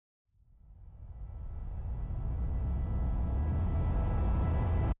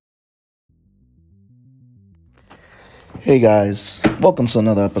Hey guys, welcome to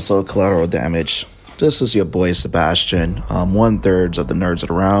another episode of Collateral Damage. This is your boy Sebastian, 1/3 of the Nerds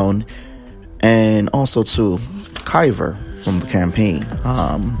Around, and also to Kyver from the campaign.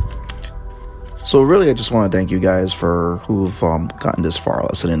 So really, I just want to thank you guys for who've gotten this far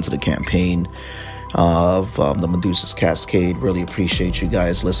listening to the campaign of the Medusa's Cascade. Really appreciate you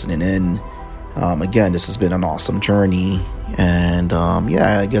guys listening in. Again, this has been an awesome journey, and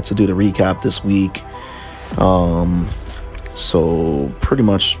I get to do the recap this week. So pretty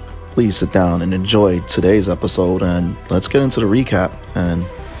much please sit down and enjoy today's episode, and let's get into the recap. And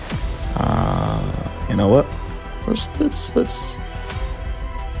you know what, let's do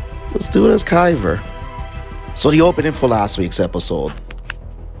it as Kyver. So the opening for last week's episode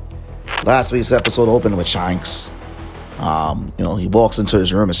opened with Shanks. He walks into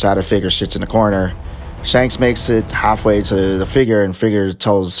his room and Shadow Figure sits in the corner. Shanks makes it halfway to the figure, and Figure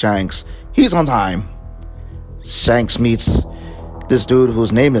tells Shanks he's on time. Shanks meets this dude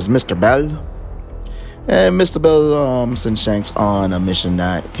whose name is Mr. Bell. And Mr. Bell sends Shanks on a mission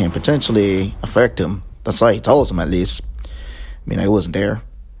that can potentially affect him. That's how he tells him, at least. I mean, I wasn't there.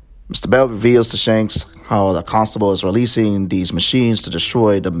 Mr. Bell reveals to Shanks how the Constable is releasing these machines to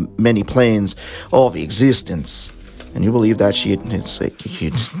destroy the many planes of existence. And you believe that shit? It's like,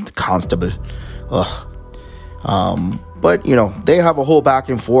 the Constable. Ugh. But, they have a whole back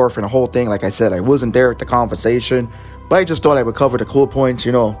and forth and a whole thing. Like I said, I wasn't there at the conversation, but I just thought I would cover the cool points,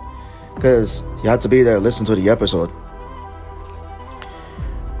 because you had to be there to listen to the episode.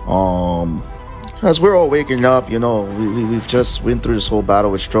 As we're all waking up, we've just went through this whole battle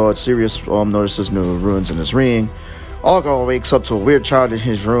with Strahd. Sirius notices new runes in his ring. Argal wakes up to a weird child in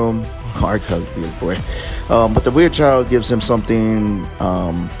his room. Argal, weird boy. But the weird child gives him something,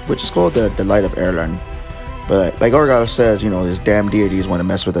 which is called the Light of Erlen. But like Argal says, these damn deities want to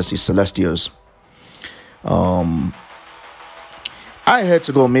mess with us, these Celestials. I had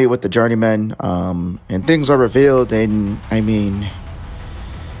to go meet with the journeyman, and things are revealed, and I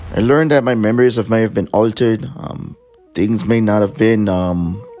learned that my memories may have been altered. Things may not have been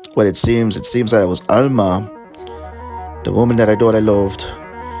what it seems. It seems that it was Alma, the woman that I thought I loved.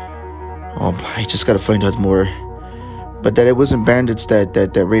 I just gotta find out more. But that it wasn't bandits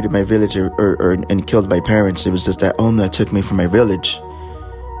that raided my village and killed my parents. It was just that Alma took me from my village,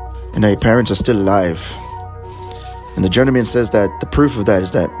 and my parents are still alive. And the journeyman says that the proof of that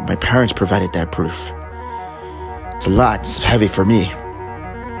is that my parents provided that proof. It's a lot. It's heavy for me.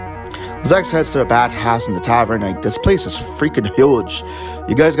 Zax heads to the bathhouse in the tavern. This place is freaking huge.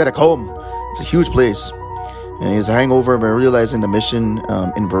 You guys gotta come. It's a huge place. And he has a hangover by realizing the mission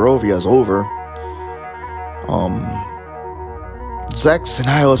in Barovia is over. Zax and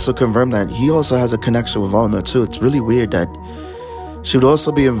I also confirmed that he also has a connection with Alma too. It's really weird that she would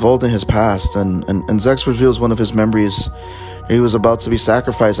also be involved in his past. And Zax reveals one of his memories. He was about to be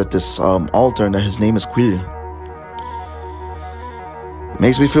sacrificed at this altar, and that his name is Quill. It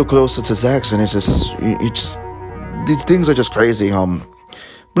makes me feel closer to Zax, and it's just these things are just crazy.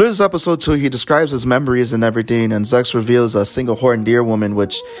 But in this episode 2, he describes his memories and everything, and Zax reveals a single horned deer woman,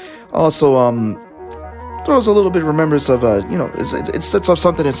 which also throws a little bit of remembrance of it sets up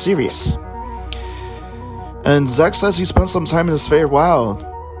something that's serious. And Zax says he spent some time in this fair wild.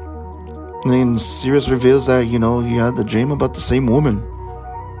 And then Sirius reveals that he had the dream about the same woman.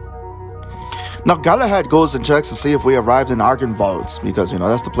 Now Galahad goes and checks to see if we arrived in Argynvold, because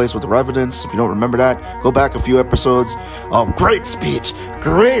that's the place with the Revenants. If you don't remember that, go back a few episodes. Great speech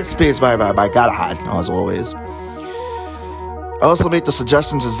by Galahad, as always. I also made the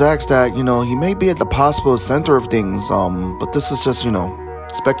suggestion to Zax that he may be at the possible center of things, but this is just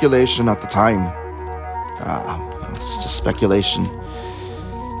speculation at the time. It's just speculation.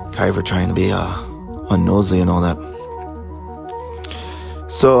 Kyver trying to be unnosy and all that.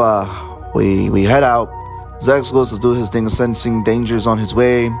 So we head out. Zax goes to do his thing, sensing dangers on his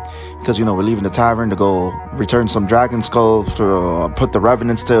way, because we're leaving the tavern to go return some dragon skull to put the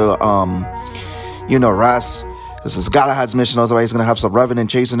revenants to rest. This is Galahad's mission, otherwise he's gonna have some revenant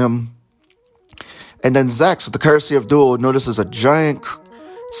chasing him. And then Zax, with the courtesy of Duo, notices a giant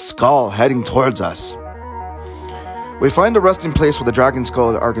skull heading towards us. We find a resting place for the dragon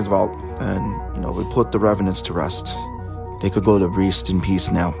skull at Argynvold, and we put the revenants to rest. They could go to rest in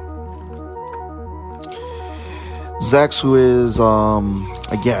peace now. Zax, who is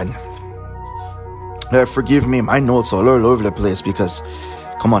again, forgive me, my notes are all over the place because,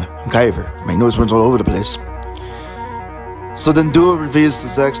 come on, I'm Kyver. My notes runs all over the place. So then Duo reveals to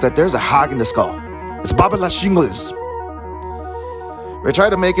Zax that there's a hag in the skull. It's Babala Shingles. We try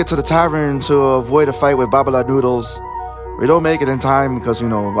to make it to the tavern to avoid a fight with Babala Noodles. We don't make it in time because,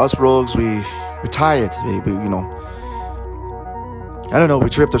 us rogues, we're tired. We I don't know, we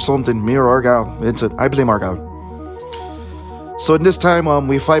tripped or something, me or Argyle. I blame Argyle. So in this time,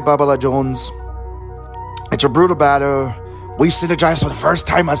 we fight Babala Jones. It's a brutal battle. We synergize for the first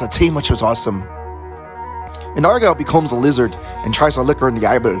time as a team, which was awesome. And Argyle becomes a lizard and tries to lick her in the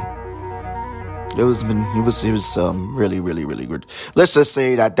eyeball. He was really, really, really good. Let's just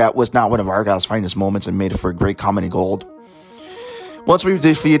say that was not one of Argyle's finest moments and made it for great comedy gold. Once we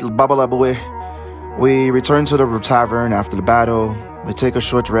defeat Babala Boy, we return to the tavern after the battle. We take a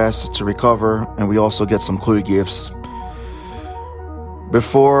short rest to recover, and we also get some cool gifts.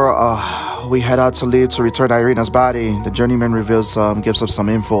 Before we head out to leave to return Irina's body, the journeyman gives us some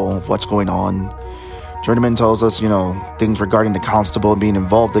info of what's going on. Journeyman tells us, things regarding the constable being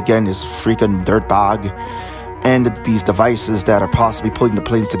involved again, this freaking dirtbag, and these devices that are possibly putting the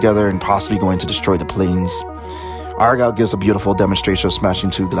planes together and possibly going to destroy the planes. Argyle gives a beautiful demonstration of smashing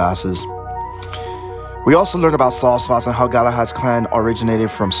 2 glasses. We also learn about soft spots and how Galahad's clan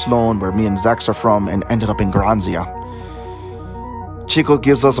originated from Sloan, where me and Zex are from, and ended up in Granzia. Chico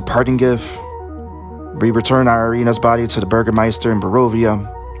gives us a parting gift. We return Irina's body to the Burgermeister in Barovia.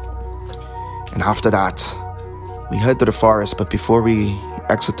 And after that, we head to the forest, but before we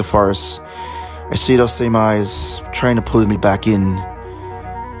exit the forest, I see those same eyes trying to pull me back in.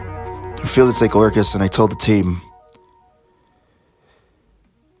 I feel it's like Orcus, and I tell the team.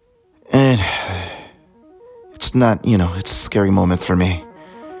 And it's not, it's a scary moment for me.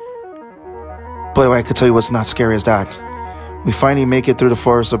 But I could tell you what's not scary as that. We finally make it through the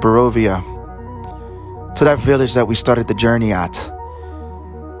forest of Barovia to that village that we started the journey at.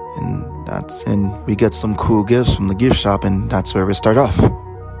 And we get some cool gifts from the gift shop, and that's where we start off.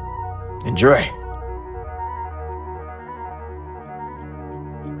 Enjoy.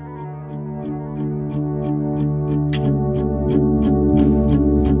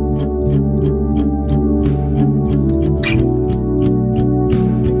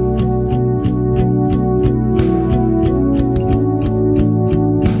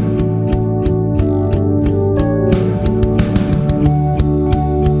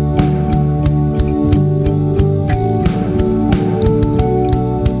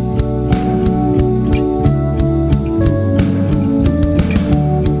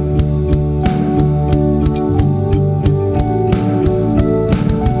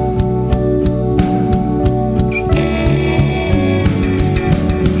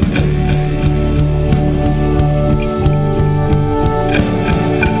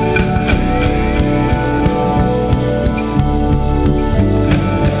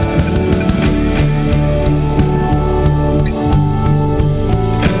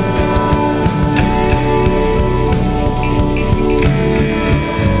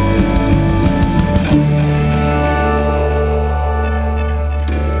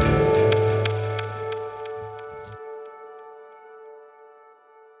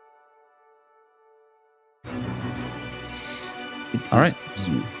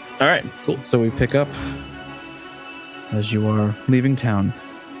 All right, cool. So we pick up as you are leaving town.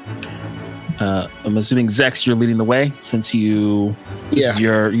 I'm assuming Zex, you're leading the way since this is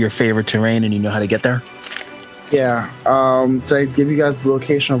your favorite terrain and you know how to get there. Yeah. Did I give you guys the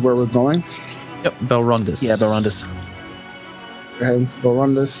location of where we're going? Yep, Belrondis. Yeah, Belrondis. We're heading to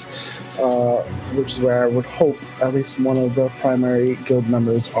Belrondis, which is where I would hope at least one of the primary guild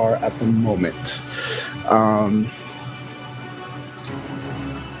members are at the moment.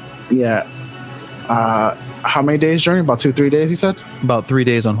 How many days journey? About 2-3 days, you said? About 3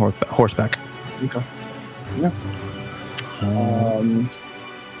 days on horseback. Okay. Yeah.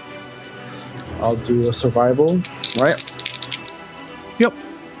 I'll do a survival, right? Yep.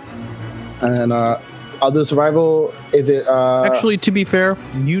 And I'll do a survival. Is it... Actually, to be fair,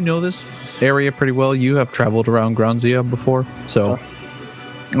 you know this area pretty well. You have traveled around Granzia before, so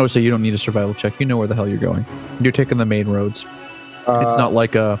I would say you don't need a survival check. You know where the hell you're going. You're taking the main roads. It's not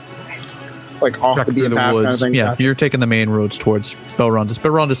like a... Like off the beaten path kind of thing? Yeah, you're taking the main roads towards Belrondis.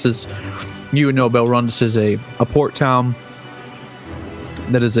 Belrondis is... You would know Belrondis is a port town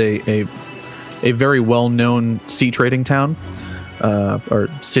that is a very well-known sea trading town, or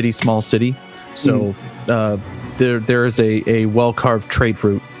city, small city. So there is a well-carved trade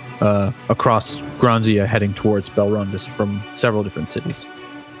route across Granzia heading towards Belrondis from several different cities.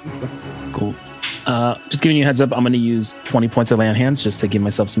 Cool. Just giving you a heads up, I'm going to use 20 points of land hands just to give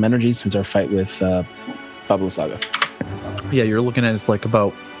myself some energy since our fight with Babala Saga. Yeah, you're looking at it's like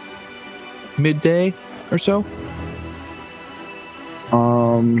about midday or so.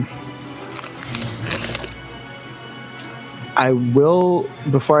 I will,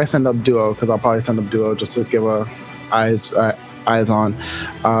 before I send up Duo, because I'll probably send up Duo just to give a eyes on.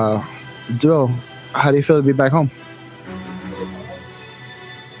 Duo, how do you feel to be back home?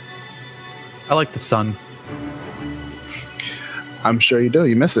 I like the sun. I'm sure you do.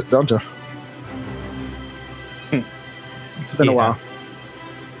 You miss it, don't you? It's been a while.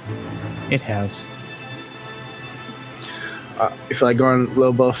 It has. You feel like going a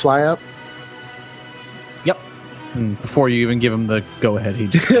little bit of fly up? Yep. And before you even give him the go ahead, he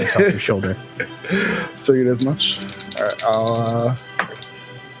just jumps off your shoulder. Figured as much. All right, I'll.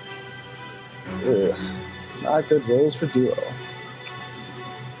 Not good rolls for duo.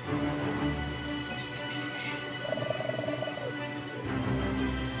 Let's see.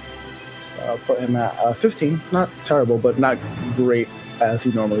 I'll put him at 15. Not terrible, but not great as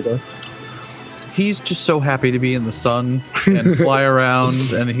he normally does. He's just so happy to be in the sun and fly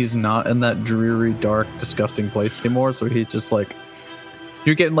around, and he's not in that dreary, dark, disgusting place anymore. So he's just like,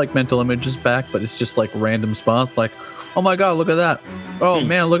 you're getting like mental images back, but it's just like random spots. Like, oh my god, look at that! Oh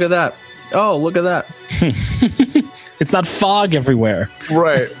man, look at that! Oh, look at that! It's not fog everywhere.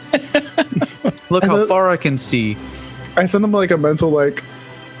 Right. Look how far I can see. I send him like a mental like,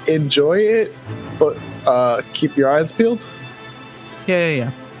 enjoy it, but keep your eyes peeled.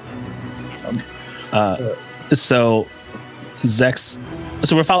 Yeah. So Zex,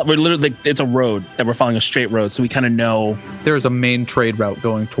 so we're literally like, it's a road that we're following, a straight road, so we kind of know There's a main trade route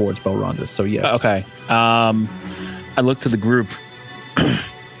going towards Belrondis, so yes. Okay. I look to the group.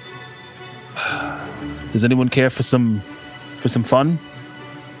 Does anyone care for some fun?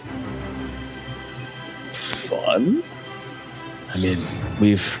 Fun? I mean,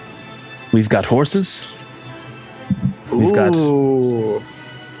 we've got horses. We've got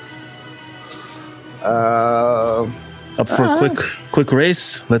up for a quick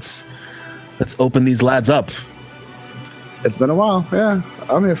race. Let's open these lads up. It's been a while. Yeah,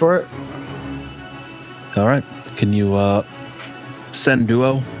 I'm here for it. All right. Can you send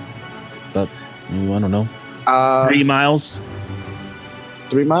duo? But I don't know. 3 miles.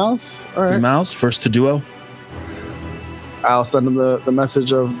 3 miles? All right. 3 miles. First to duo. I'll send them the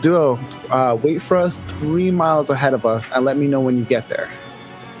message of duo. Wait for us 3 miles ahead of us and let me know when you get there.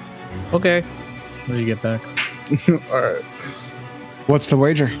 Okay. When do you get back? All right. What's the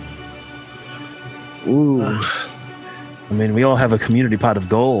wager? Ooh. I mean, we all have a community pot of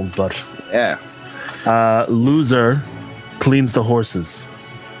gold, but Yeah. loser cleans the horses.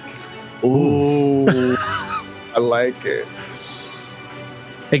 Ooh. I like it.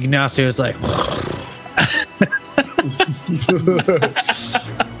 Ignacio's like,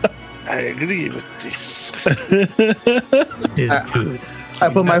 I agree with this. this is good. I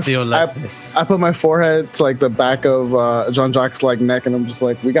put Ignacio likes this. I put my forehead to like the back of John Jock's like neck, and I'm just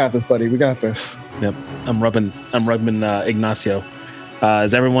like, "We got this, buddy. We got this." Yep, I'm rubbing Ignacio.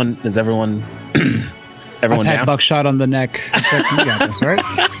 Is everyone I've down? had buckshot on the neck. It's like, you got this, right?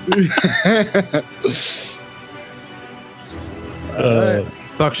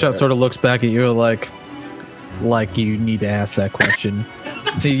 Buckshot sort of looks back at you like you need to ask that question.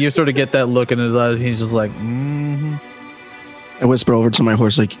 So you sort of get that look in his eyes. He's just like, mm-hmm. I whisper over to my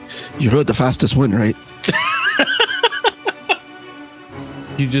horse, like, you rode the fastest one, right?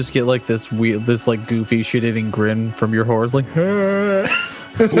 You just get like this weird, this like goofy shit-eating grin from your horse, like,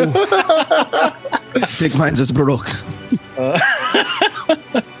 Big minds is broke.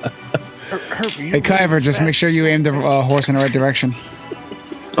 Hey, Kyver, just make sure you aim the horse in the right direction.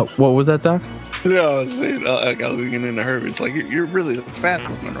 oh, what was that, Doc? Yeah, I was saying, I got looking into Herb. It's like, you're really the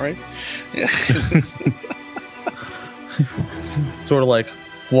fastest one, right? Yeah. Sort of like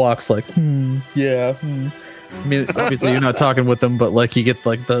walks like, yeah. I mean, obviously you're not talking with them, but like you get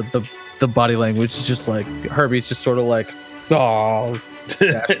like the body language is just like Herbie's just sort of like, oh,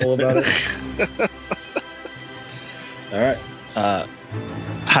 bashful about it. All right.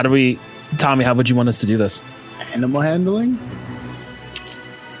 How do we, Tommy? How would you want us to do this? Animal handling.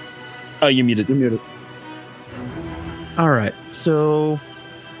 Oh, you're muted. You're muted. All right, so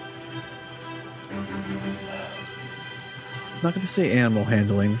I'm not going to say animal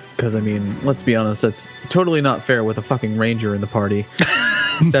handling because I mean, let's be honest, that's totally not fair with a fucking ranger in the party.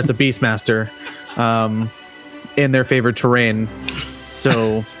 That's a beastmaster, in their favorite terrain.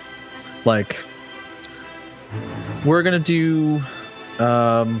 So, like, we're gonna do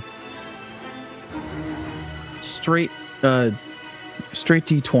straight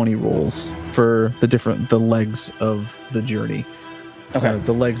D20 rolls for the legs of the journey. Okay.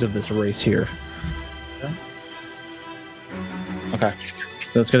 The legs of this race here. Okay.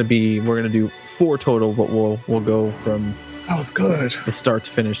 That's gonna be, we're gonna do 4 total, but we'll go from That was good. the start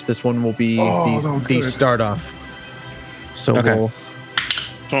to finish. This one will be that was the good. start off. So Okay. we'll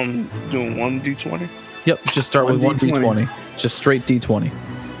So I'm doing 1d20. just start with 1 1d20. D20. Just straight D20.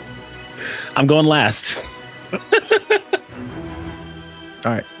 I'm going last.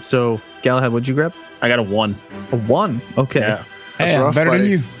 All right. So Galahad, what'd you grab? I got a 1. A 1. Okay. Yeah. Hey, I'm rough, better buddy.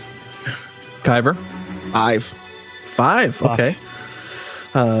 than you. Kyver, 5. 5. Fuck. Okay.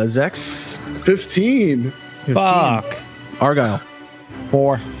 Zex, 15. 15. Fuck. Argyle,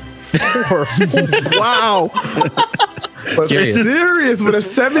 4. 4. Wow. But Serious. serious with a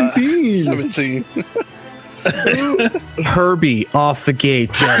 17. 17. Herbie off the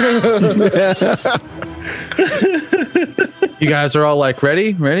gate. Just. You guys are all like,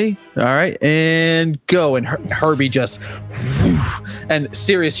 ready? All right, and go. And Herbie just, and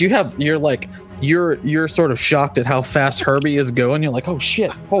Sirius, you're sort of shocked at how fast Herbie is going. You're like, oh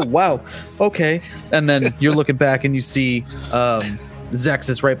shit, oh wow, okay. And then you're looking back and you see Zex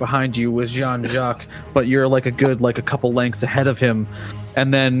is right behind you with Jean-Jacques, but you're like a couple lengths ahead of him.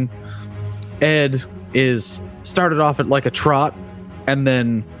 And then Ed is started off at like a trot and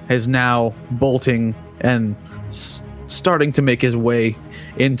then is now bolting and starting to make his way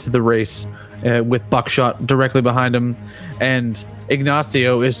into the race with Buckshot directly behind him. And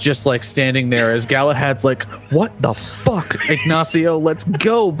Ignacio is just like standing there as Galahad's like, what the fuck, Ignacio? Let's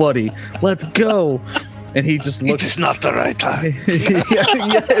go, buddy. Let's go. And he just looks. It's not the right time.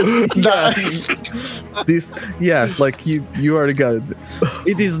 Like you already got it.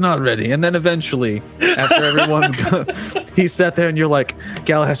 It is not ready. And then eventually, after everyone's gone, he sat there and you're like,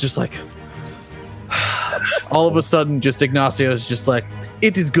 Galahad's just like, all of a sudden, just Ignacio is just like,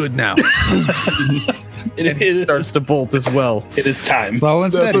 it is good now. And he starts to bolt as well. It is time. Slow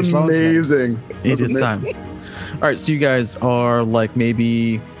and steady. That's Slow and steady. amazing. It is time. All right, so you guys are like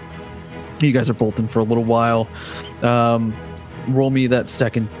maybe you guys are bolting for a little while. Roll me that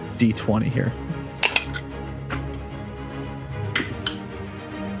second D20 here.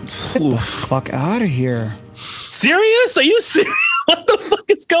 Get the fuck out of here. Serious? Are you serious? What the fuck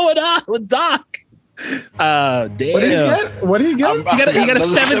is going on with Doc? Damn. What did he get? What did he get? You got a Another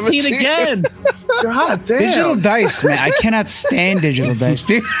 17 again. God damn. Digital dice, man. I cannot stand digital dice,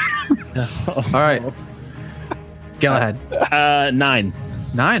 dude. All right. Galahad. 9.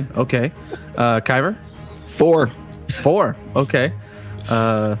 9. Okay. Kyver. 4. 4. Okay.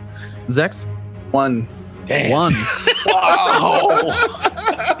 Zex. 1. Damn. 1. Wow.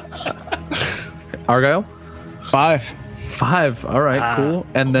 Argyle. 5. 5. All right. Ah. Cool.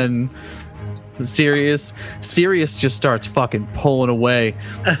 And then Sirius just starts fucking pulling away.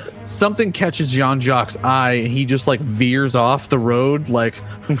 Something catches Jean-Jacques' eye and he just like veers off the road like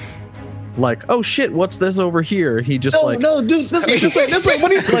oh shit, what's this over here? He just No, dude, this way.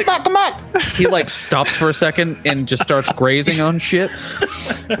 What are you like? Come back. he like stops for a second and just starts grazing on shit.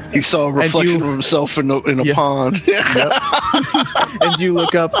 He saw a reflection of himself in a Yeah. pond. And you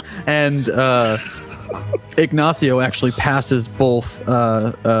look up and Ignacio actually passes both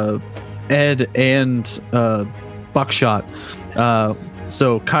Ed and Buckshot.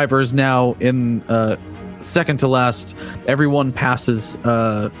 So Kyver is now in second to last. Everyone passes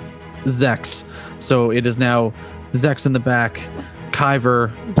Zex. So it is now Zex in the back,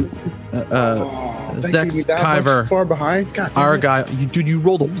 Kyver, Zex, Kyver, Far behind. God damn it. Argyle. You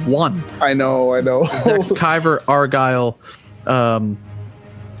rolled a 1. I know. Zex, Kyver, Argyle,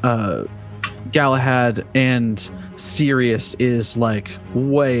 Galahad, and Sirius is like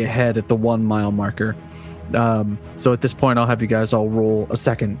way ahead at the 1 mile marker. So at this point, I'll have you guys all roll a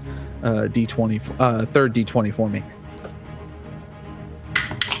second D20, third D20 for me.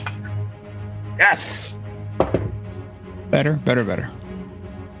 Yes. Better.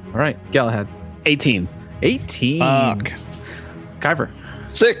 All right, Galahad. 18. 18. Fuck. Kyver.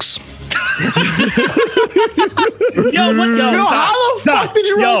 6. Yo, how the fuck did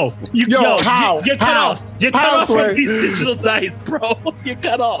you roll? How? You're cut How? off. You're cut How, off from Sway? these digital dice, bro. You're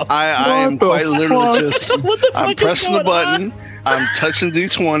cut off. I am What the quite literally fuck? just. What the fuck I'm is pressing the going button. I'm touching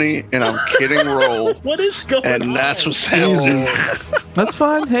D20 and I'm hitting roll, What is going on? and that's what's happening. That's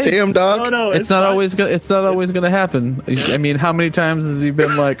fine. Hey, Damn, dog. No, it's not fine. always gonna. It's not always gonna happen. I mean, how many times has he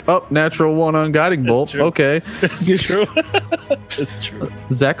been like, "Oh, natural 1 on guiding bolt"? true. Okay, It's true. It's true.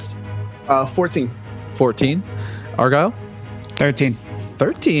 Zex, 14. 14. Argyle, 13.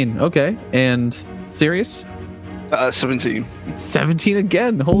 13. Okay, and Sirius, 17. 17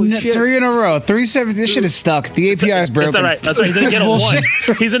 again. Holy shit! 3 in a row. 3 7. This shit is stuck. The API is broken. It's all right. That's right. He's gonna get a Bullshit.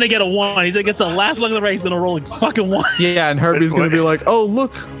 1. He's gonna get a 1. He's gonna get to the last leg of the race and a rolling fucking 1. Yeah, and Herbie's gonna be like, "Oh,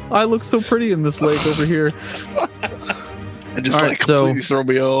 look, I look so pretty in this lake over here." It just All right, like so- completely throw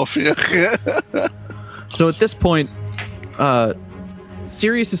me off. Yeah. So at this point,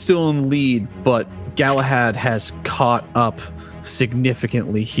 Sirius is still in the lead, but Galahad has caught up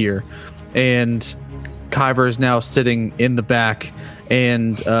significantly here. And Kyver is now sitting in the back,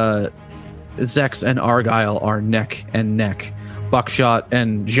 and Zex and Argyle are neck and neck. Buckshot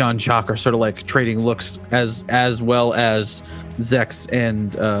and Jean-Jacques are sort of like trading looks as well as Zex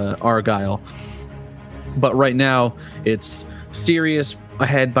and Argyle. But right now, it's Sirius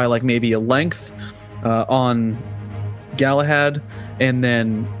ahead by like maybe a length on Galahad, and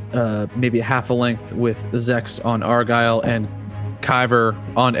then maybe a half a length with Zex on Argyle, and Kyver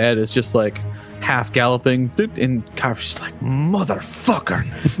on Ed is just like half galloping, and Kyver's just like, motherfucker.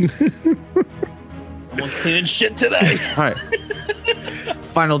 Someone's cleaning shit today. All right.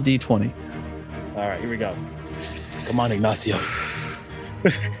 Final D20. All right, here we go. Come on, Ignacio.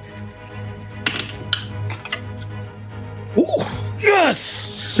 Ooh,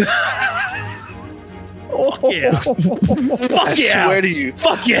 yes! Fuck yeah! Fuck I yeah! swear to you.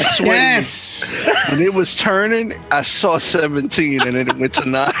 Fuck yeah! I swear to you. Yes. When it was turning, I saw 17 and then it went to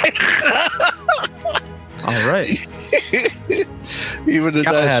 9. All right. Even the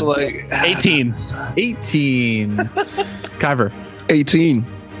dice Galahad. were like 18. 18. Kyver. 18.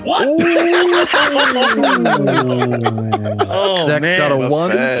 What? Oh, Zex man. got a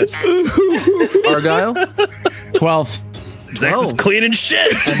 1. fast. Argyle. 12. Zex is cleaning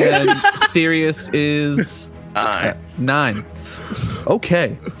shit. And then Sirius is 9.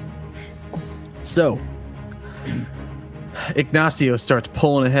 Okay. So Ignacio starts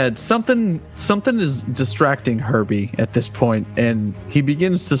pulling ahead. Something is distracting Herbie at this point, and he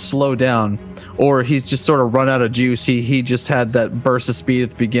begins to slow down, or he's just sort of run out of juice. He just had that burst of speed at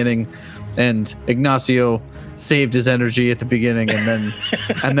the beginning, and Ignacio saved his energy at the beginning and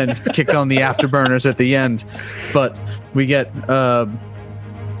then kicked on the afterburners at the end. But we get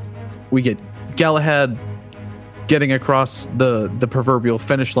Galahad getting across the proverbial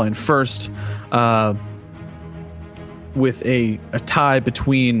finish line first, with a tie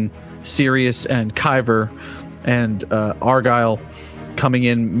between Sirius and Kyver, and Argyle coming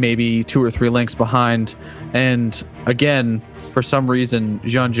in maybe 2 or 3 lengths behind. And again, for some reason,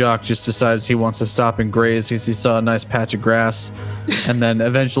 Jean-Jacques just decides he wants to stop and graze. He saw a nice patch of grass, and then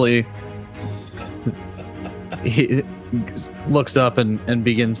eventually he looks up and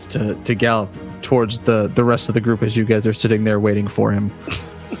begins to gallop towards the rest of the group as you guys are sitting there waiting for him.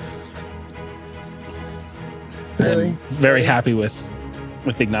 I'm very happy with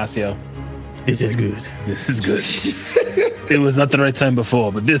Ignacio. This is good. This is good. It was not the right time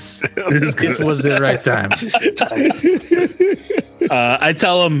before, but this is good. This was the right time. I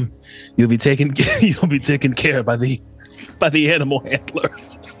tell him you'll be taken care by the animal handler.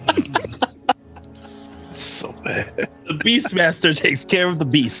 So bad. The Beastmaster takes care of the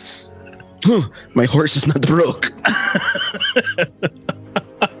beasts. My horse is not broke.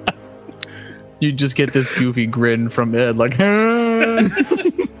 You just get this goofy grin from Ed, like, oh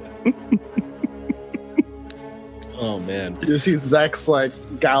man. You see Zex like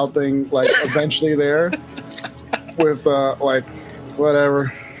galloping, like eventually there with like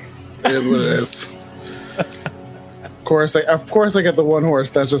whatever. It is what it is. Of course I get the one horse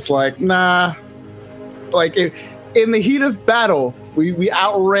that's just like, nah. Like in the heat of battle, we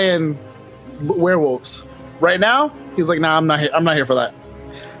outran werewolves. Right now, he's like, nah, I'm not here for that.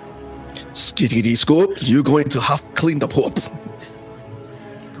 Skiddity Scoop, you're going to have cleaned up hope.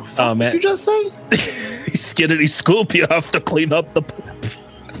 Oh man. Did you just say? Skiddity Scoop, you have to clean up the poop.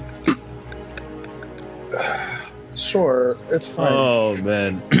 Sure, it's fine. Oh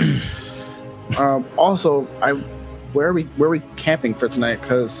man. Also, where are we camping for tonight?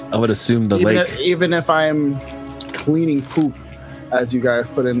 Because I would assume the lake. Even if I'm cleaning poop, as you guys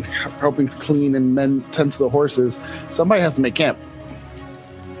put in, helping to clean and tend to the horses, somebody has to make camp.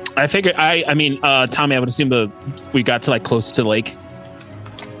 I figured. I mean, Tommy, I would assume we got to like close to the lake.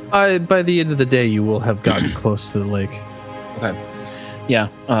 by the end of the day, you will have gotten close to the lake. Okay. Yeah.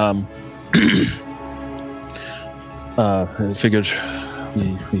 I figured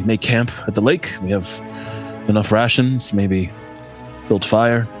we make camp at the lake. We have enough rations. Maybe build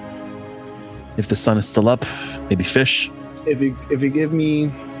fire. If the sun is still up, maybe fish. If you give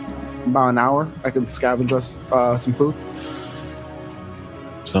me about an hour, I can scavenge us some food.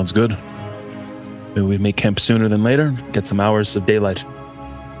 Sounds good. Maybe we make camp sooner than later. Get some hours of daylight.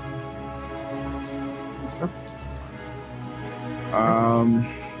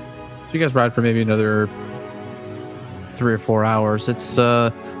 So you guys ride for maybe another 3 or 4 hours. It's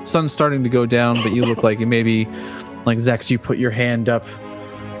sun's starting to go down, but you look like maybe like Zex, you put your hand up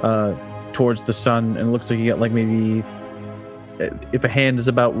towards the sun, and it looks like you get like maybe, if a hand is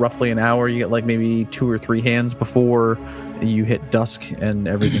about roughly an hour, you get like maybe 2 or 3 hands before you hit dusk and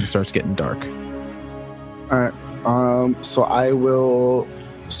everything starts getting dark. All right. So I will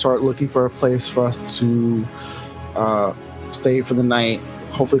start looking for a place for us to stay for the night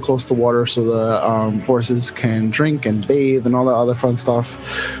hopefully close to water so the horses can drink and bathe and all that other fun stuff.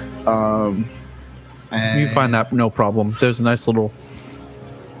 And You find that no problem. There's a nice little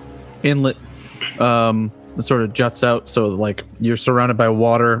inlet that sort of juts out, so like you're surrounded by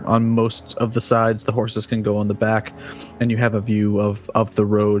water on most of the sides. The horses can go on the back, and you have a view of the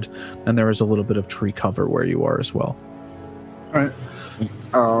road, and there is a little bit of tree cover where you are as well. All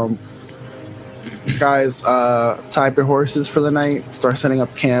right. Guys, tie up your horses for the night. Start setting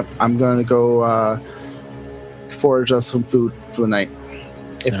up camp. I'm going to go forage us some food for the night.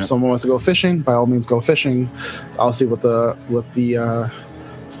 If someone wants to go fishing, by all means, go fishing. I'll see what the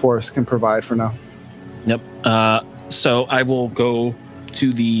forest can provide for now. Yep. So I will go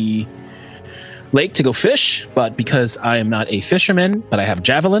to the lake to go fish, but because I am not a fisherman, but I have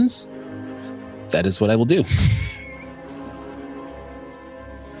javelins, that is what I will do.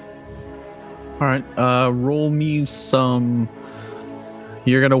 All right. Roll me some.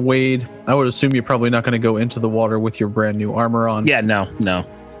 You're gonna wade. I would assume you're probably not gonna go into the water with your brand new armor on. Yeah, no.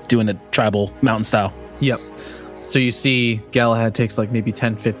 Doing it tribal mountain style. Yep. So you see Galahad takes like maybe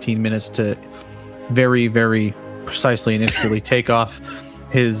 10, 15 minutes to very, very precisely and intricately take off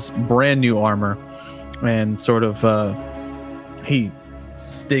his brand new armor, and sort of he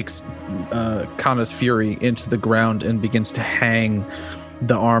stakes Kana's Fury into the ground and begins to hang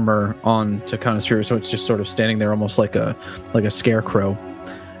the armor on to Kana's Fury, so it's just sort of standing there almost like a scarecrow.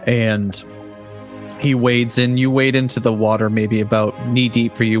 And he wades in. You wade into the water maybe about knee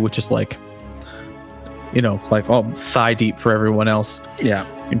deep for you, which is like, like thigh deep for everyone else. Yeah.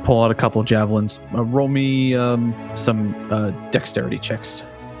 You can pull out a couple javelins. Roll me some dexterity checks.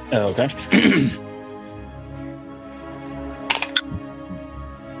 Oh, okay.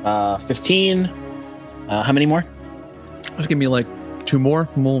 15. How many more? Just give me like 2 more.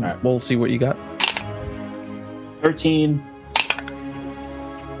 And right. We'll see what you got. 13.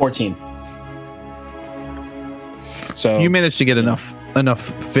 14. So You managed to get enough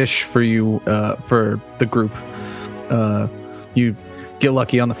fish for you for the group. You get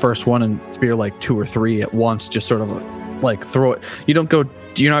lucky on the first one and spear like 2 or 3 at once. Just sort of like throw it.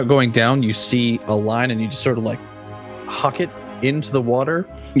 You're not going down. You see a line and you just sort of like huck it into the water.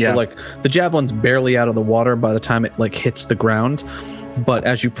 Yeah. So like the javelin's barely out of the water by the time it like hits the ground. But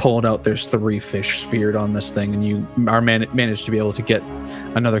as you pull it out, there's 3 fish speared on this thing, and you are managed to be able to get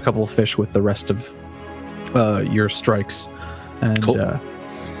another couple of fish with the rest of your strikes. And cool.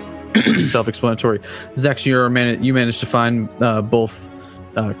 Self-explanatory. Zex, you managed to find both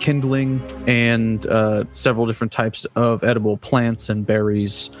kindling and several different types of edible plants and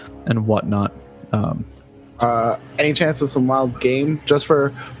berries and whatnot. Any chance of some wild game?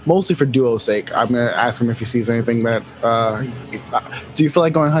 Mostly for Duo's sake. I'm gonna ask him if he sees anything that. Do you feel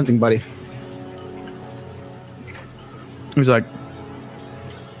like going hunting, buddy? He's like,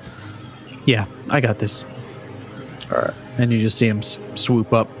 yeah, I got this. All right. And you just see him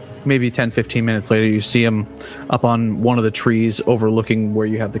swoop up. Maybe 10, 15 minutes later, you see him up on one of the trees overlooking where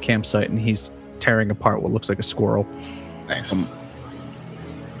you have the campsite, and he's tearing apart what looks like a squirrel. Nice.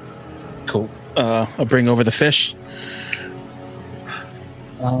 Cool. I'll bring over the fish.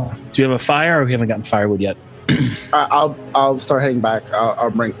 Do you have a fire, or we haven't gotten firewood yet? I'll start heading back.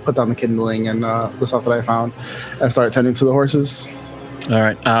 I'll put down the kindling and the stuff that I found, and start tending to the horses. All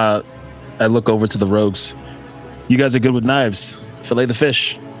right. I look over to the rogues. You guys are good with knives. Fillet the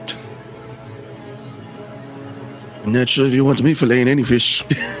fish. I'm not sure if you want me filleting any fish.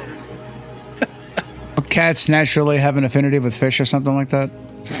 Cats naturally have an affinity with fish or something like that.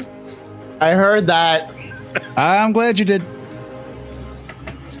 I heard that. I'm glad you did.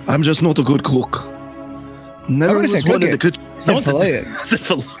 I'm just not a good cook. Never Nobody was said one cook in the it. kitchen. Said fillet it.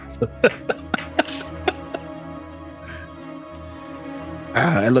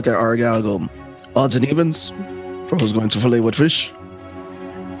 I look at Argal and go, odds and evens for who's going to fillet what fish.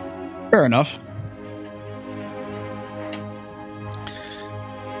 Fair enough.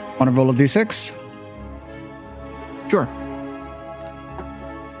 Want to roll a d6? Sure.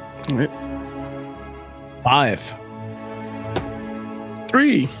 All right. 5.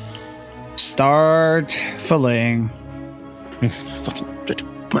 3. Start filleting. Fucking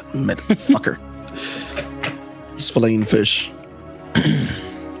motherfucker. He's filleting fish.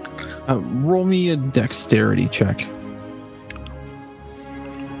 Roll me a dexterity check.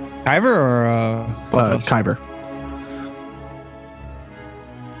 Kyber or both of us? Kyber.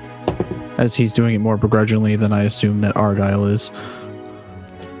 As he's doing it more begrudgingly than I assume that Argyle is.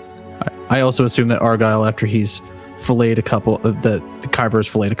 I also assume that Argyle, after he's filleted a couple, that the Kyber's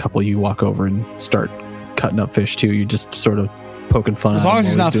filleted a couple, you walk over and start cutting up fish too. You just sort of poking fun As at him long as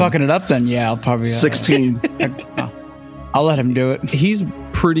he's while not fucking it up, then yeah, I'll probably 16. I'll let him do it. He's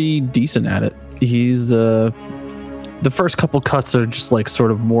pretty decent at it. He's the first couple cuts are just like sort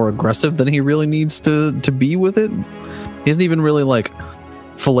of more aggressive than he really needs to be with it. He doesn't even really like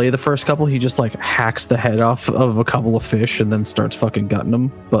fillet the first couple. He just like hacks the head off of a couple of fish and then starts fucking gutting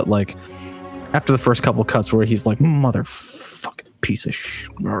them. But like after the first couple cuts where he's like, motherfucking piece of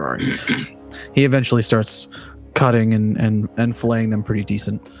shit, he eventually starts cutting and filleting them pretty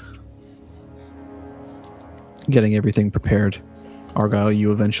decent. Getting everything prepared. Argyle,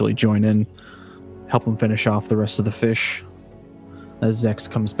 you eventually join in, help him finish off the rest of the fish as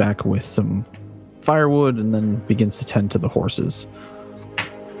Zex comes back with some firewood and then begins to tend to the horses.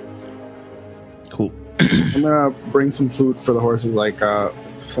 Cool. I'm gonna bring some food for the horses, like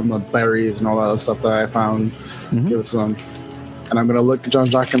some of the berries and all that other stuff that I found. Give it to them, and I'm gonna look John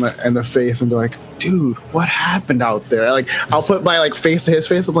Jacques in the face and be like, "Dude, what happened out there?" Like, I'll put my like face to his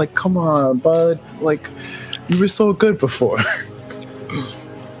face. I'm like, "Come on, bud. Like, you were so good before."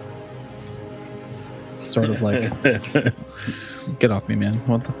 Sort of like, get off me, man.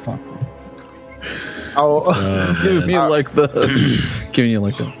 What the fuck? I'll Giving me like the, giving you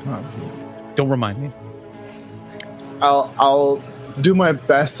like the. Don't remind me. I'll do my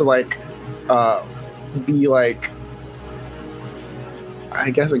best to like be like,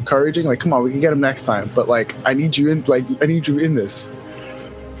 I guess, encouraging. Like, come on, we can get him next time. But like, I need you in. Like, I need you in this.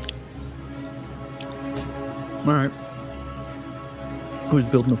 All right. Who's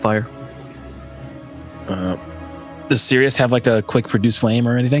building the fire? Does Sirius have like a quick produce flame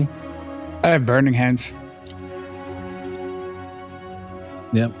or anything? I have burning hands.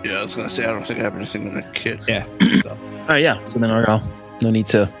 Yep. Yeah, I was gonna say I don't think I have anything in the kit. Yeah. So. All right. Yeah. So then, Argyle, no need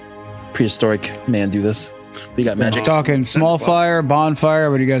to prehistoric man do this. We got magic. Talking small fire, bonfire.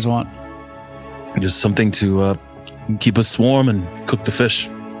 What do you guys want? Just something to keep us warm and cook the fish.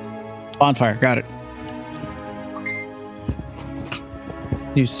 Bonfire. Got it.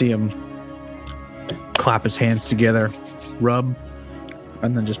 You see him clap his hands together, rub,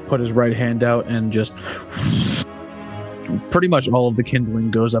 and then just put his right hand out and just pretty much all of the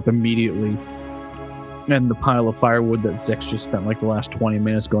kindling goes up immediately. And the pile of firewood that Zex just spent like the last 20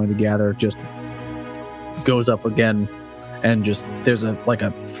 minutes going to gather just goes up again. And just there's a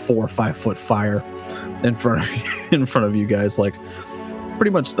 4 or 5 foot fire in front of you guys, like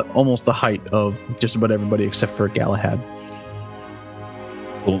pretty much almost the height of just about everybody except for Galahad.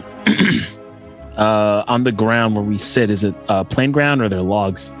 Cool. On the ground where we sit, is it plain ground or are there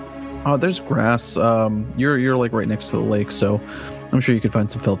logs? Oh, there's grass. You're like right next to the lake, so I'm sure you could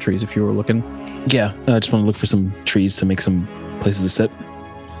find some felled trees if you were looking. Yeah, I just want to look for some trees to make some places to sit.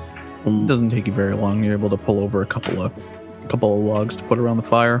 It doesn't take you very long. You're able to pull over a couple of logs to put around the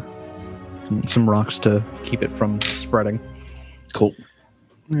fire, and some rocks to keep it from spreading. Cool.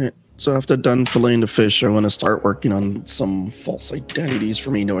 All right. So after done filleting the fish, I want to start working on some false identities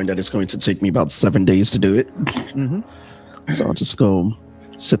for me, knowing that it's going to take me about 7 days to do it. Mm-hmm. So I'll just go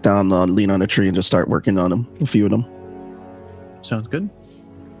sit down, lean on a tree, and just start working on them, a few of them. Sounds good.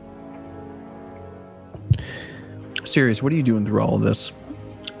 Sirius, what are you doing through all of this?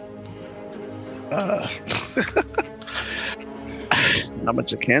 Not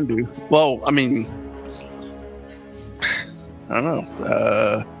much I can do. Well, I mean, I don't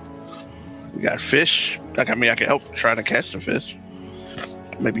know. We got fish. I can help try to catch the fish.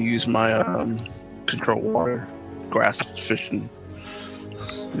 Maybe use my control water, grasp the fish, and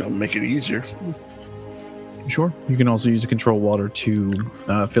make it easier. Sure. You can also use a control water to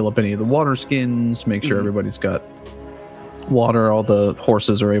fill up any of the water skins, make sure everybody's got water, all the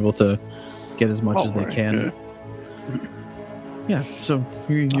horses are able to get as much as they can. Yeah, so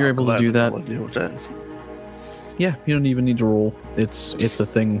you're able to do that. Deal with that. Yeah, you don't even need to roll. It's a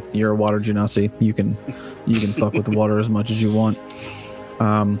thing. You're a water genasi. You can fuck with the water as much as you want.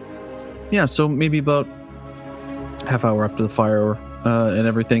 Yeah, so maybe about half hour up to the fire and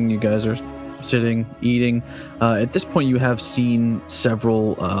everything, you guys are sitting, eating. At this point, you have seen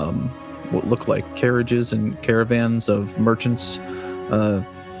several what look like carriages and caravans of merchants.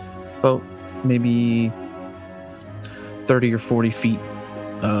 About maybe 30 or 40 feet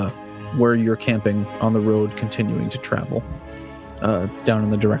where you're camping on the road, continuing to travel down in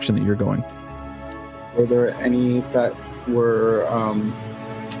the direction that you're going. Were there any that were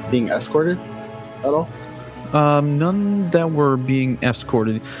being escorted at all? None that were being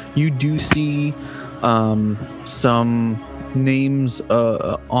escorted. You do see some names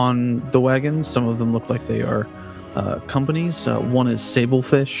on the wagons. Some of them look like they are companies. One is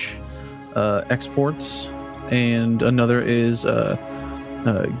Sablefish Exports, and another is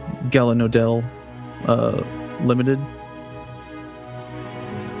Galanodel Limited.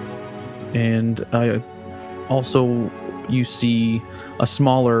 And I also, you see a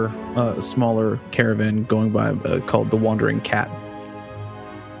smaller caravan going by called the Wandering Cat.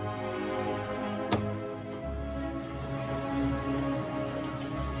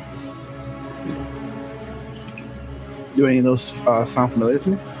 Do any of those sound familiar to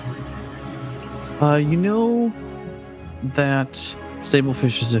me? You know that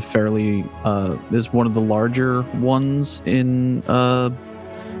Sablefish is a fairly is one of the larger ones in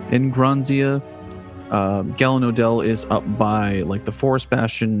Granzia. Galanodel is up by like the Forest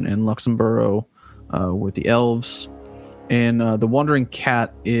Bastion and Luxembourg with the elves, and the Wandering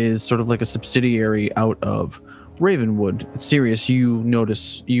Cat is sort of like a subsidiary out of Ravenwood. Sirius, when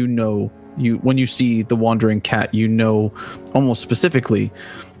you see the Wandering Cat, you know almost specifically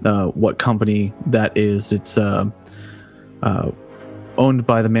what company that is. It's owned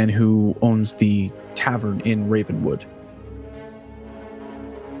by the man who owns the tavern in Ravenwood.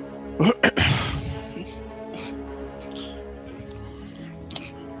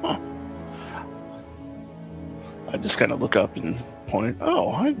 I just kind of look up and point.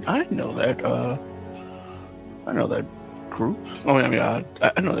 Oh, I know that. I know that group. Oh, I mean, I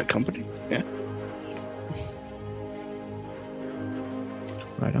know that company. Yeah.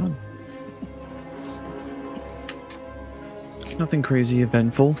 Right on. Nothing crazy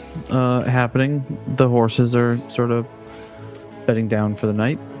eventful happening. The horses are sort of bedding down for the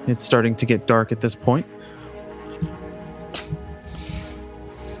night. It's starting to get dark at this point.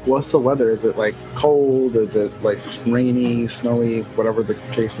 What's the weather? Is it like cold? Is it like rainy, snowy, whatever the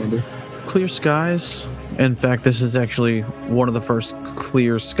case may be? Clear skies. In fact, this is actually one of the first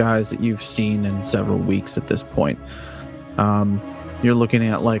clear skies that you've seen in several weeks at this point. You're looking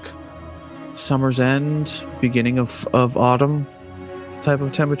at like summer's end, beginning of autumn type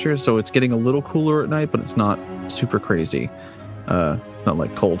of temperature. So it's getting a little cooler at night, but it's not super crazy. It's not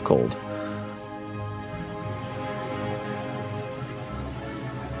like cold.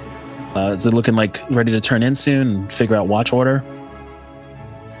 Is it looking like ready to turn in soon and figure out watch order?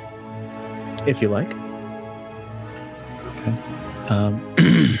 If you like.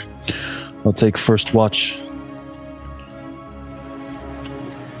 Okay. I'll take first watch.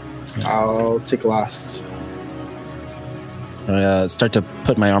 I'll take last. I start to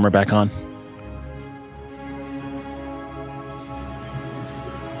put my armor back on.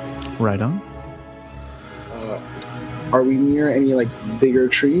 Right on. Are we near any like bigger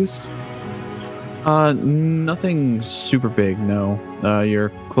trees? Nothing super big, no. You're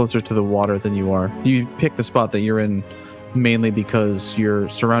closer to the water than you are. You pick the spot that you're in mainly because you're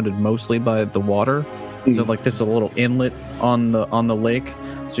surrounded mostly by the water. So like this is a little inlet on the lake.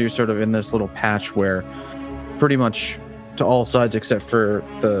 So you're sort of in this little patch where pretty much to all sides except for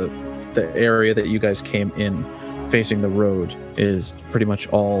the area that you guys came in facing the road is pretty much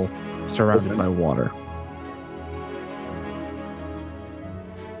all surrounded by water.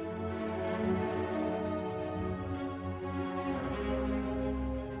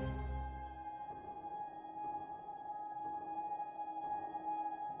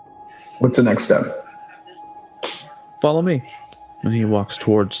 What's the next step? Follow me. And he walks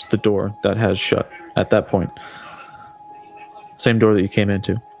towards the door that has shut at that point. Same door that you came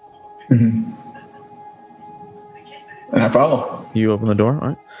into. Mm-hmm. And I follow. You open the door. All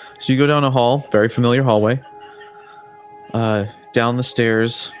right. So you go down a hall, very familiar hallway. Down the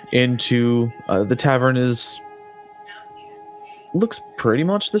stairs into the tavern looks pretty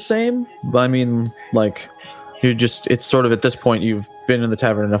much the same. But I mean, like, it's sort of at this point you've been in the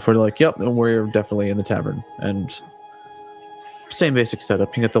tavern enough where you're like, yep, we're definitely in the tavern. And same basic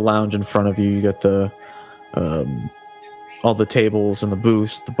setup. You got the lounge in front of you. You got the all the tables and the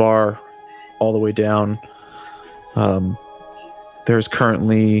booths, the bar, all the way down. There's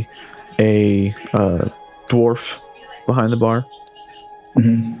currently a dwarf behind the bar.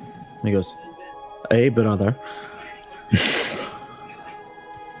 Mm-hmm. And he goes, "Hey, brother."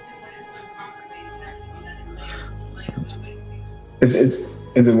 Is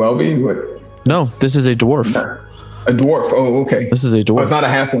it Welby? What? No, this is a dwarf. A dwarf. Oh, okay. This is a dwarf. Oh, it's not a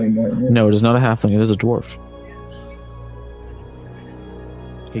halfling. No, it is not a halfling. It is a dwarf.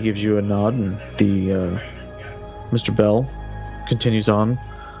 He gives you a nod, and the Mr. Bell continues on,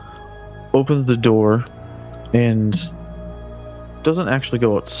 opens the door, and doesn't actually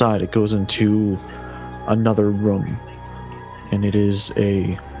go outside. It goes into another room, and it is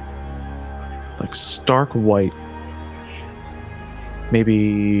a stark white,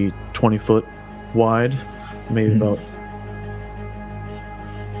 maybe 20 foot wide, maybe about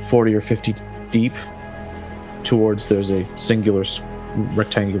 40 or 50 deep. Towards there's a singular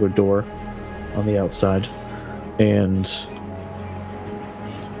rectangular door on the outside, and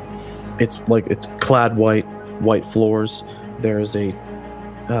it's clad white, white floors. There's a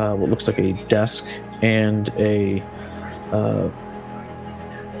what looks like a desk and a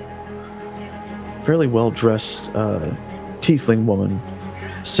fairly well-dressed tiefling woman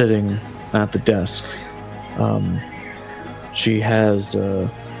sitting at the desk. She has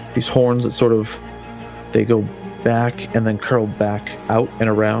these horns that sort of they go back and then curl back out and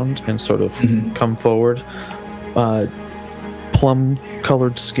around and sort of come forward.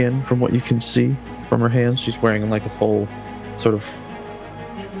 Plum-colored skin from what you can see from her hands. She's wearing like a full sort of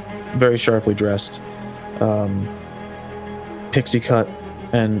very sharply dressed pixie cut,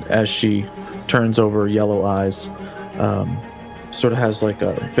 and as she turns over yellow eyes, sort of has like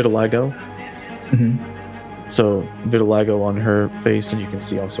a vitiligo. So vitiligo on her face, and you can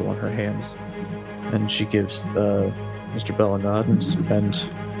see also on her hands. And she gives Mr. Bell a nod and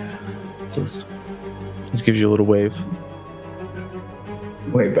says, just gives you a little wave.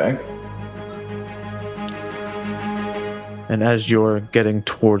 Way back. And as you're getting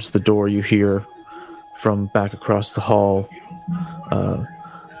towards the door, you hear from back across the hall,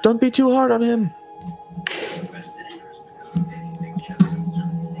 "Don't be too hard on him."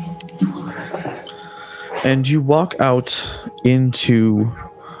 And you walk out into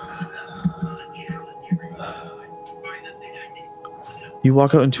a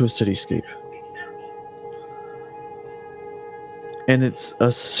cityscape. And it's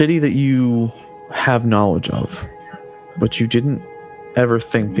a city that you have knowledge of, but you didn't ever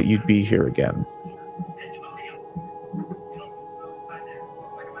think that you'd be here again.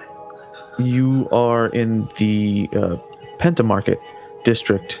 You are in the Pentamarket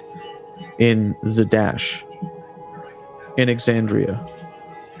district in Zadash, in Exandria.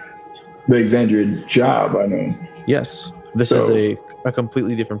 The Exandria job, I know. Yes, this is a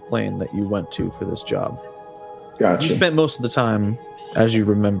completely different plane that you went to for this job. Gotcha. You spent most of the time, as you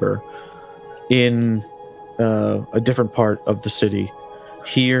remember, in a different part of the city,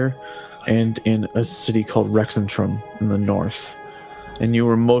 here and in a city called Rexentrum in the north. And you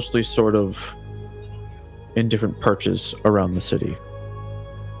were mostly sort of in different perches around the city.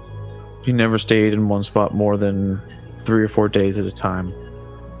 You never stayed in one spot more than 3 or 4 days at a time.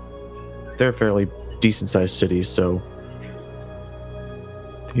 They're fairly decent-sized cities, so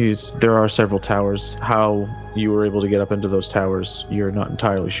there are several towers. How you were able to get up into those towers, you're not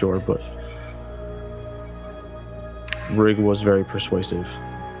entirely sure, but Rig was very persuasive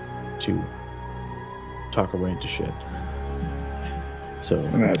to talk her way into shit. So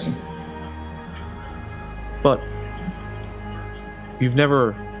Imagine. But you've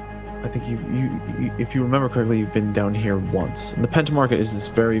never, I think you if you remember correctly, you've been down here once. And the Pentamarket is this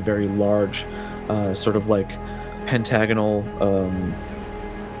very, very large, sort of like pentagonal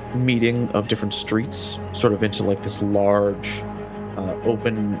meeting of different streets, sort of into like this large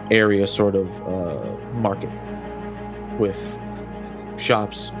open area sort of market with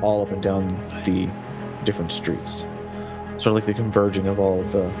shops all up and down the different streets. Sort of like the converging of all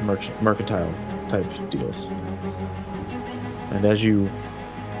of the mercantile type deals. And as you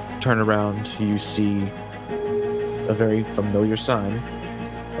turn around, you see a very familiar sign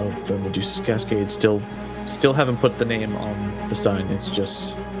of the Medusa's Cascade. Still haven't put the name on the sign. It's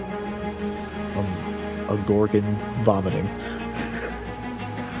just a Gorgon vomiting.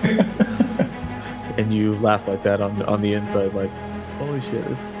 And you laugh like that on the inside, like, holy shit,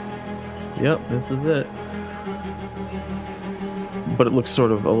 yep, this is it. But it looks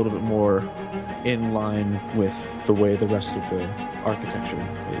sort of a little bit more in line with the way the rest of the architecture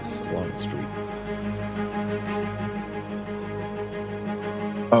is along the street.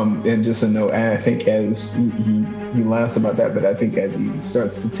 And just a note, I think as he laughs about that, but I think as he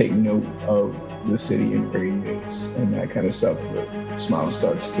starts to take note of the city and where he is and that kind of stuff, the smile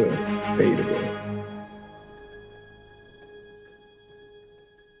starts to fade away.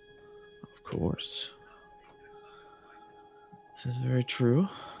 Of course. This is very true.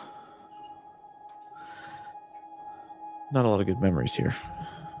 Not a lot of good memories here.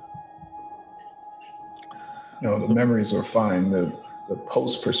 No, the memories were fine. The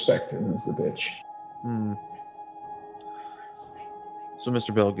post perspective is the bitch. So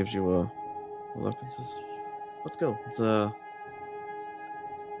Mr. Bell gives you a look and says, "Let's go.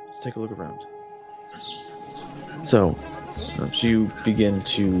 Let's take a look around." So, as you begin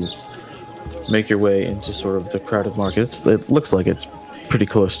to make your way into sort of the crowded market, it looks like it's pretty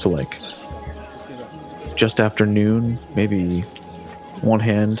close to like just afternoon, maybe one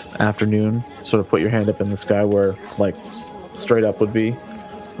hand afternoon. Sort of put your hand up in the sky where like straight up would be.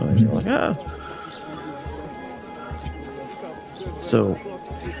 And you're like, ah. So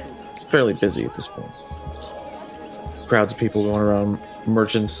it's fairly busy at this point. Crowds of people going around,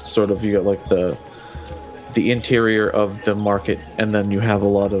 merchants sort of, you got like the the interior of the market, and then you have a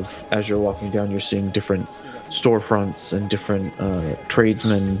lot of, as you're walking down, you're seeing different storefronts and different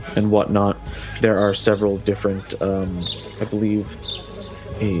tradesmen and whatnot. There are several different, I believe,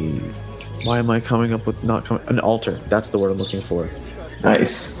 why am I coming up with an altar? That's the word I'm looking for.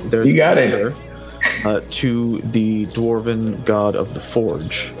 Nice. There's you got an it. altar, to the dwarven god of the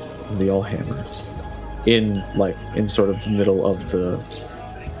forge, the Allhammer, in sort of the middle of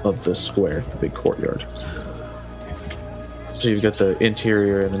the square, the big courtyard. So you've got the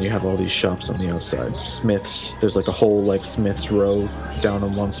interior, and then you have all these shops on the outside. Smiths, there's like a whole Smiths row down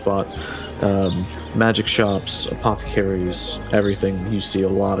on one spot. Magic shops, apothecaries, everything. You see a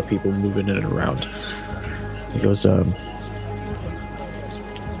lot of people moving in and around. He goes,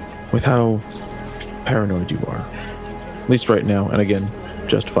 with how paranoid you are, at least right now, and again,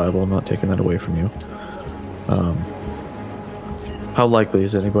 justifiable, I'm not taking that away from you. How likely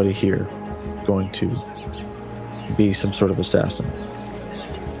is anybody here going to be some sort of assassin?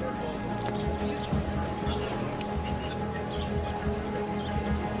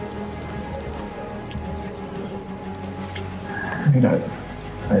 I mean,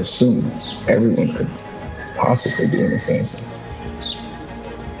 I assume everyone could possibly be an assassin.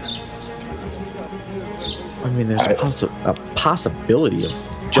 I mean, there's a possibility of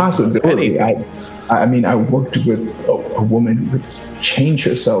Possibility. I mean, I worked with a woman who would change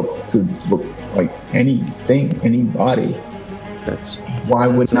herself to look like anything, anybody. Why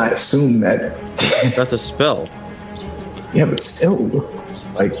wouldn't I assume that? That's a spell. Yeah, but still,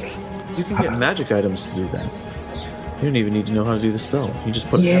 you can get magic items to do that. You don't even need to know how to do the spell. You just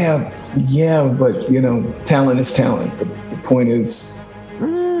put it yeah, but talent is talent. The point is,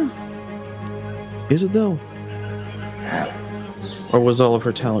 is it though? Or was all of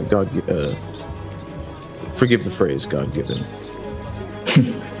her talent forgive the phrase, God-given?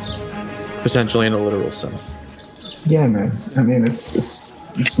 Potentially in a literal sense. Yeah, man. I mean,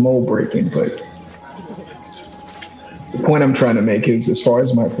 it's mold breaking, but the point I'm trying to make is, as far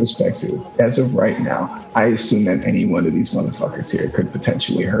as my perspective, as of right now, I assume that any one of these motherfuckers here could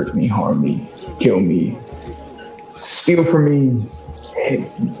potentially hurt me, harm me, kill me, steal from me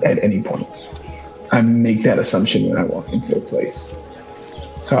at any point. I make that assumption when I walk into a place.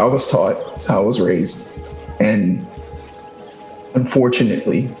 It's how I was taught, it's how I was raised. And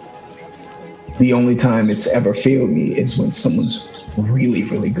unfortunately, the only time it's ever failed me is when someone's really,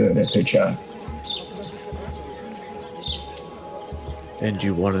 really good at their job. And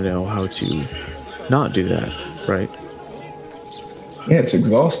you want to know how to not do that, right? Yeah, it's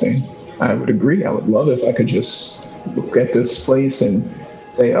exhausting. I would agree. I would love if I could just look at this place and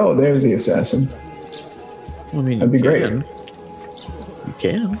say, oh, there's the assassin. I mean, that'd be great. You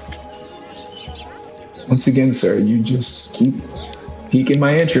can. Once again, sir, you just keep piquing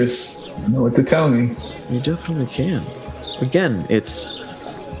my interest. You know what to tell me. You definitely can. Again, it's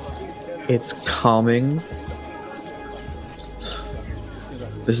calming.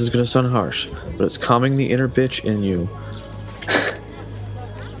 This is going to sound harsh, but it's calming the inner bitch in you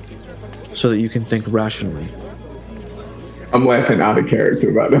so that you can think rationally. I'm laughing out of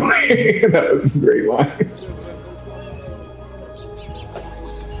character, by the way. That was a great line.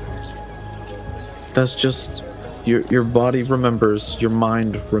 That's just your body remembers, your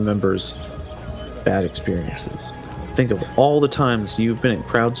mind remembers bad experiences. Think of all the times you've been in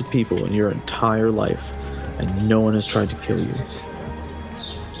crowds of people in your entire life and no one has tried to kill you.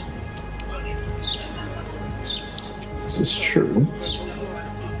 This is true.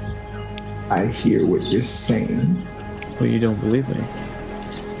 I hear what you're saying. Well, you don't believe me.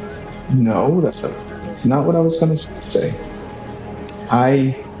 No, that's not what I was going to say.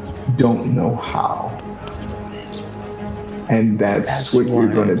 I don't know how. And that's what you're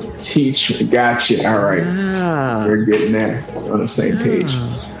going to teach me. Gotcha. All right. Yeah. We're getting there. We're on the same page.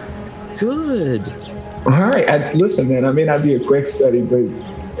 Good. All right. Listen, man, I may not be a quick study, but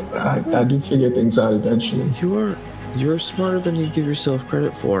I do figure things out eventually. You're smarter than you give yourself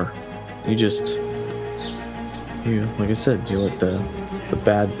credit for. You like I said, you let the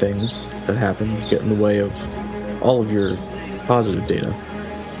bad things that happen get in the way of all of your positive data.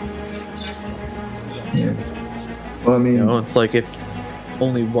 Yeah. Well, I mean, it's like if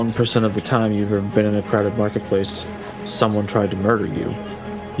only 1% of the time you've ever been in a crowded marketplace, someone tried to murder you.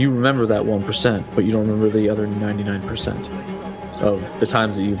 You remember that 1%, but you don't remember the other 99% of the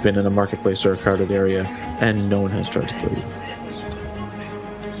times that you've been in a marketplace or a crowded area and no one has tried to kill you.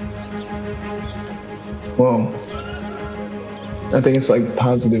 Well, I think it's like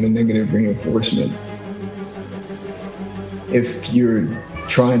positive and negative reinforcement. If you're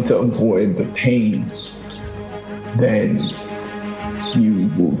trying to avoid the pain, then you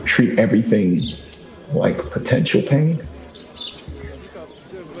will treat everything like potential pain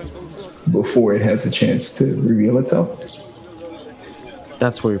before it has a chance to reveal itself.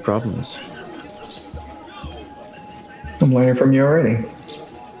 That's where your problem is. I'm learning from you already.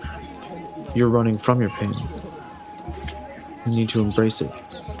 You're running from your pain. You need to embrace it.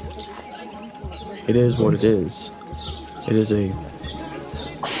 It is what it is. It is a...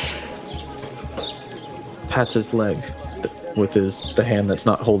 Pats his leg with the hand that's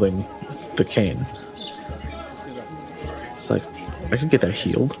not holding the cane. It's like, I can get that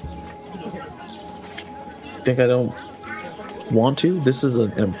healed. Think I don't want to? This is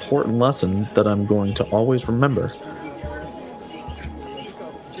an important lesson that I'm going to always remember.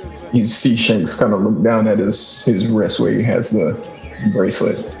 You see Shanks kind of look down at his wrist where he has the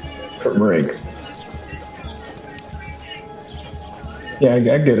bracelet from Rig. Yeah, I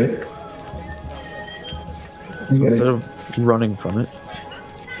get it. Instead of running from it,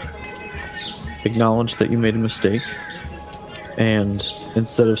 acknowledge that you made a mistake, and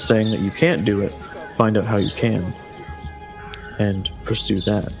instead of saying that you can't do it, find out how you can, and pursue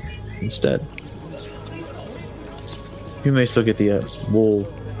that instead. You may still get the wool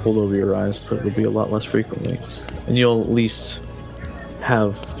pulled over your eyes, but it'll be a lot less frequently, and you'll at least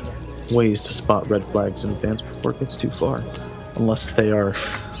have ways to spot red flags in advance before it gets too far, unless they are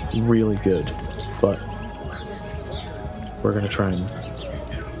really good. But we're going to try and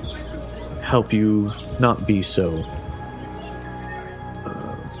help you not be so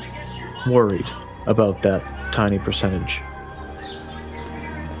worried about that tiny percentage.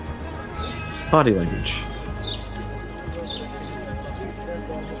 Body language.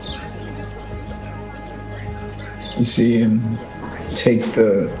 You see him take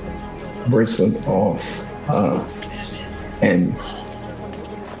the bracelet off and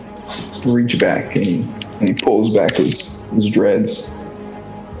reach back, and he pulls back his dreads,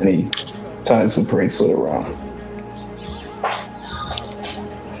 and he ties the bracelet around.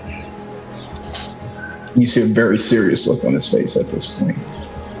 You see a very serious look on his face at this point.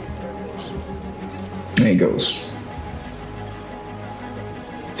 And he goes,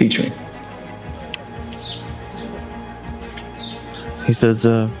 "Teach me." He says,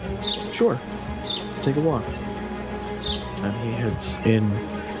 sure, let's take a walk. And he heads in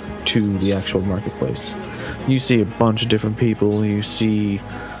to the actual marketplace. You see a bunch of different people. You see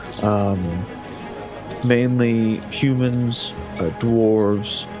mainly humans,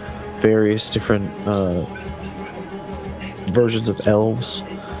 dwarves, various different versions of elves,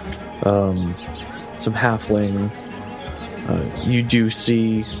 some halfling. You do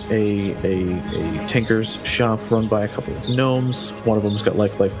see a tinker's shop run by a couple of gnomes. One of them's got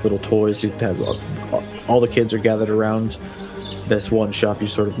like little toys. You have all the kids are gathered around this one shop. You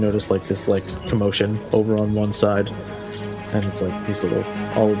sort of notice like this like commotion over on one side, and it's like these little,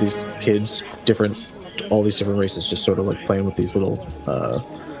 all of these kids, all these different races, just sort of like playing with these little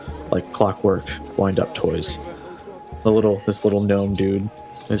like clockwork wind up toys. This little gnome dude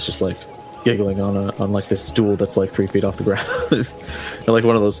is just like giggling on like this stool that's like 3 feet off the ground. And like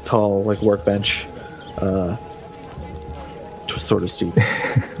one of those tall like workbench sort of seats.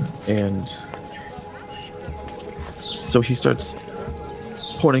 And so he starts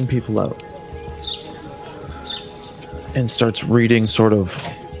pointing people out and starts reading sort of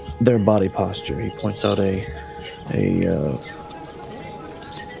their body posture. He points out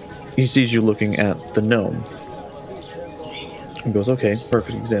he sees you looking at the gnome and goes, okay,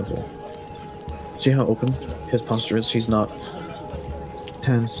 perfect example. See how open his posture is? He's not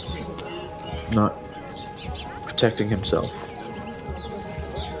tensed, not protecting himself.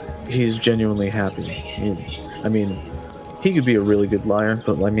 He's genuinely happy. He could be a really good liar,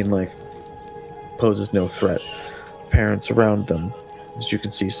 but like poses no threat. Parents around them, as you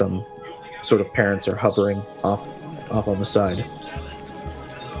can see, some sort of parents are hovering off on the side.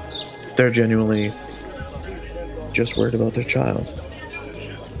 They're genuinely just worried about their child,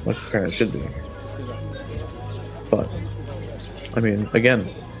 like parents should be. But, again,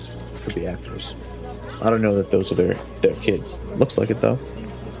 could be actors. I don't know that those are their kids. Looks like it, though.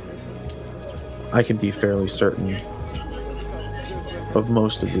 I can be fairly certain of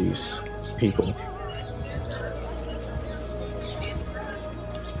most of these people.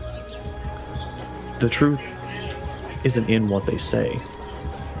 The truth isn't in what they say.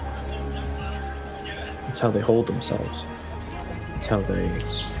 It's how they hold themselves. It's how they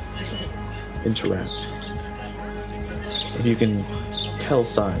interact. If you can tell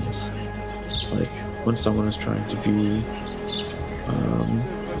signs, like when someone is trying to be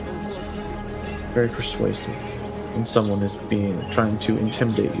very persuasive, when someone is trying to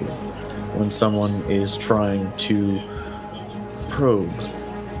intimidate you, when someone is trying to probe,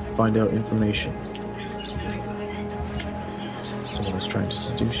 find out information, someone is trying to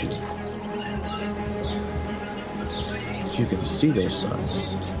seduce you. You can see those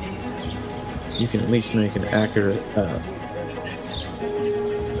signs. You can at least make an accurate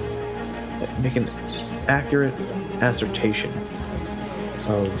assertion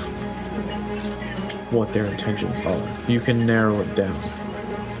of what their intentions are. You can narrow it down.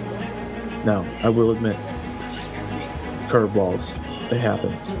 Now, I will admit, curveballs, they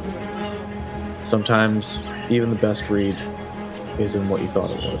happen. Sometimes even the best read isn't what you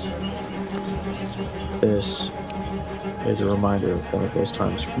thought it was. This is a reminder of one of those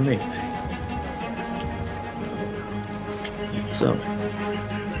times for me. So,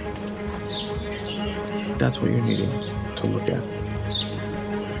 that's what you're needing to look at.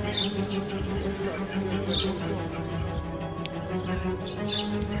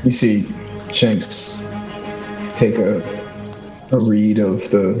 You see Shanks take a read of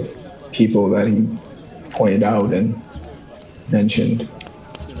the people that he pointed out and mentioned,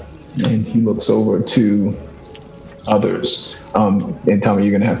 and he looks over to others. And tell me,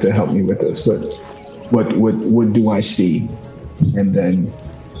 you're gonna have to help me with this, but what do I see? And then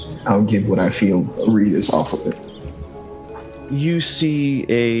I'll give what I feel a read is off of it. You see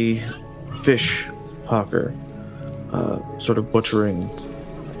a fish hawker, sort of butchering.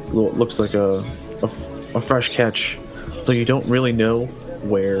 Looks like a fresh catch, so you don't really know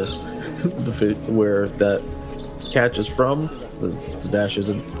where where that catch is from. Zadash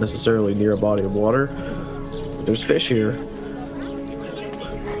isn't necessarily near a body of water. But there's fish here.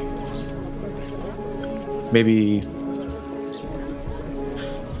 Maybe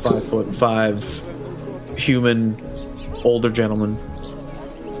 5'5" human, older gentleman.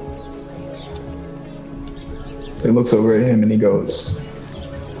 He looks over at him and he goes,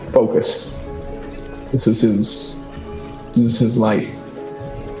 "Focus. This is his life.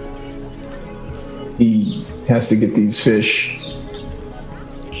 He has to get these fish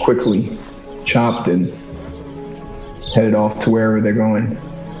quickly chopped and headed off to wherever they're going.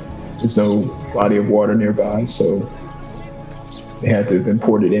 There's no body of water nearby, so they had to have been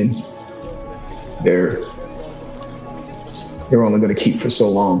ported in. They're only going to keep for so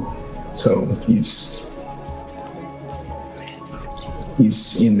long. So he's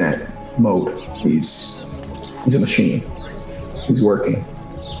in that mode. He's a machine. He's working."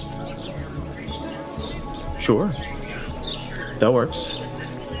 Sure. That works.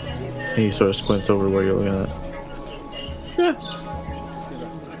 He sort of squints over where you're looking at. Yeah.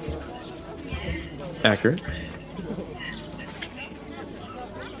 Accurate.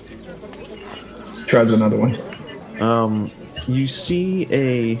 Tries another one. You see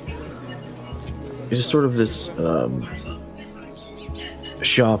it's sort of this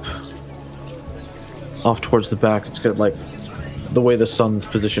shop off towards the back. It's got like the way the sun's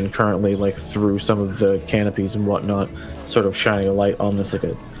positioned currently, like through some of the canopies and whatnot, sort of shining a light on this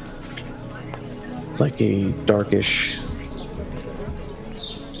like a darkish,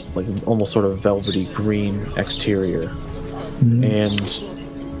 like almost sort of velvety green exterior. Mm-hmm.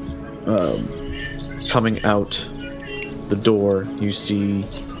 And coming out the door, you see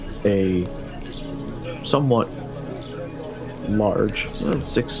a somewhat large,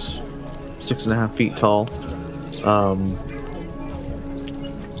 6.5 feet tall,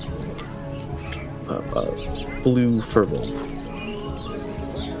 blue furball.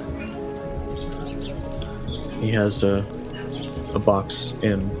 He has a box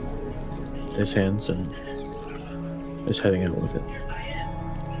in his hands and is heading out with it.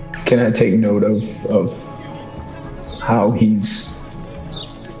 Can I take note of how he's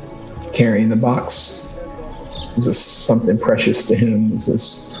carrying the box? Is this something precious to him? Is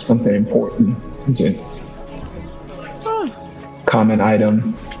this something important? Is it common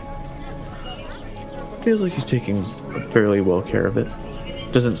item? Feels like he's taking fairly well care of it.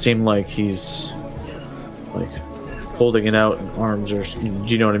 Doesn't seem like he's like holding it out in arms, or do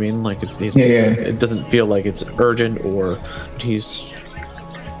you know what I mean? Like it doesn't feel like it's urgent, or he's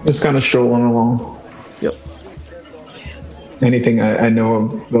just kind of strolling along. Yep. Anything I know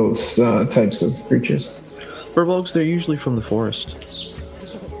of those types of creatures? Furbolgs, they're usually from the forest.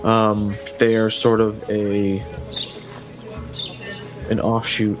 They are sort of an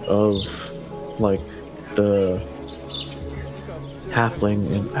offshoot of like the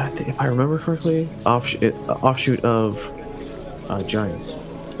halfling, and if I remember correctly, offshoot of giants.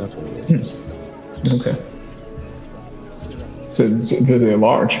 That's what it is. Okay. So they're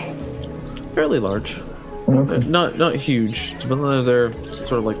large. Fairly large. Okay. Not huge. But they're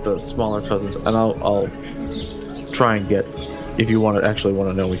sort of like the smaller cousins. And I'll try and get. If you actually want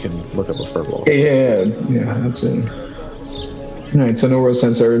to know, we can look up a furball. Yeah, absolutely. All right, so no real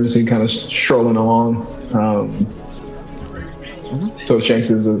sense of urgency, kind of strolling along. So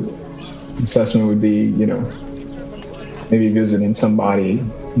Shanks's assessment would be, maybe visiting somebody,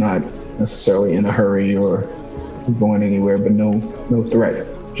 not necessarily in a hurry or going anywhere, but no threat,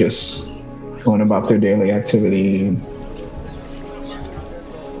 just going about their daily activity.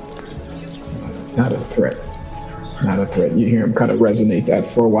 Not a threat. You hear him kind of resonate that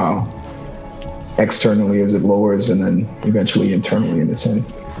for a while, externally as it lowers, and then eventually internally in his head.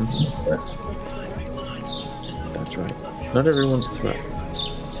 That's right. Not everyone's a threat.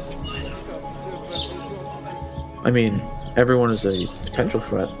 I mean, everyone is a potential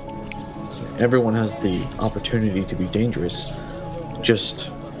threat. Everyone has the opportunity to be dangerous.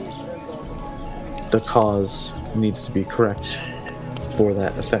 Just the cause needs to be correct for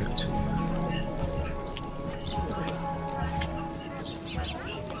that effect.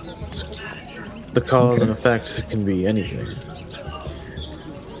 The cause and effect can be anything.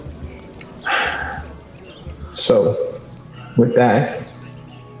 So, with that,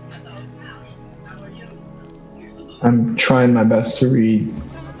 I'm trying my best to read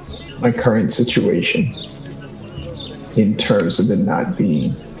my current situation in terms of it not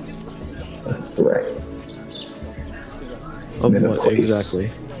being a threat. Of what exactly?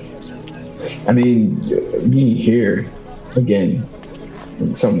 I mean, me here, again,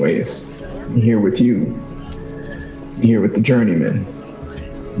 in some ways, I'm here with you. I'm here with the journeyman.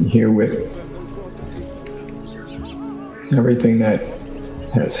 I'm here with everything that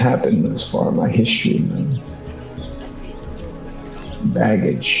has happened thus far, my history, my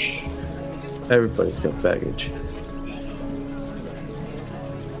baggage. Everybody's got baggage.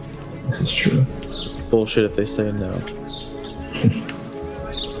 This is true. It's bullshit if they say no.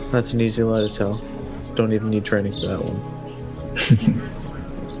 That's an easy lie to tell. Don't even need training for that one.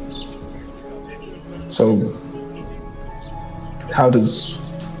 So, how does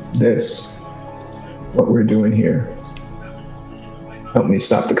this, what we're doing here, help me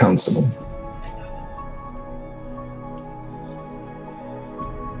stop the constable?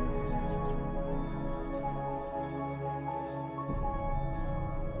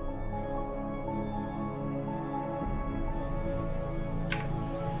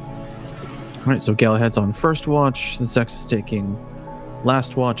 Alright, so Galahad's on first watch, the Zex is taking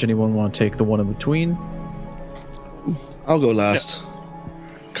last watch. Anyone want to take the one in between? I'll go last.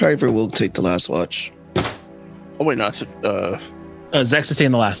 Kyver will take the last watch. Oh wait, no, it's Zex is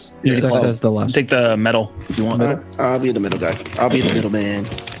staying the last. Zex has the last. Take the medal if you want. I'll be the middle guy. I'll be the middle man.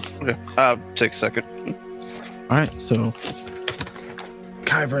 okay. I'll take second. Alright, so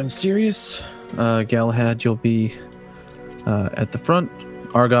Kyver and Sirius. Galahad, you'll be at the front.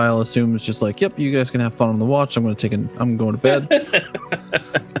 Argyle assumes just like, yep, you guys can have fun on the watch. I'm going to bed.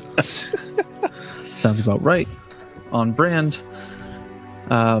 Sounds about right. On brand.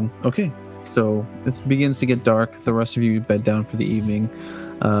 Okay, so it begins to get dark. The rest of you bed down for the evening.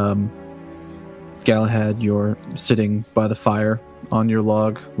 Galahad, you're sitting by the fire on your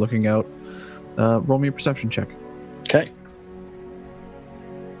log, looking out. Roll me a perception check. Okay.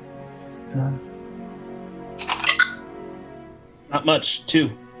 Not much.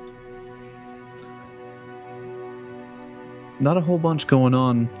 2. Not a whole bunch going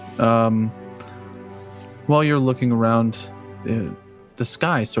on. While you're looking around, the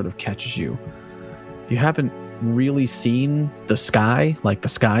sky sort of catches you. You haven't really seen the sky, like the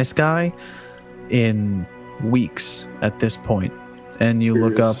sky, in weeks at this point. And you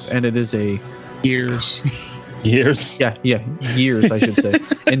look up, and it is a... Years. Years? Yeah, years, I should say.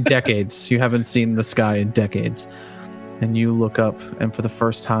 In decades. You haven't seen the sky in decades. And you look up, and for the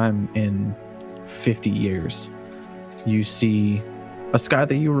first time in 50 years, you see a sky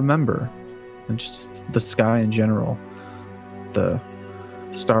that you remember, and just the sky in general. The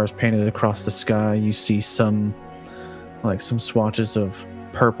stars painted across the sky. You see some swatches of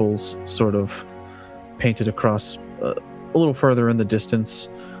purples sort of painted across a little further in the distance.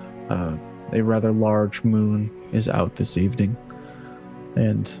 A rather large moon is out this evening.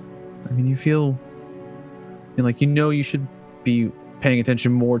 And, I mean, you feel... And you should be paying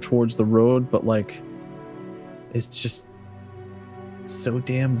attention more towards the road, but it's just so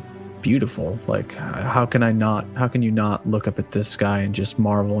damn beautiful. How can you not look up at this sky and just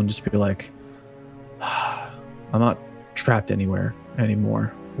marvel and just be like, I'm not trapped anywhere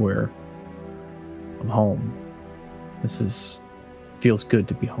anymore. I'm home. Feels good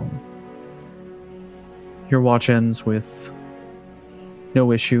to be home. Your watch ends with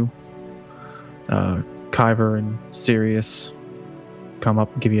no issue. Kyver and Sirius come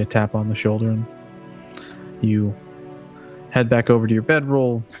up and give you a tap on the shoulder, and you head back over to your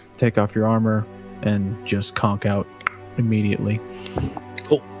bedroll, take off your armor, and just conk out immediately.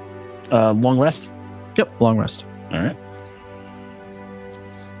 Cool. Long rest? Yep, long rest. All right.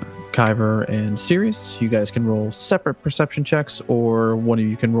 Kyver and Sirius, you guys can roll separate perception checks, or one of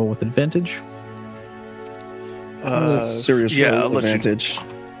you can roll with advantage. Serious roll advantage.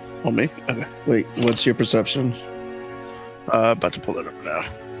 On me? Okay. Wait, what's your perception? About to pull it up now.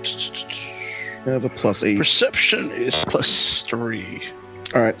 I have a +8. Perception is +3.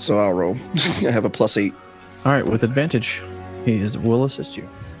 All right, so I'll roll. I have a +8. All right, with advantage, will assist you.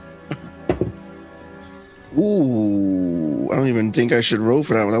 Ooh, I don't even think I should roll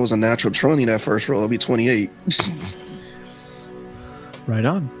for that one. That was a natural 20, that first roll. It'll be 28. Right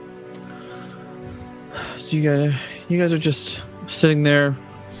on. So you guys are just sitting there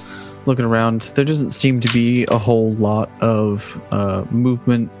looking around. There doesn't seem to be a whole lot of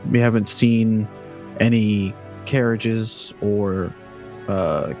movement. We haven't seen any carriages or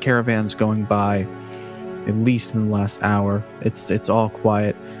caravans going by, at least in the last hour. It's all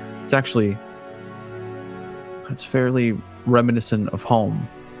quiet. It's fairly reminiscent of home,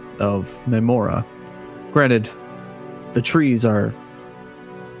 of Memora. Granted, the trees are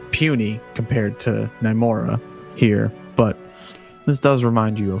puny compared to Memora here, but this does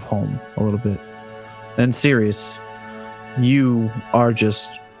remind you of home a little bit. And Sirius, you are just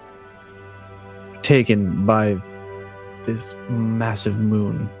taken by this massive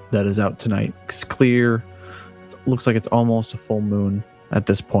moon that is out tonight. It's clear. It looks like it's almost a full moon at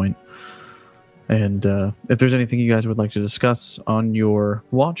this point. And if there's anything you guys would like to discuss on your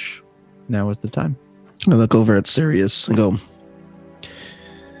watch, now is the time. I look over at Sirius and go,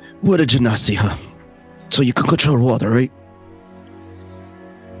 what did you not see, huh? So you can control water, right?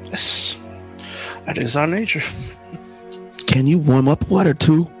 Yes. That is our nature. Can you warm up water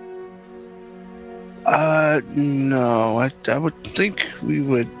too? No. I would think we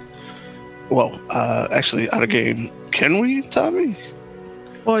would... Well, actually, out of game. Can we, Tommy?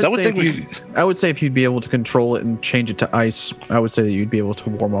 Well, I would say if you'd be able to control it and change it to ice, I would say that you'd be able to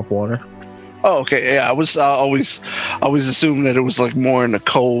warm up water. Oh, okay. Yeah, I always assumed that it was like more in a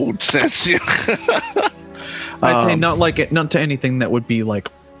cold sense. I'd say not to anything that would be like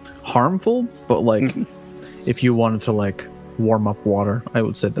harmful, but like if you wanted to like warm up water, I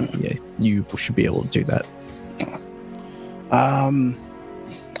would say that you should be able to do that. I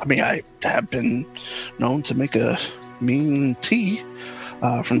mean, I have been known to make a mean tea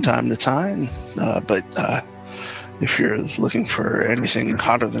from time to time, but if you're looking for anything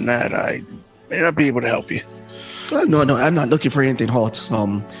hotter than that, I may not be able to help you. No, I'm not looking for anything hot.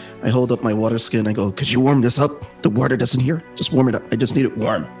 I hold up my water skin. I go, could you warm this up? The water doesn't here. Just warm it up. I just need it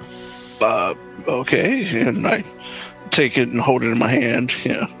warm. Okay. And I take it and hold it in my hand.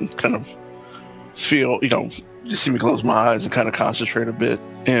 Yeah, kind of feel, you see me close my eyes and kind of concentrate a bit,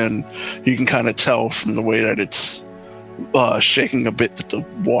 and you can kind of tell from the way that it's shaking a bit that the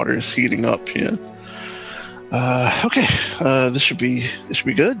water is heating up. Yeah. Okay. This should be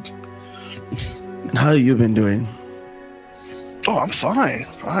good. And how you been doing? Oh, I'm fine.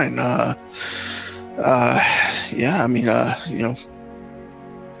 Yeah. I mean, I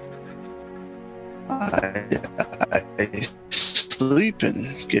sleep and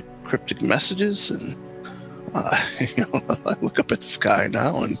get cryptic messages, and I look up at the sky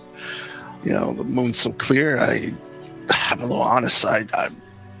now, and the moon's so clear. I'm a little honest. I'm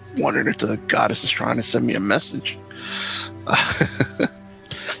wondering if the goddess is trying to send me a message.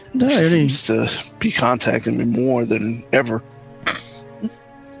 No, she seems to be contacting me more than ever.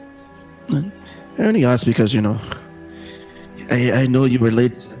 I only asked because I know you were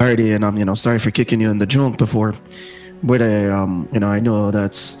late to the party, and I'm sorry for kicking you in the junk before, but I know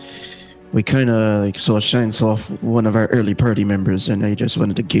that we kind of saw Shanks off one of our early party members, and I just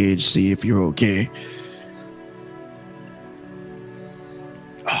wanted to see if you're okay.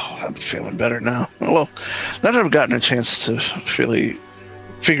 Oh, I'm feeling better now. Well, now that I've gotten a chance to really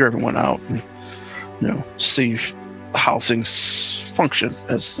figure everyone out, and, see how things function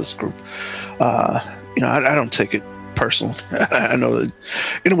as this group. I don't take it personal. I know that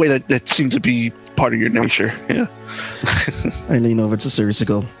in a way that seems to be part of your nature. Yeah. I lean over to Sirius and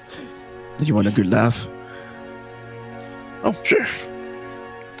go, "Do you want a good laugh?" Oh, sure.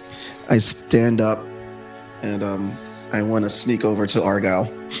 I stand up and I want to sneak over to Argyle.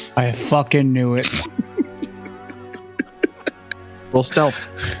 I fucking knew it. Roll stealth.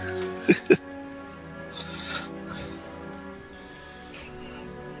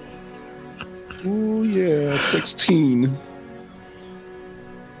 Oh yeah, 16.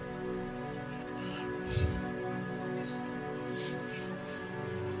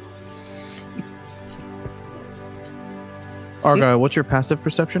 Argyle, what's your passive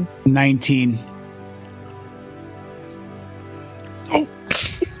perception? 19. Oh.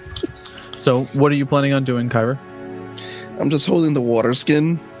 So, what are you planning on doing, Kyver? I'm just holding the water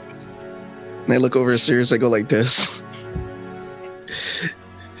skin And I look over at Sirius, I go like this.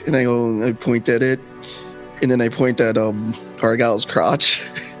 And I point at it. And then I point at Argyle's crotch.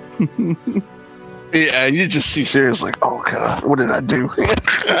 Yeah, you just see Sirius like, oh god, what did I do?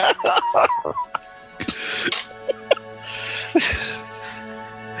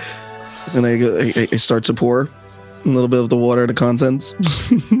 And I start to pour a little bit of the water, the contents,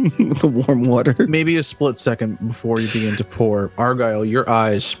 the warm water. Maybe a split second before you begin to pour, Argyle, your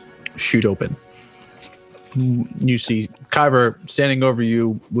eyes shoot open. You see Kyver standing over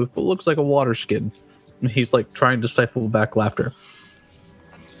you with what looks like a water skin. He's like trying to stifle back laughter.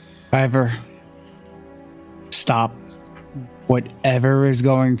 Kyver, stop whatever is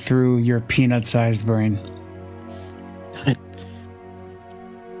going through your peanut-sized brain.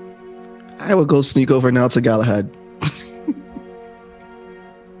 I will go sneak over now to Galahad.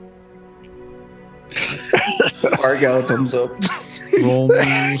 Argyle thumbs up.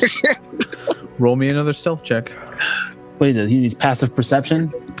 Roll me another stealth check. What is it? He needs passive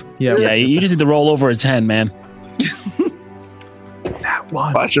perception? Yeah. Yeah, you just need to roll over his 10, man. That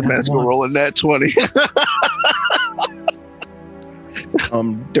one. Watch your man's go rolling that 20.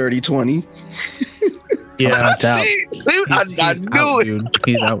 Dirty 20. Yeah. Out. I knew it. Dude.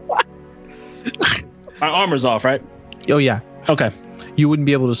 He's out. Our armor's off, right? Oh, yeah. Okay. You wouldn't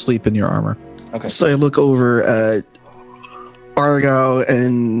be able to sleep in your armor. Okay. So I look over at Argyle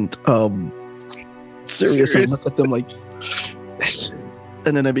and Sirius and look at them like,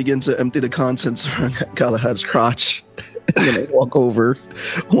 and then I begin to empty the contents around Galahad's crotch. And then I walk over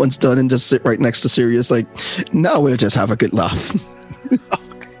once done and just sit right next to Sirius like, now we'll just have a good laugh.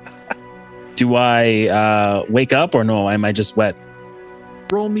 Do I wake up or no? Am I just wet?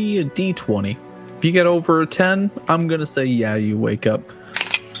 Roll me a d20. If you get over a 10, I'm going to say, yeah, you wake up.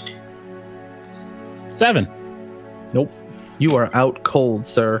 7. Nope. You are out cold,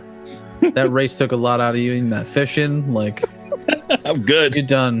 sir. That race took a lot out of you in that fishing. Like, I'm good. You're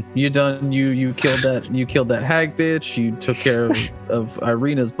done. You killed that. You killed that hag bitch. You took care of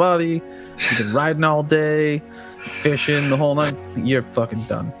Irina's body. You've been riding all day, fishing the whole night. You're fucking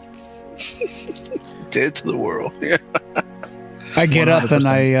done. Dead to the world. I get 100%. up and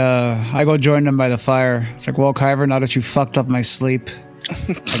I go join them by the fire. It's like, well, Kyver, now that you fucked up my sleep,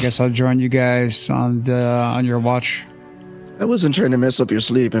 I guess I'll join you guys on your watch. I wasn't trying to mess up your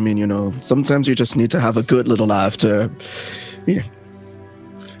sleep. I mean, sometimes you just need to have a good little laugh to, yeah.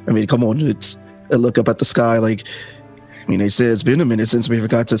 I mean, come on, I look up at the sky like, I mean, they say it's been a minute since we've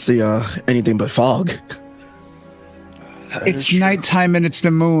got to see anything but fog. It's nighttime and it's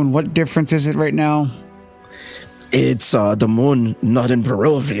the moon. What difference is it right now? It's the moon, not in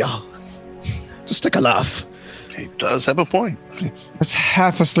Barovia. Just take a laugh. He does have a point. I was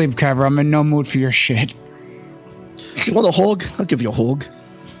half asleep, Kyver. I'm in no mood for your shit. You want a hug? I'll give you a hug.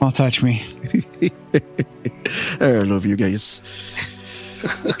 Don't touch me. I love you guys.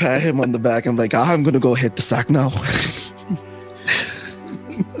 Pat him on the back. I'm like, I'm gonna go hit the sack now.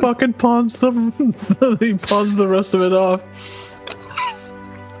 Fucking pawns them. He pawns the rest of it off.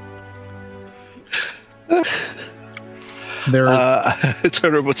 There's I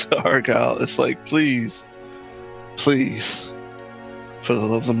turn over to Argyle. It's like, please, for the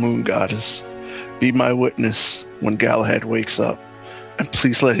love of the moon goddess, be my witness when Galahad wakes up, and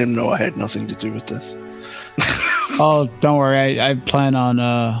please let him know I had nothing to do with this. Oh, don't worry. I plan on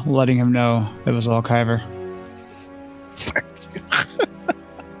letting him know it was all Kyver.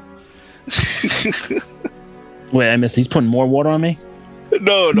 Wait, I missed. He's putting more water on me?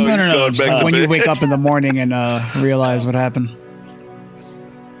 No. He's going back to When bed. you wake up in the morning and realize what happened.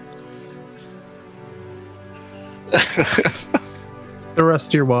 the rest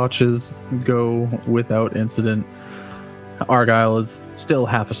of your watches go without incident. Argyle is still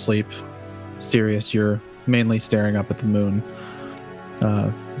half asleep. Sirius, you're mainly staring up at the moon.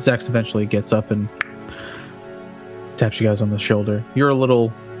 Zex eventually gets up and taps you guys on the shoulder. You're a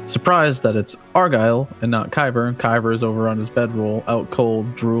little surprised that it's Argyle and not Kyver. Kyver is over on his bedroll, out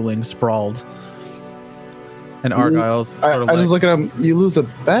cold, drooling, sprawled. And Argyle's sort of I just look at him. You lose a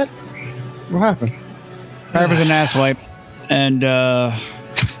bet? What happened? Kyver's an asswipe, and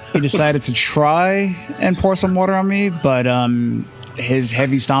he decided to try and pour some water on me, but his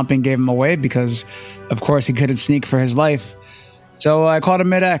heavy stomping gave him away because, of course, he couldn't sneak for his life. So I caught him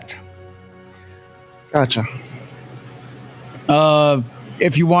mid-act. Gotcha.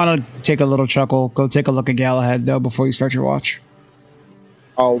 If you want to take a little chuckle, go take a look at Galahad, though, before you start your watch.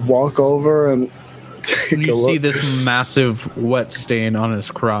 I'll walk over and take a you look. see this massive wet stain on his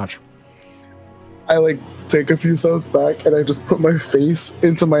crotch. I take a few steps back and I just put my face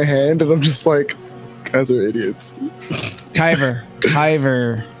into my hand and I'm just like, guys are idiots.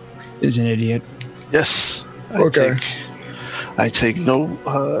 Kyver, is an idiot. Yes. Okay. I take no.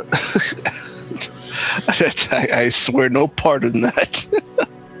 I swear no part in that.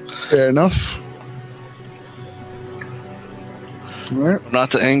 Fair enough. All right.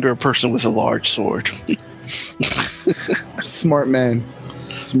 Not to anger a person with a large sword. Smart man.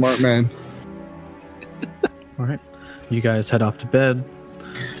 Smart man. All right. You guys head off to bed.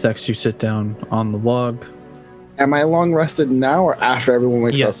 Zex, you sit down on the log. Am I long rested now or after everyone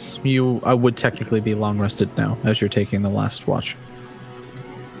wakes up? Yes, you would technically be long rested now as you're taking the last watch.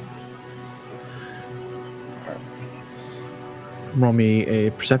 Roll me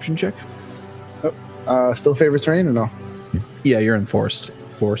a perception check. Still favorite terrain or no? Yeah, you're in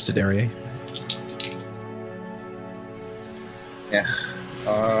forested area. Yeah.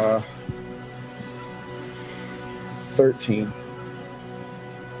 13.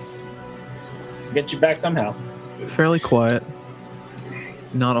 Get you back somehow. Fairly quiet.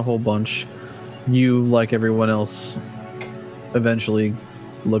 Not a whole bunch. You, like everyone else, eventually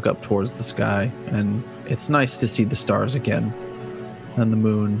look up towards the sky, and it's nice to see the stars again, and the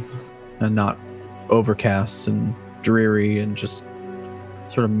moon, and not overcast and dreary and just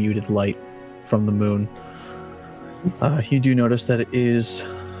sort of muted light from the moon. You do notice that it is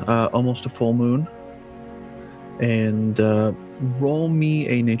almost a full moon, and roll me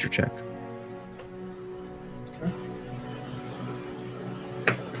a nature check.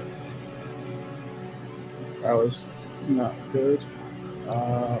 That was not good.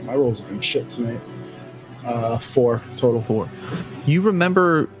 My rolls have been shit tonight. 4 total. 4. You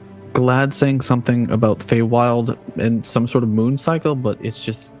remember Glad saying something about Feywild and some sort of moon cycle, but it's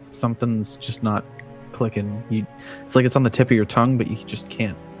just something's just not clicking. It's like it's on the tip of your tongue, but you just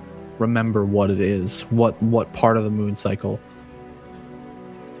can't remember what it is. What part of the moon cycle?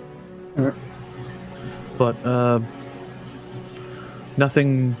 Alright. But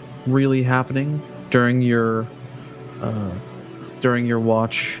nothing really happening during your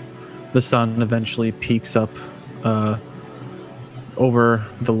watch. The sun eventually peaks up over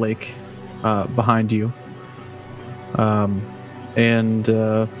the lake behind you, and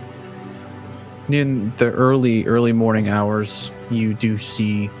in the early morning hours, you do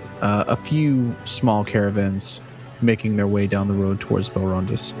see a few small caravans making their way down the road towards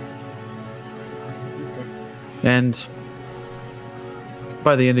Belrondis. And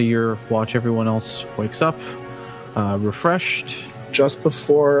by the end of your watch, everyone else wakes up refreshed. Just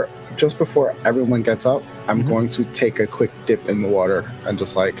before everyone gets up, I'm going to take a quick dip in the water and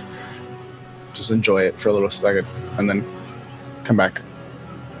just enjoy it for a little second and then come back.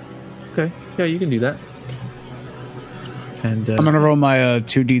 Okay, yeah, you can do that. And I'm gonna roll my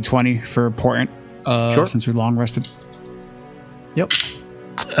 2d20 for important, Sure. since we're long rested. Yep.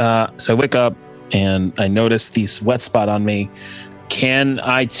 So I wake up and I notice this wet spot on me. Can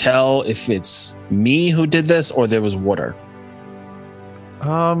I tell if it's me who did this or there was water?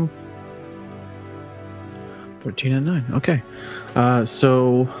 13 and 9. Okay.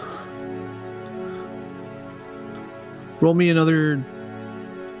 So roll me another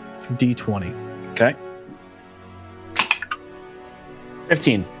d20. Okay.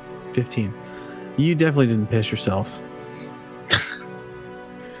 15. 15. You definitely didn't piss yourself.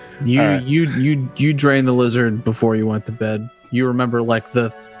 You All right. you drained the lizard before you went to bed. You remember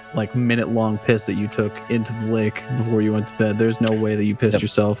the minute-long piss that you took into the lake before you went to bed. There's no way that you pissed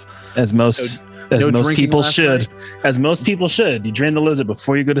yourself. As most No drinking people last should. night? As most people should. You drain the lizard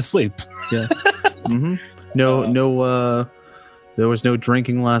before you go to sleep. Yeah. Mm-hmm. No. There was no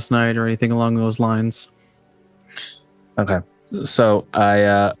drinking last night or anything along those lines. Okay. So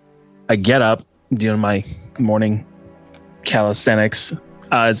I get up doing my morning calisthenics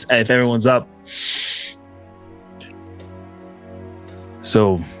as if everyone's up.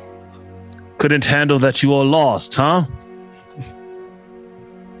 So couldn't handle that you all lost, huh?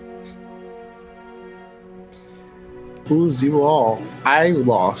 Who's you all? I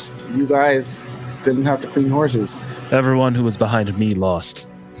lost. You guys didn't have to clean horses. Everyone who was behind me lost.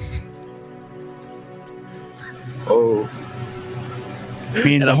 Oh. I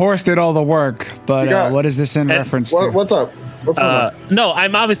mean, the horse did all the work, but You got- what is this in reference to? What's up? What's going on? No,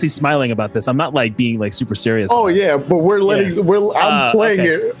 I'm obviously smiling about this. I'm not being super serious. Oh yeah, but I'm playing okay.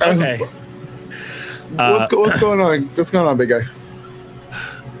 it. As, Okay. What's going on? What's going on, big guy?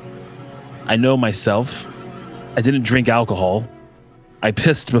 I know myself. I didn't drink alcohol. I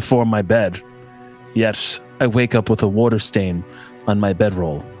pissed before my bed. Yet I wake up with a water stain on my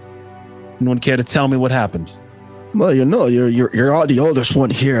bedroll. Anyone care to tell me what happened? Well, you're the oldest one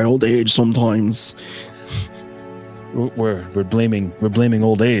here at old age sometimes. We're blaming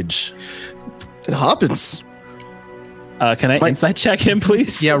old age. It happens. Can I insight check him,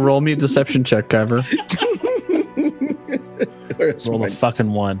 please? Yeah, roll me a deception check, Kyver. Roll a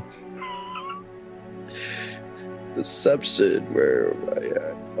fucking 1. Deception. Where am I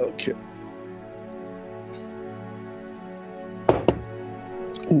at? Okay.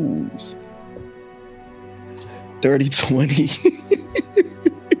 Ooh.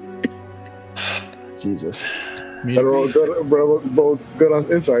 30-20. Jesus. Gotta roll good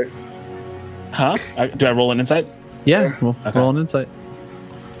on insight. Huh? Do I roll an insight? Yeah, roll Okay. an insight.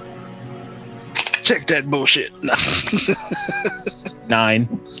 Check that bullshit.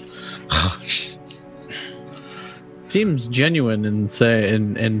 9. Seems genuine in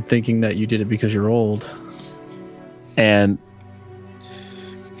thinking that you did it because you're old. And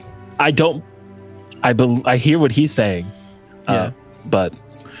I hear what he's saying. Yeah. But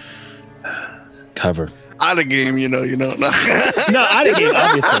cover. Out of game, you know. No. No, out of game,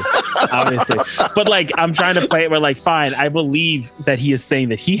 obviously. But like, I'm trying to play it where, like, fine, I believe that he is saying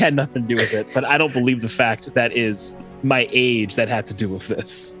that he had nothing to do with it, but I don't believe the fact that is my age that had to do with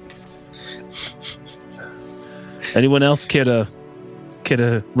this. Anyone else care to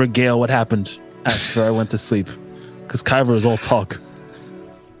regale what happened after I went to sleep? Because Kyver is all talk.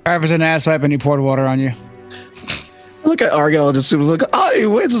 Kyver's an asswipe and he poured water on you. Look at Argyle and just look. Hey,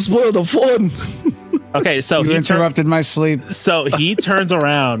 where's the spoil the fun? Okay, so You interrupted my sleep. So he turns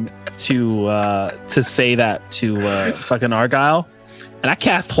around to say that to fucking Argyle, and I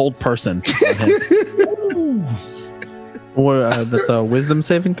cast Hold Person on him. Or that's a wisdom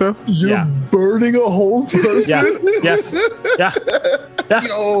saving throw. You're Yeah. burning a whole person. Yeah. Yes. Yeah. Yeah.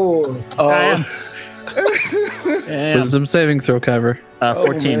 Yo. I am. Wisdom saving throw, Kyver.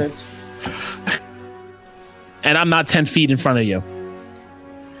 14. man. And I'm not 10 feet in front of you.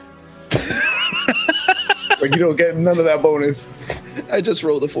 But you don't get none of that bonus. I just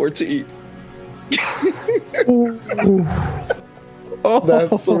rolled a 14. That's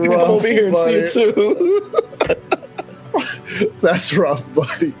Come rough, over here and see buddy. it too. That's rough,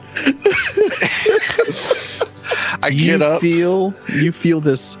 buddy. I get up. You feel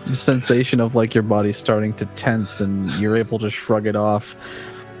this sensation of like your body starting to tense, and you're able to shrug it off.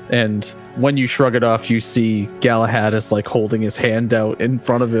 And when you shrug it off, you see Galahad is like holding his hand out in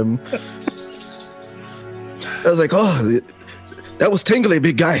front of him. I was like, oh, that was tingly,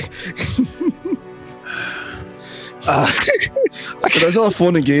 big guy. I said, that's all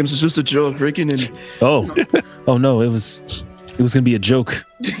fun and games. It's just a joke. Breaking in. Oh no, it was gonna be a joke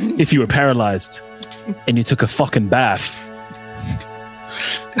if you were paralyzed and you took a fucking bath.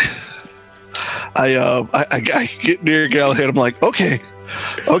 I get near Galahad. I'm like, okay.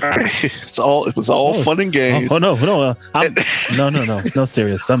 It was all fun and games. No, no,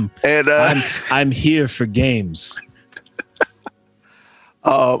 serious. I'm here for games.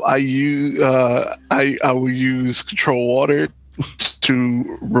 I will use control water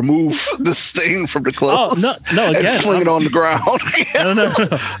to remove the stain from the clothes. Oh no, again, and fling it on the ground.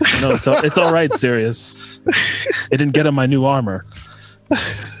 No, it's all right, Sirius. It didn't get on my new armor.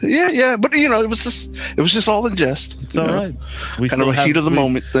 Yeah, but it was just all in jest. It's all right. We Kind of a heat of the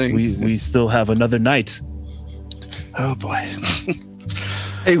moment thing. We still have another night. Oh boy.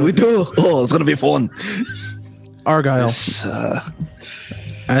 Hey, we do. Oh, it's gonna be fun. Argyle, Yes,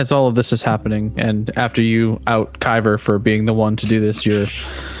 as all of this is happening, and after you out Kyver for being the one to do this, you're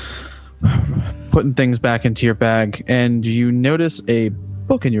putting things back into your bag, and you notice a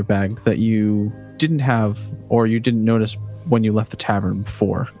book in your bag that you didn't have, or you didn't notice when you left the tavern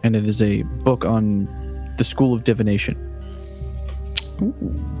before, and it is a book on the School of Divination.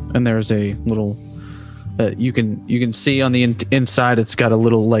 And there's a little you can see on the inside. It's got a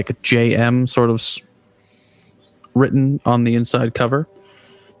little like JM sort of written on the inside cover,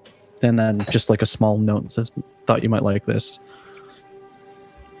 and then just like a small note that says, "Thought you might like this."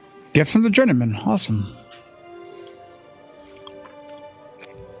 Gift from the journeyman. Awesome.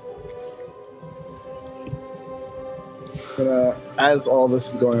 As all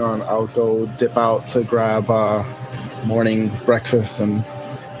this is going on, I'll go dip out to grab morning breakfast and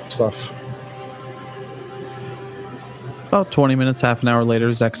stuff. About 20 minutes, half an hour later,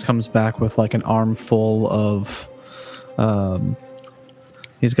 Zex comes back with like an armful of.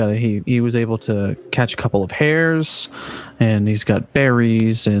 He was able to catch a couple of hares, and he's got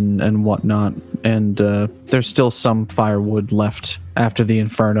berries and whatnot. And there's still some firewood left after the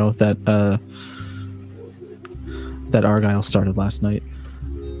inferno that Argyle started last night.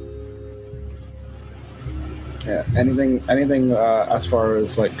 Yeah. Anything as far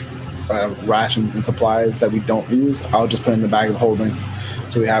as like rations and supplies that we don't use, I'll just put in the bag of holding,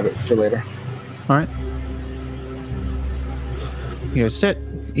 so we have it for later. All right. You guys sit,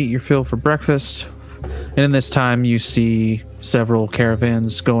 eat your fill for breakfast, And in this time, you see several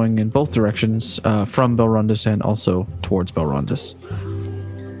caravans going in both directions from Belrondis and also towards Belrondis.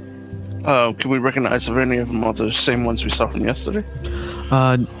 Can we recognize if any of them are the same ones we saw from yesterday?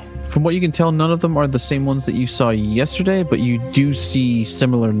 From what you can tell, none of them are the same ones that you saw yesterday, but you do see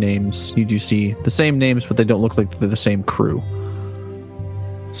similar names. You do see the same names, but they don't look like they're the same crew.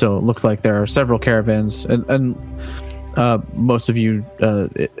 So it looks like there are several caravans, and most of you,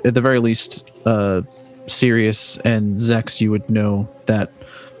 at the very least, Sirius and Zex, you would know that,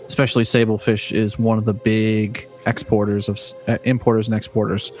 especially Sablefish is one of the big exporters of importers and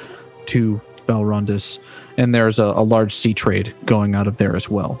exporters to Belrondis, and there's a large sea trade going out of there as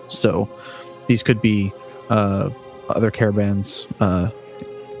well. So these could be other caravans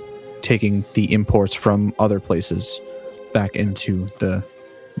taking the imports from other places back into the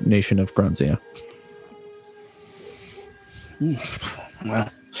nation of Granzia. Well,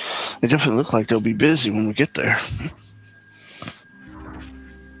 they definitely look like they'll be busy when we get there.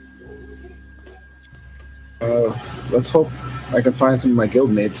 Let's hope I can find some of my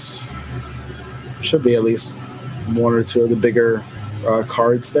guildmates. Should be at least one or two of the bigger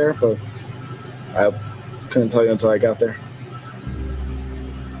cards there, but I couldn't tell you until I got there.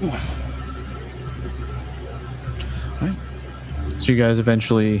 So you guys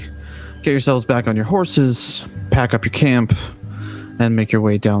eventually get yourselves back on your horses, pack up your camp, and make your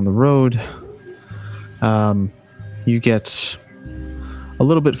way down the road. You get a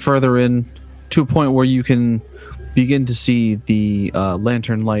little bit further in to a point where you can begin to see the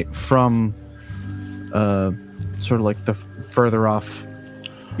lantern light from sort of like the further off.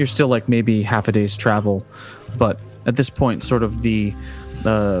 You're still like maybe half a day's travel, but at this point sort of the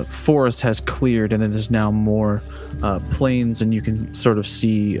forest has cleared and it is now more plains, and you can sort of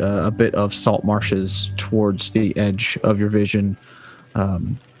see a bit of salt marshes towards the edge of your vision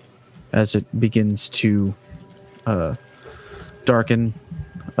as it begins to darken.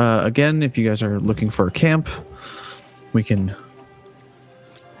 Again, if you guys are looking for a camp, we can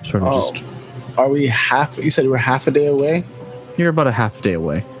sort of just... Are we half... You said we're half a day away? You're about a half a day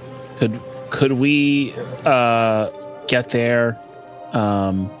away. Could we get there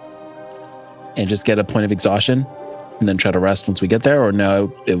and just get a point of exhaustion and then try to rest once we get there? Or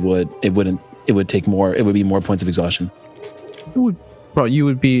no, it would take more. It would be more points of exhaustion. You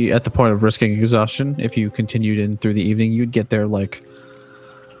would be at the point of risking exhaustion if you continued in through the evening. You'd get there like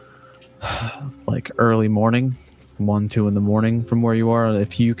early morning, 1, 2 in the morning from where you are.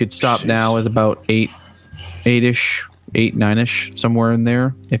 If you could stop now at about 8-ish, 9-ish, somewhere in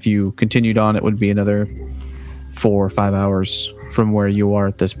there. If you continued on, it would be another 4 or 5 hours from where you are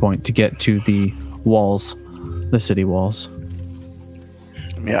at this point to get to the walls, the city walls.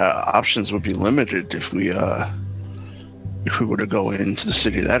 Yeah, options would be limited if we were to go into the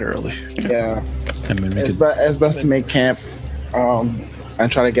city that early. Yeah. I mean, It's best to make camp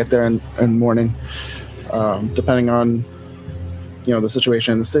and try to get there in the morning, depending on the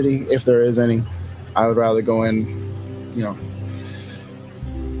situation in the city. If there is any, I would rather go in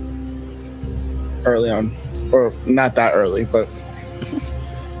early on, or not that early, but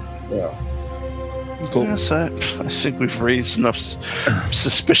Cool. Yes, I think we've raised enough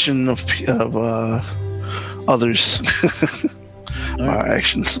suspicion of others. Our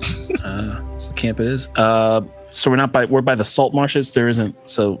actions. So camp it is. So we're by the salt marshes. There isn't,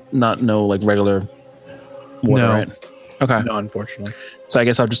 so no like regular water, No. right? Okay. No, unfortunately. So I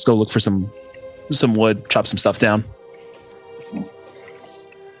guess I'll just go look for some wood, chop some stuff down.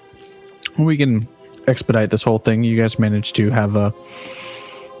 We can expedite this whole thing. You guys managed to have a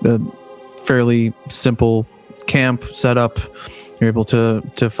fairly simple camp set up. You're able to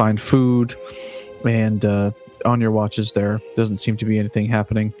find food, and on your watches there doesn't seem to be anything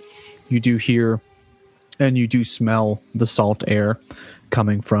happening. You do hear and you do smell the salt air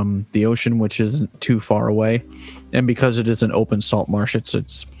coming from the ocean, which isn't too far away. And because it is an open salt marsh,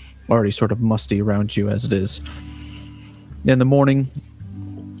 it's already sort of musty around you as it is. In the morning,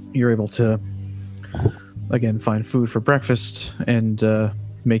 you're able to again find food for breakfast and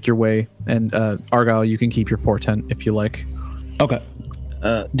make your way. And Argyle, you can keep your portent if you like. Okay.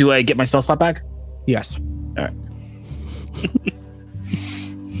 Do I get my spell slot back? Yes. All right.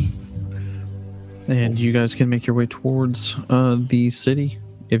 And you guys can make your way towards the city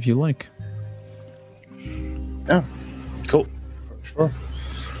if you like. yeah, Cool. sure.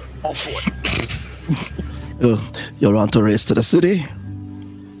 All for it. You want to race to the city?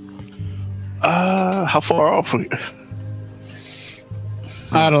 How far off are we?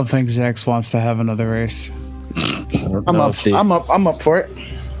 I don't think Zex wants to have another race. I'm up for it.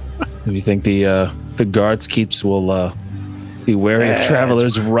 Do you think the guards keeps will Be wary of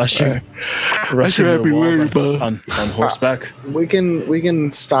travelers rushing can't be worried about- on horseback. We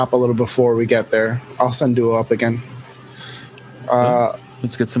can stop a little before we get there. I'll send Duo up again.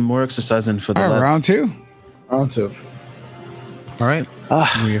 Let's get some more exercise in for the All right, lads. round two. Round two. All right.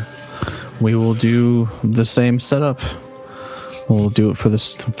 We will do the same setup. We'll do it for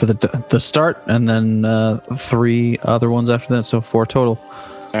the start, and then 3 other ones after that. So 4 total.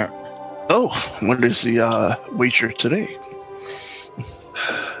 Oh, when is the wager today?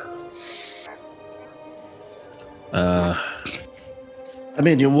 I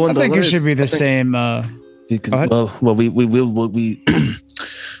mean, you won I the think it list. should be the I think- same. You could- Go ahead. well, we we'll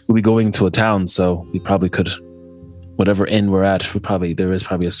be going to a town, so we probably could, whatever inn we're at, there is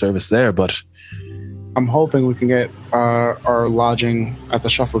probably a service there. But I'm hoping we can get our lodging at the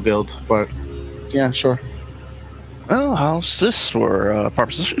Shuffle Guild, but yeah, sure. Well, how's this for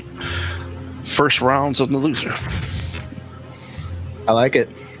proposition? First rounds of the loser. I like it.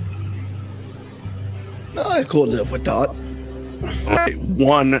 I could live with that. All right,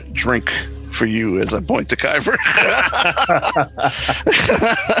 1 drink for you as I point to Kyver.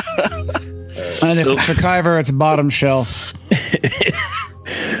 And if it's for Kyver, it's bottom shelf.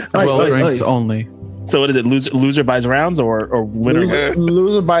 12 drinks only. so what is it? Loser buys rounds or winner?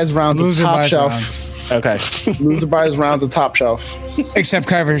 Loser buys rounds Loser of top buys shelf. rounds. Okay. Loser buys rounds of top shelf. Except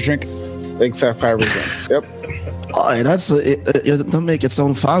Kyver's drink. Except Kyver's drink. Yep. Oh, don't make it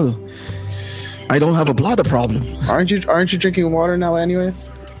sound foul. I don't have a bladder problem. Aren't you drinking water now, anyways?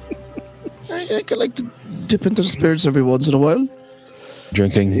 I like to dip into the spirits every once in a while.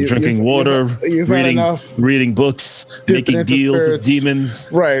 Drinking you've- water, you've had enough reading books, dipping making into deals with spirits. demons.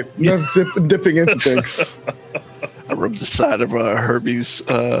 Right. Enough dipping into things. I rubbed the side of Herbie's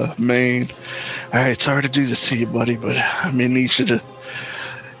mane. All right, sorry to do this to you, buddy, but I may need you to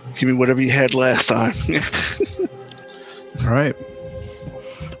give me whatever you had last time. All right.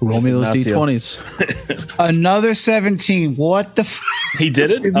 Roll me those Ignacio. D20s. Another 17. What the He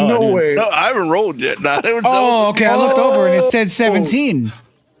did it? No I didn't- way. No, I haven't rolled yet. No, Oh, okay. I looked over and it said 17.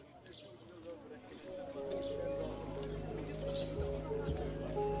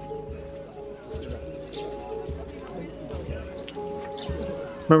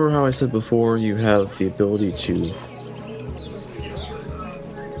 Remember how I said before you have the ability to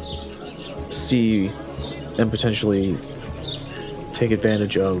see and potentially take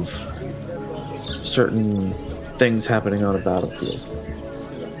advantage of certain things happening on a battlefield?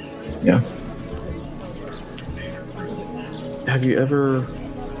 Yeah. Have you ever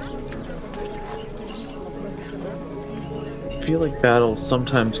feel like battle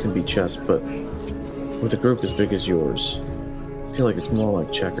sometimes can be chess, but with a group as big as yours, I feel like it's more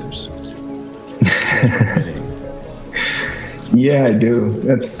like checkers. Yeah, I do.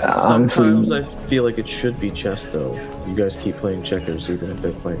 That's honestly. Sometimes I feel like it should be chess, though. You guys keep playing checkers, even if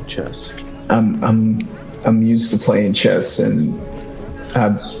they're playing chess. I'm used to playing chess, and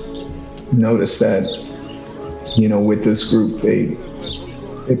I've noticed that, you know, with this group, they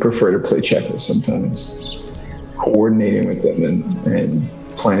prefer to play checkers sometimes. Coordinating with them and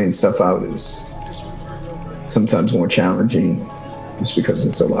planning stuff out is sometimes more challenging, just because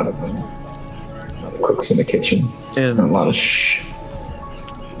it's a lot of cooks in the kitchen and a lot of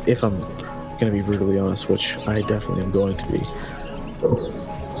If I'm gonna be brutally honest, which I definitely am going to be,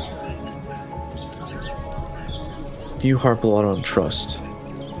 you harp a lot on trust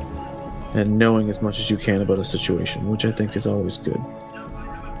and knowing as much as you can about a situation, which I think is always good.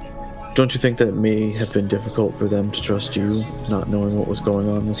 Don't you think that may have been difficult for them to trust you, not knowing what was going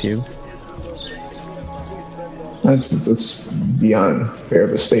on with you? That's beyond fair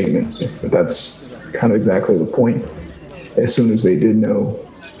of a statement, but that's kind of exactly the point. As soon as they did know,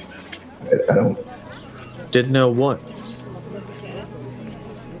 I don't. Did know what?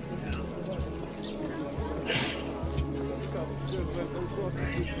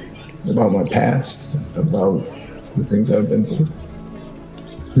 About my past, about the things I've been through.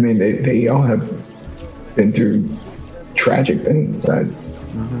 I mean, they all have been through tragic things. They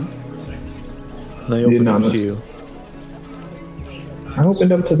opened up to you. I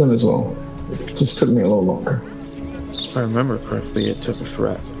opened up to them as well. It just took me a little longer. If I remember correctly, it took a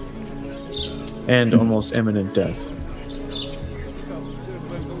threat and almost imminent death.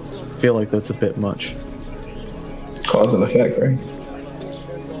 I feel like that's a bit much. Cause and effect, right?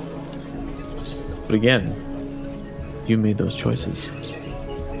 But again, you made those choices.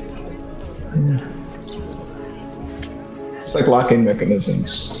 It's like locking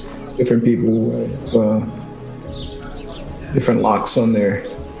mechanisms. Different people have different locks on their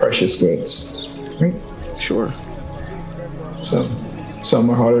precious goods, right? Sure. So some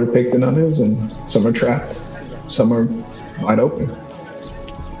are harder to pick than others, and some are trapped. Some are wide open.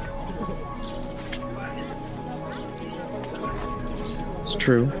 It's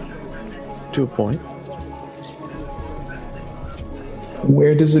true. To a point.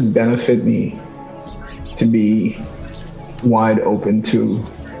 Where does it benefit me to be wide open to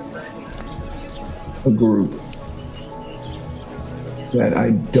a group that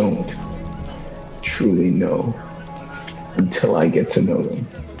I don't truly know until I get to know them?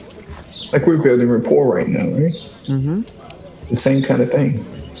 Like we're building rapport right now, right? Mm-hmm. The same kind of thing.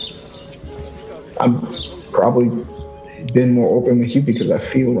 I'm probably been more open with you because I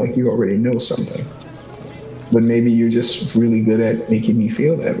feel like you already know something. But maybe you're just really good at making me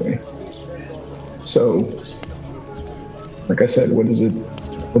feel that way. So, like I said, what does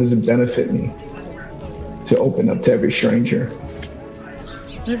it benefit me to open up to every stranger?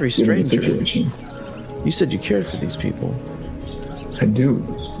 Every Given the stranger. situation? You said you cared for these people. I do,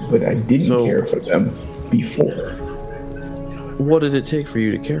 but I didn't So- care for them before. What did it take for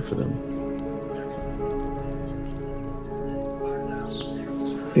you to care for them?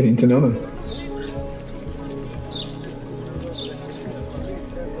 Getting to know them.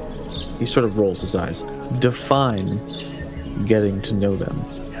 He sort of rolls his eyes. Define getting to know them.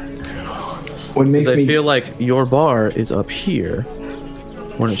 What makes 'Cause I me feel like your bar is up here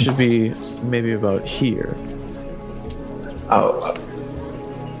when it should be maybe about here.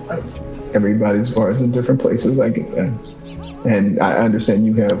 Everybody's bars in different places. I get that. And I understand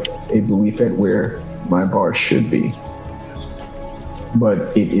you have a belief at where my bar should be.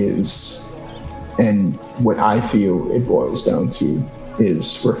 But it is, and what I feel it boils down to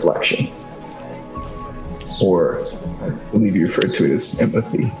is reflection. Or I believe you referred to it as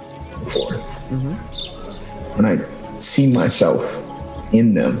empathy before. Mm-hmm. When I see myself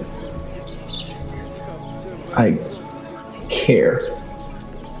in them, I care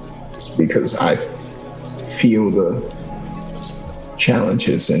because I feel the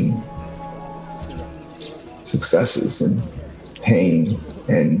challenges and successes and pain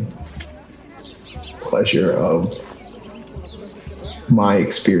and pleasure of my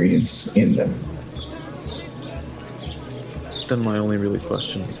experience in them. Then my only really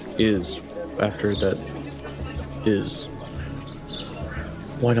question is, after that, is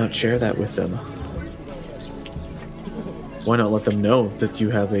why not share that with them? Why not let them know that you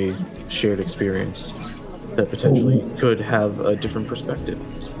have a shared experience that potentially could have a different perspective?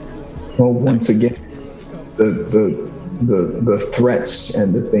 Well, once again, the threats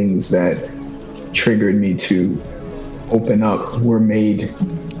and the things that triggered me to open up were made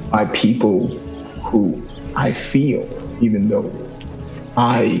by people who I feel, even though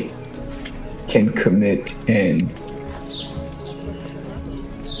I can commit and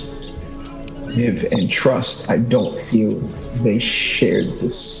live and trust, I don't feel they shared the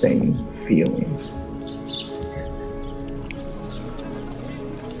same feelings.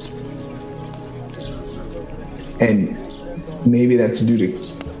 And maybe that's due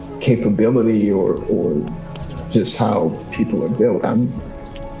to capability or just how people are built.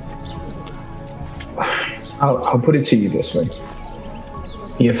 I'll put it to you this way.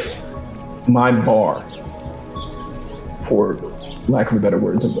 If my bar, for lack of a better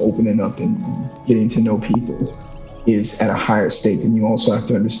words, of opening up and getting to know people is at a higher state, then you also have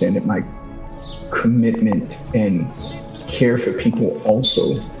to understand that my commitment and care for people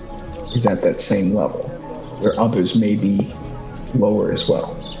also is at that same level, where others may be lower as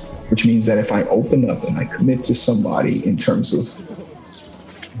well. Which means that if I open up and I commit to somebody in terms of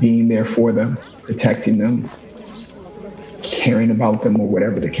being there for them, protecting them, caring about them, or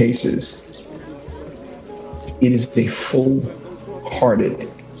whatever the case is, it is a full-hearted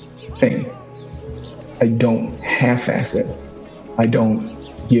thing. I don't half-ass it. I don't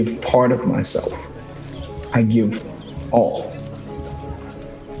give part of myself. I give all.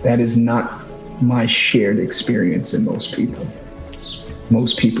 That is not my shared experience in most people.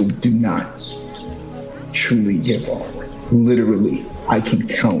 Most people do not truly give all. Literally, I can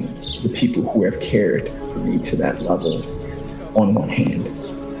count the people who have cared for me to that level on one hand.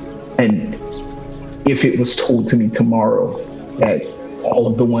 And if it was told to me tomorrow that all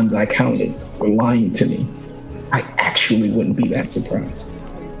of the ones I counted were lying to me, I actually wouldn't be that surprised.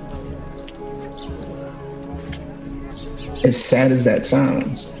 As sad as that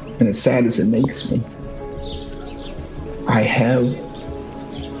sounds, and as sad as it makes me, I have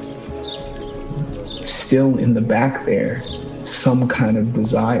still in the back there some kind of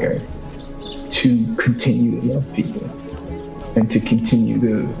desire to continue to love people and to continue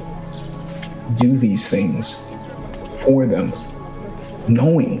to do these things for them,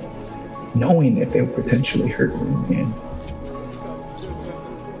 knowing that they'll potentially hurt me again.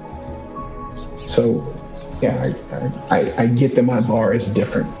 So yeah, I get that my bar is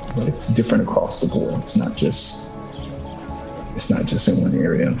different, but it's different across the board. It's not just in one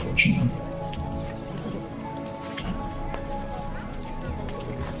area, unfortunately.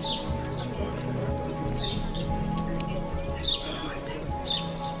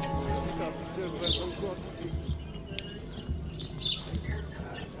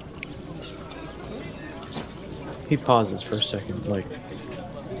 He pauses for a second, like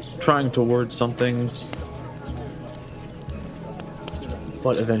trying to word something,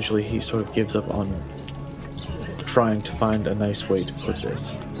 but eventually he sort of gives up on trying to find a nice way to put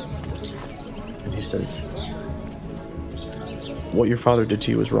this. And he says, "What your father did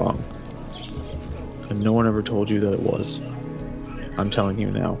to you was wrong, and no one ever told you that it was. I'm telling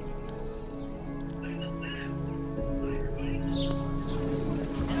you now."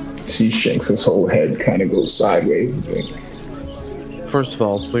 See Shanks' whole head kind of goes sideways a bit. First of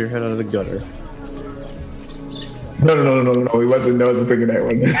all, pull your head out of the gutter. No. He wasn't thinking that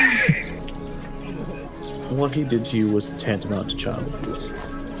one. What he did to you was tantamount to child abuse.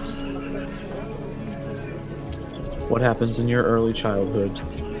 What happens in your early childhood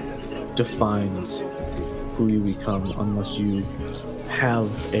defines who you become unless you have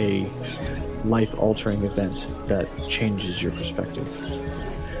a life-altering event that changes your perspective.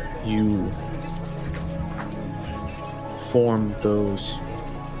 You form those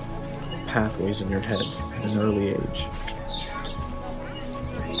pathways in your head at an early age.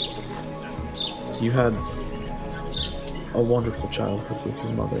 You had a wonderful childhood with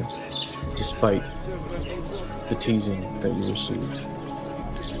your mother, despite the teasing that you received.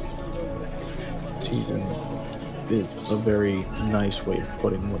 Teasing is a very nice way of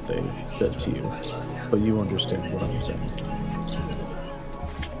putting what they said to you, but you understand what I'm saying.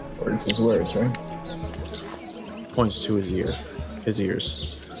 Words is words, right? Points to his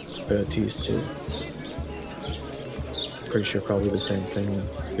ears. Teased too. Pretty sure probably the same thing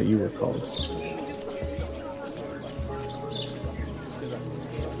that you were called.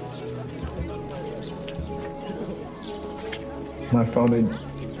 My father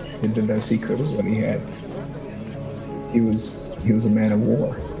did the best he could with what he had. He was a man of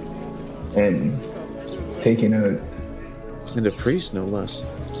war, and taking a priest, no less.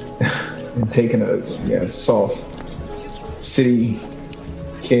 and taking a soft city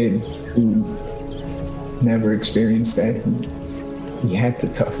kid who never experienced that, he had to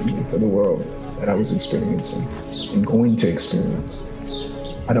toughen me for the world that I was experiencing and going to experience.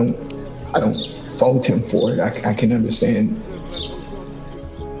 I don't fault him for it. I can understand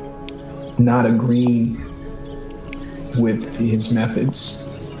not agreeing with his methods,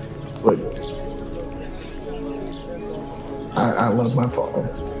 but I love my father.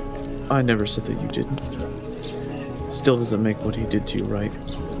 I never said that you didn't. Still doesn't make what he did to you right.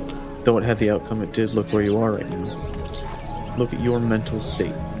 Though it had the outcome it did, look where you are right now. Look at your mental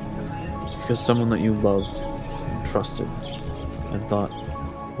state. Because someone that you loved and trusted and thought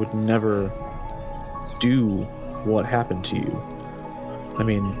would never do what happened to you. I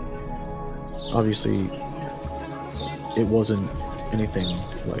mean, obviously, it wasn't anything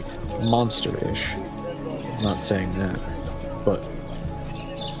like monster-ish. I'm not saying that. But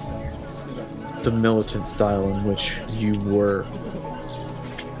the militant style in which you were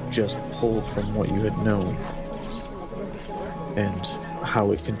just pulled from what you had known and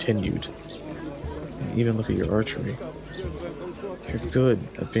how it continued. And even look at your archery. You're good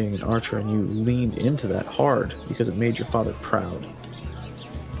at being an archer, and you leaned into that hard because it made your father proud.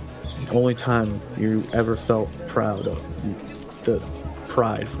 The only time you ever felt proud of the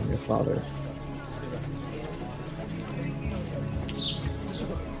pride from your father.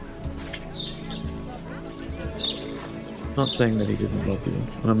 I'm not saying that he didn't love you,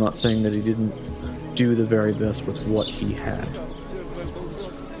 and I'm not saying that he didn't do the very best with what he had,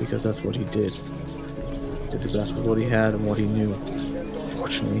 because that's what he did. He did the best with what he had and what he knew.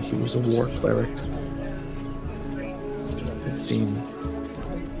 Fortunately, he was a war cleric. He'd seen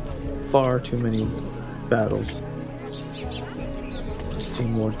far too many battles. He'd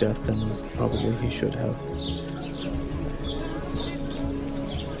seen more death than probably he should have.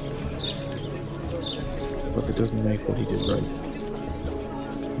 But that doesn't make what he did right.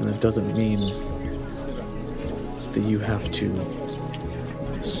 And it doesn't mean that you have to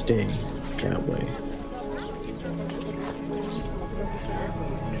stay that way.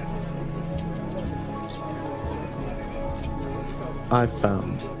 I've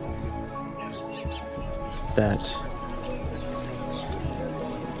found that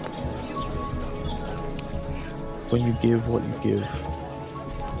when you give what you give,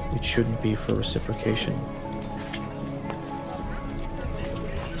 it shouldn't be for reciprocation.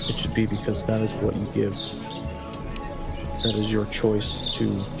 It should be because that is what you give. That is your choice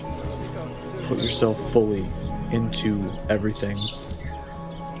to put yourself fully into everything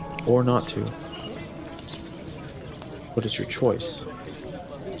or not to. But it's your choice.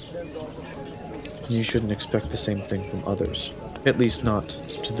 You shouldn't expect the same thing from others. At least not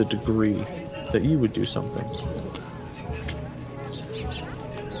to the degree that you would do something.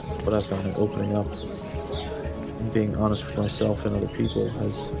 But I found that opening up and being honest with myself and other people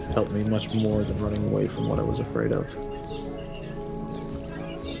has helped me much more than running away from what I was afraid of.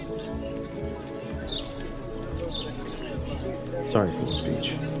 Sorry for the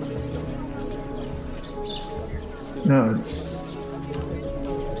speech. No, it's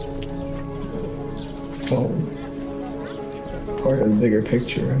all part of the bigger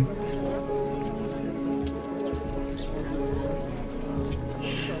picture, right?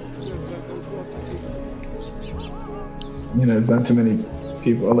 You know, there's not too many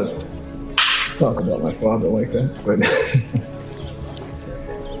people I'll talk about my father like that, but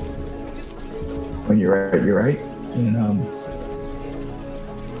when you're right, you're right. And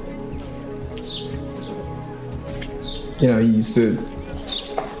you know, he used to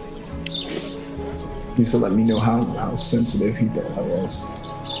let me know how sensitive he thought I was.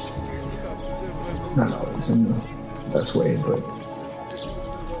 Not always in the best way, but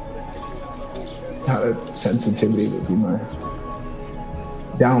how that sensitivity would be my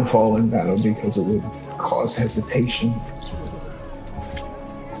downfall in battle because it would cause hesitation.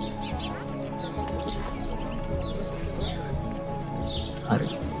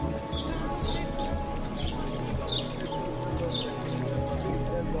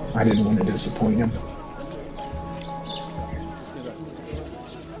 I didn't want to disappoint him.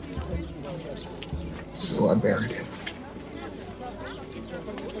 So I buried him.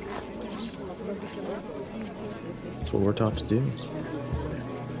 That's what we're taught to do.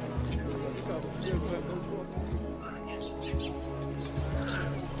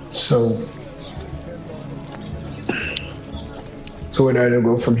 So where do I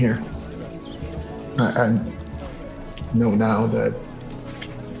go from here? I know now that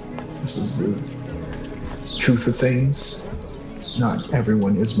this is the truth of things. Not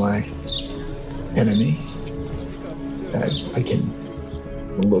everyone is my enemy. That I can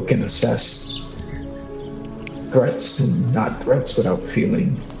look and assess threats and not threats without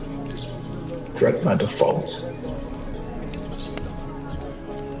feeling threat by default.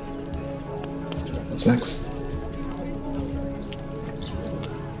 What's next?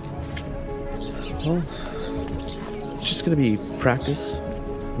 Well, it's just gonna be practice,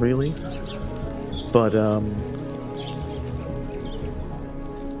 really. But,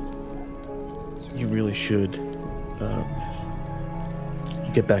 you really should,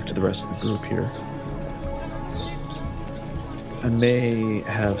 get back to the rest of the group here. I may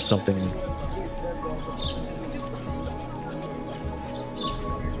have something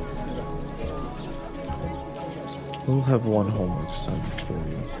we'll have one homework assignment for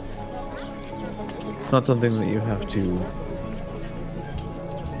you. Not something that you have to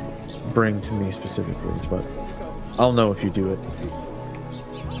bring to me specifically, but I'll know if you do it.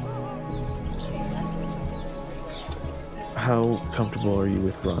 How comfortable are you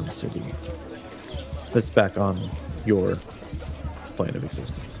with Grand City? That's back on your plane of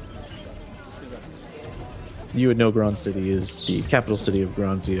existence. You would know Grand City is the capital city of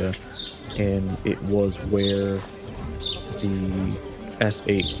Granzia, and it was where the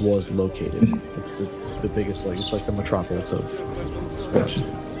S8 was located. It's the biggest, like, it's like the metropolis of. Gotcha.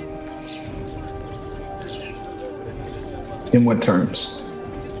 In what terms?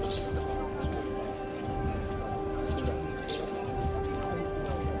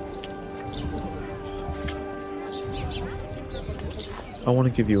 I want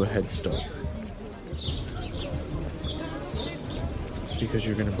to give you a head start. Because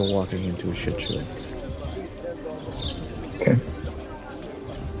you're going to be walking into a shit show. Okay.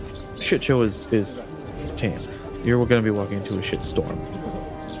 Shit show is tame. You're going to be walking into a shit storm.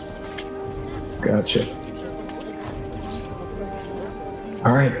 Gotcha.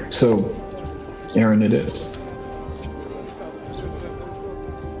 All right, so Aaron it is.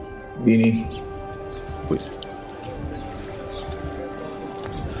 Beanie. Wait.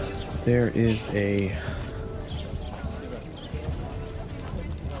 There is a...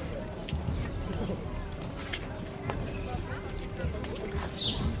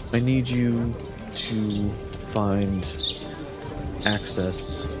 I need you to find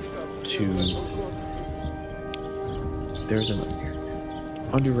access to... There's an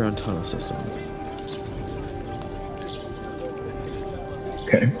underground tunnel system.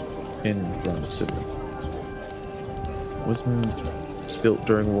 Okay. In Grand City. Was built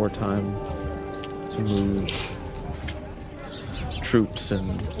during wartime to move troops and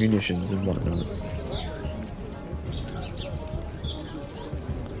munitions and whatnot,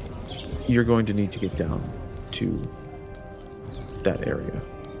 you're going to need to get down to that area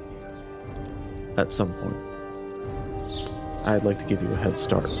at some point. I'd like to give you a head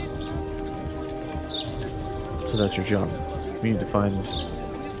start. So that's your job. You need to find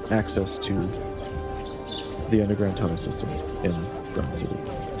access to the underground tunnel system in Ground City.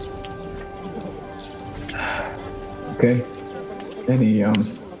 Okay. Any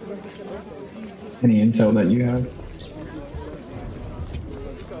intel that you have?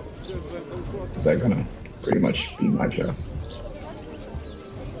 Is that gonna pretty much be my job?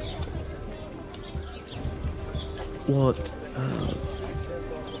 What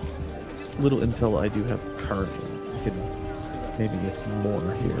little intel I do have currently, maybe it's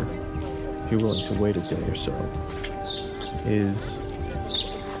more here, if you're willing to wait a day or so, is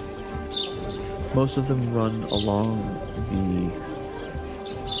most of them run along the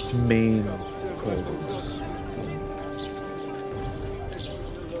main corridors,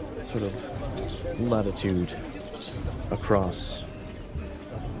 sort of latitude across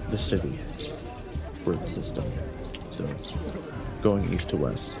the city grid system. So going east to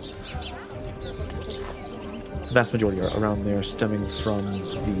west. The vast majority are around there, stemming from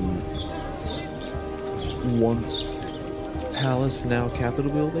the once palace, now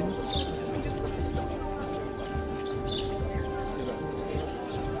Capitol building.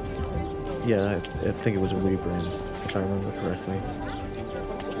 Yeah, I think it was a rebrand, if I remember correctly.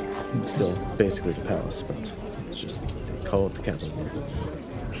 It's still basically the palace, but it's just, they call it the Capitol building.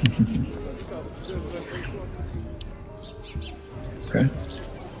 Okay.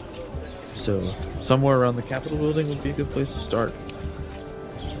 So, somewhere around the Capitol building would be a good place to start.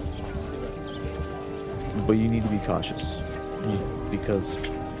 But you need to be cautious, because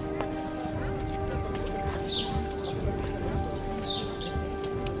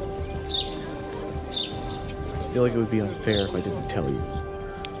I feel like it would be unfair if I didn't tell you.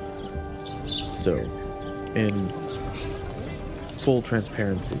 So, in full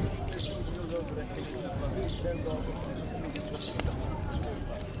transparency,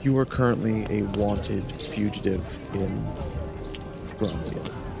 you are currently a wanted fugitive in Bronzia.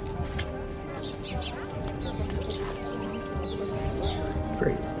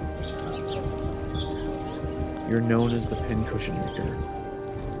 Great. You're known as the Pincushion Maker.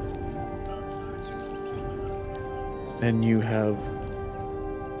 And you have,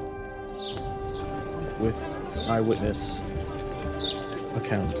 with eyewitness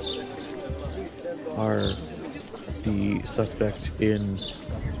accounts, are the suspect in,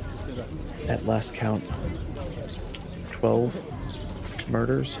 at last count, 12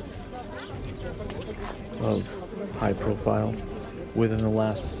 murders of high profile within the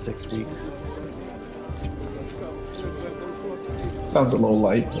last 6 weeks. Sounds a little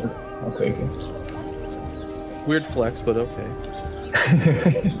light, but I'll take it. Weird flex, but okay.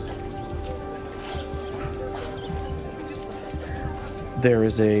 There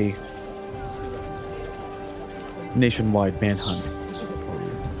is a nationwide manhunt for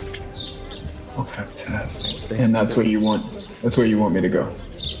you. Oh, fantastic! And that's where you want. That's where you want me to go.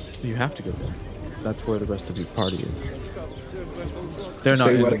 You have to go there. That's where the rest of your party is. They're not.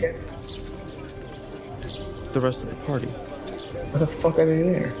 Say what again? The rest of the party. Where the fuck are they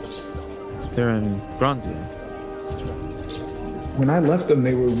there? They're in Bronzia. When I left them,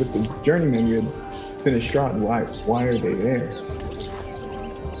 they were with the journeyman. We had finished Strahd. Why are they there?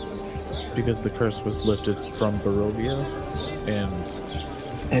 Because the curse was lifted from Barovia, and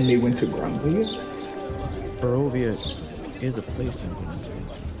they went to Grandia? Barovia is a place in Grandia.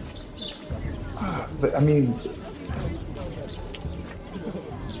 But I mean,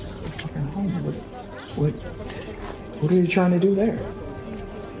 fucking home. What are you trying to do there?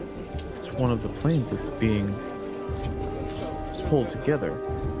 It's one of the planes that's being pulled together.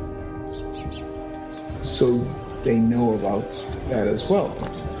 So they know about that as well.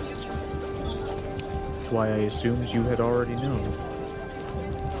 That's why I assumed you had already known.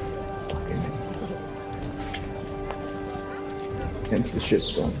 Hence the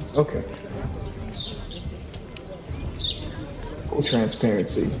shitstorm. Okay. Full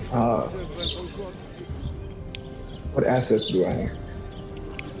transparency. What assets do I have?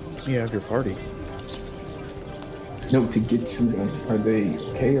 You have your party. No, to get to them. Are they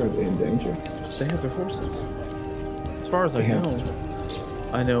okay? Are they in danger? They have their horses. As far as I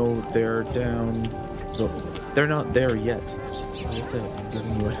know they're down. Well, they're not there yet. Like I said, I'm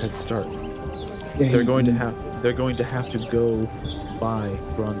giving you a head start. They're going to have to go by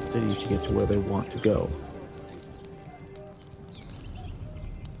Bronze City to get to where they want to go.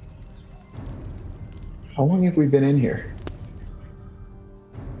 How long have we been in here?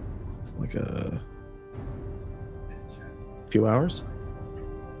 like a few hours.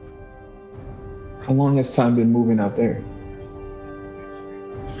 How long has time been moving out there?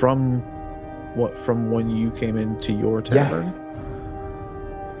 From when you came into your tavern?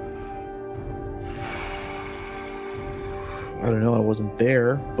 I don't know, I wasn't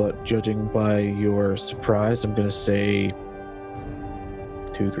there, but judging by your surprise, I'm gonna say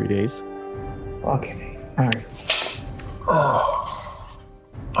 2-3 days. Okay. All right.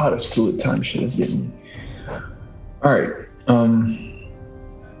 Oh, this fluid time shit is getting me. All right. I'm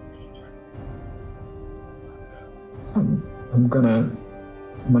gonna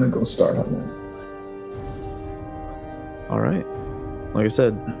go start on that. All right. Like I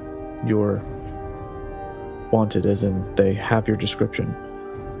said, you're wanted, as in they have your description.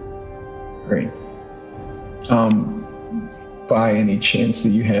 Great. By any chance, do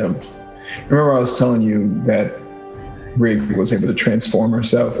you have? Remember, I was telling you that Rig was able to transform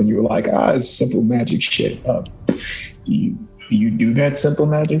herself, and you were like, "It's simple magic shit." Do you do that simple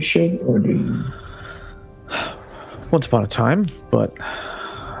magic shit, or do you? Once upon a time, but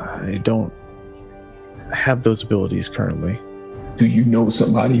I don't have those abilities currently. Do you know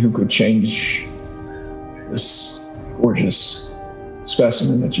somebody who could change this gorgeous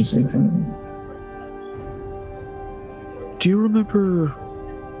specimen that you see from him? Do you remember?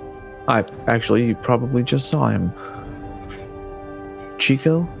 You probably just saw him.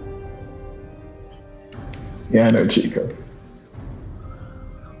 Chico? Yeah, I know Chico.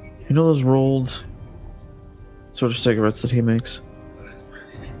 You know those rolled sort of cigarettes that he makes?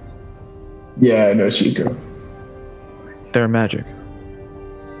 Yeah, I know Chico. They're magic.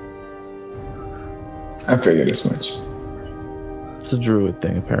 I figured as much. It's a druid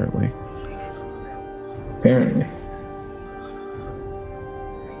thing, apparently. Apparently.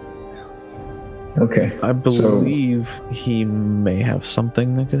 Okay. I believe he may have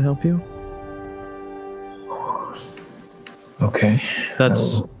something that could help you. Okay.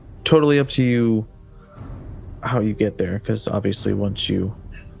 That's totally up to you how you get there, because obviously once you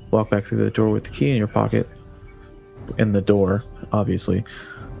walk back through the door with the key in your pocket, in the door, obviously,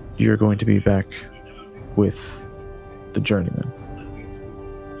 you're going to be back with the journeyman.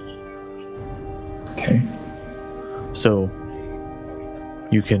 Okay. So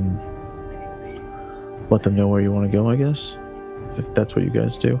you can let them know where you want to go, I guess, if that's what you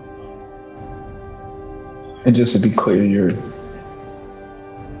guys do. And just to be clear, you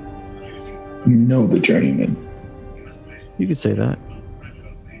know the journeyman. You could say that.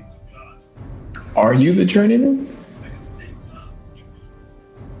 Are you the journeyman?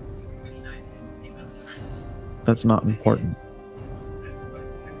 That's not important.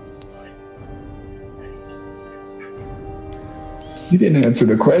 You didn't answer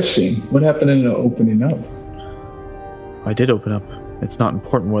the question. What happened in the opening up? I did open up. It's not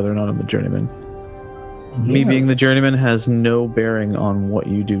important whether or not I'm the journeyman. Yeah. Me being the journeyman has no bearing on what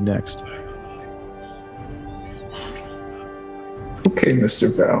you do next. Okay,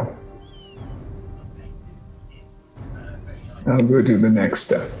 Mr. Bell. I'll go do the next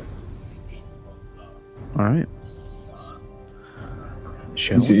step. All right.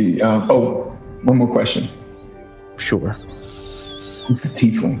 Shall You see, one more question. Sure. Who's the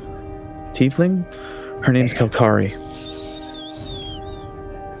tiefling? Tiefling? Her name's Kalkari.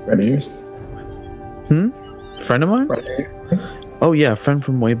 Friend of yours? Friend of mine? Oh yeah, friend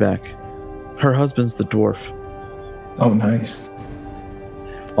from way back. Her husband's the dwarf. Oh, nice.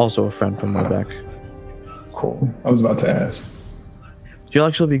 Also a friend from way back. Cool. I was about to ask. You'll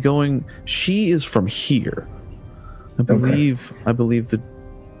actually be going. She is from here. I believe that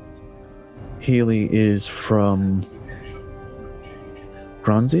Healy is from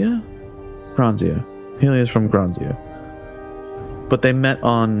Granzia? Granzia. Healy is from Granzia. But they met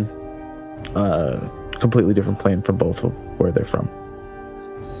on a completely different plane from both of where they're from.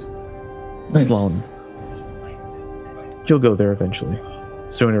 Nice. Sloan. You'll go there eventually.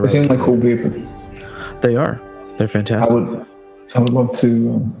 Sooner or They seem later. like cool people. They are. They're fantastic. I would love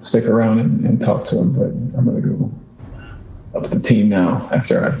to stick around and talk to him, but I'm gonna go up the team now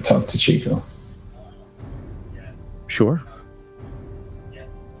after I've talked to Chico. Sure.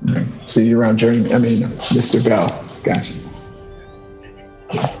 All right. See you around Mr. Bell. Gotcha.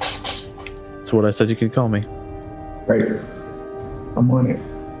 That's what I said you could call me. Right. I'm on it.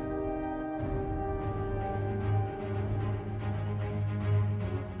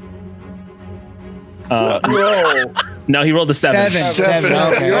 Whoa. No, he rolled a 7. Seven.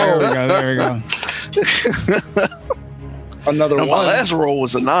 Okay, there we go. Another No, my one. last roll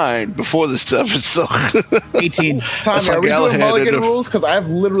was a 9 before the 7, so 18. Tommy, like are we doing Galahad mulligan did a- rules? Because I've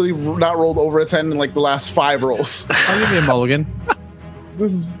literally not rolled over a 10 in like the last 5 rolls. I'll give you a mulligan.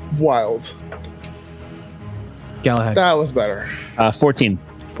 is wild. Galahad. That was better. 14.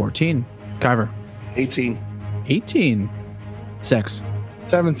 14. Kyver. 18. 18. Sex.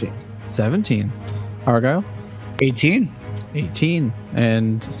 17. 17. Argyle. 18. 18.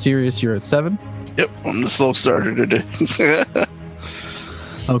 And Sirius, you're at 7. Yep, I'm the slow starter today.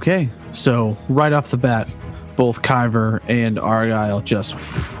 Okay, so right off the bat, both Kyver and Argyle just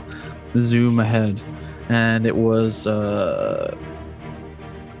zoom ahead. And it was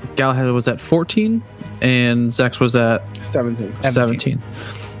Galahad was at 14 and Zex was at 17. 17.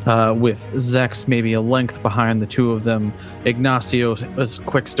 With Zex maybe a length behind the two of them. Ignacio is a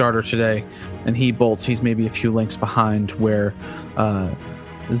quick starter today, and he bolts. He's maybe a few lengths behind where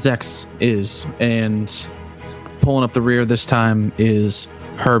Zex is. And pulling up the rear this time is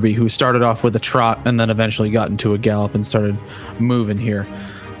Herbie, who started off with a trot and then eventually got into a gallop and started moving here.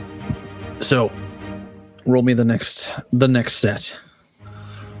 So roll me the next set.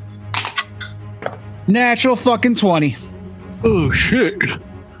 Natural fucking 20. Oh shit!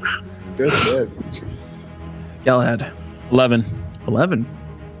 Good shit. Galahad. 11. 11.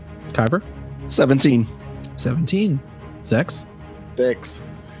 Kyber. 17. 17. Zex. 6.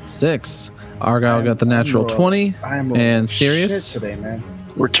 6. Argyle got the natural 20. I'm And Sirius? shit today, man.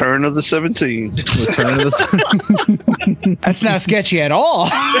 Return of the 17. Return of the That's not sketchy at all.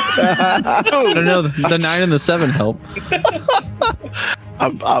 I don't know. The 9 and the 7 help.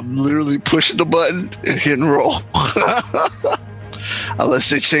 I'm literally pushing the button and hitting roll. Unless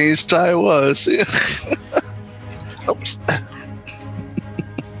they changed how I was. Oops.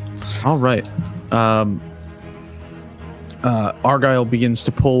 All right. Argyle begins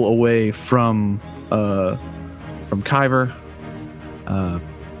to pull away from Kyver.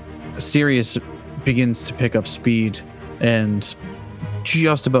 Sirius begins to pick up speed and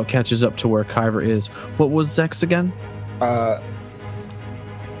just about catches up to where Kyver is. What was Zex again?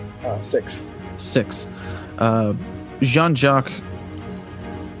 6. 6. Jean-Jacques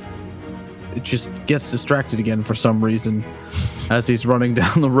just gets distracted again for some reason as he's running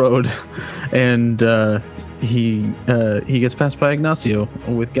down the road, and he gets passed by Ignacio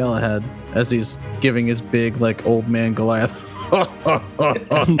with Galahad as he's giving his big like old man Goliath.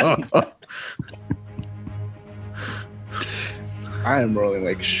 I am rolling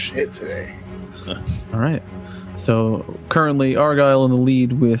like shit today. All right. So currently Argyle in the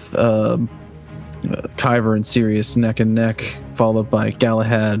lead with Kyver and Sirius neck and neck, followed by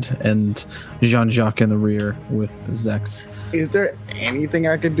Galahad and Jean-Jacques in the rear with Zex. Is there anything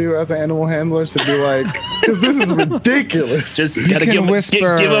I could do as an animal handler to be like, because this is ridiculous. Just You gotta can give him,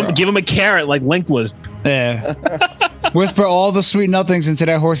 whisper- give him a carrot like Link would. Yeah. Whisper all the sweet nothings into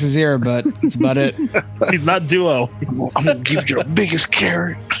that horse's ear, but that's about it. He's not duo. I'm gonna give you the biggest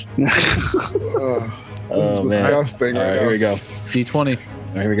carrot. This is disgusting. All right, here we go. D20. All right,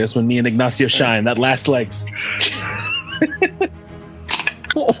 here we go. This when me and Ignacio shine. That last legs.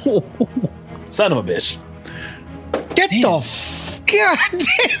 Son of a bitch. Get the God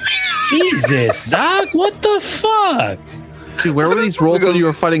damn. Jesus, Zach, what the fuck? Dude, where were these rolls when you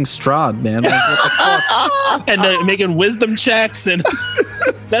were fighting Strahd, man? Like, what the fuck? And then making wisdom checks, and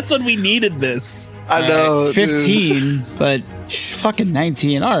that's when we needed this. I know. 15, but fucking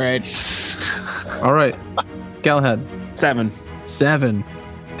 19. All right. All right. Galahad. 7. 7.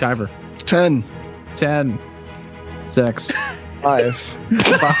 Kyver. 10. 10. Zex. 5.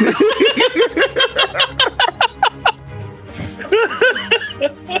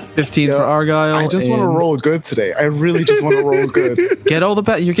 15 for Argyle. I just want to and roll good today. I really just want to roll good. Get all the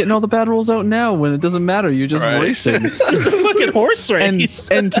bad. You're getting all the bad rolls out now when it doesn't matter. You're just Right. racing. It's just a fucking horse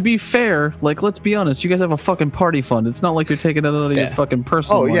race. And to be fair, like let's be honest, you guys have a fucking party fund. It's not like you're taking it out of your Yeah. fucking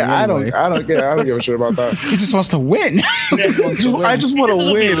personal. Oh money yeah, anyway. I don't give a shit about that. He just wants to win. I just want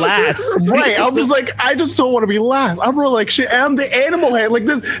to win last. Right. I'm just like, I just don't want to be last. I'm real like shit. I'm the animal handler. Like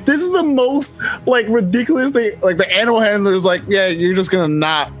this is the most like ridiculous thing. Like the animal handler is like, yeah, you're just gonna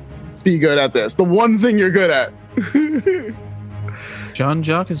not be good at this. The one thing you're good at.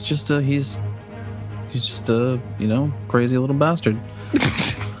 Jean-Jacques is just a he's just a crazy little bastard.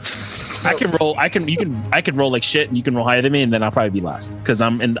 I can roll. I can roll like shit, and you can roll higher than me, and then I'll probably be last because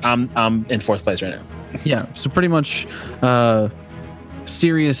I'm in 4th place right now. Yeah, so pretty much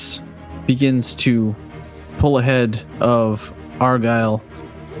Sirius begins to pull ahead of Argyle,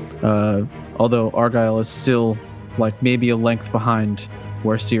 although Argyle is still like maybe a length behind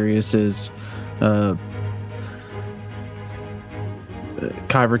where Sirius is.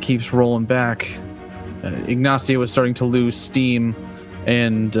 Kyver keeps rolling back. Ignacio is starting to lose steam,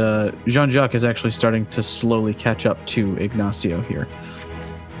 and Jean-Jacques is actually starting to slowly catch up to Ignacio here.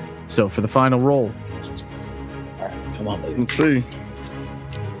 So for the final roll, Come on, baby. Okay.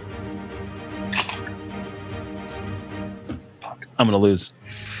 I'm gonna lose.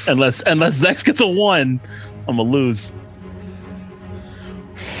 Unless Zex gets a 1, I'm gonna lose.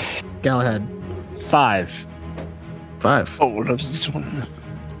 Galahad. 5. 5. Oh, another D20.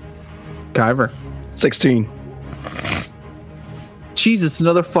 Kyver. 16. Jesus,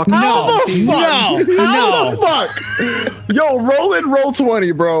 another fucking. No, How the fuck? Yo, roll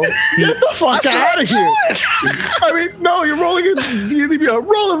 20, bro. Get the fuck out of here. I mean, no, you're rolling in D&D.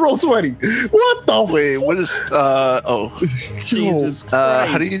 Roll 20. What the Wait, what is Jesus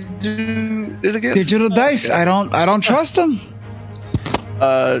Christ. how do you do it again? Digital dice. I don't trust them.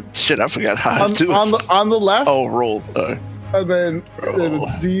 Shit, I forgot how to do it. on the left, roll. and then there's a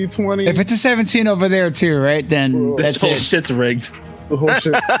D20. If it's a 17 over there too, right? Then This that's whole it. shit's rigged. the whole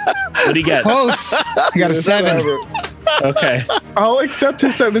shit. What do you get? Close. I got a 7. Okay. I'll accept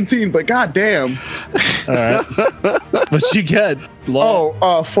his 17, but goddamn. All right. What'd you get?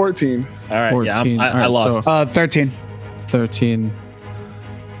 Law? 14. All right. 14. Yeah, I All right, lost. 13. 13.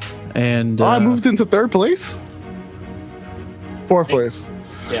 And I moved into 3rd place. 4th place.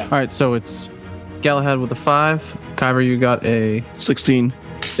 all right, so it's Galahad with a 5. Kyver, you got a 16.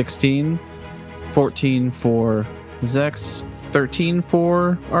 16. 14 for Zex. 13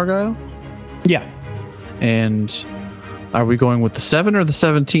 for Argyle. Yeah. And are we going with the 7 or the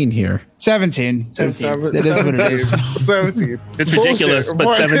 17 here? 17. It is what it is. 17. It's ridiculous,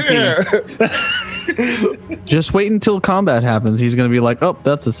 but 17. Just wait until combat happens. He's going to be like, oh,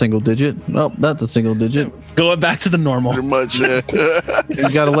 that's a single digit. Oh, that's a single digit. Going back to the normal. Pretty much, yeah. You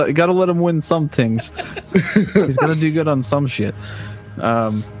gotta let him win some things. He's gonna do good on some shit.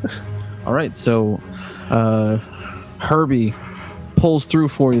 All right, so Herbie pulls through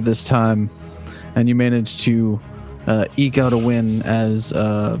for you this time, and you manage to eke out a win as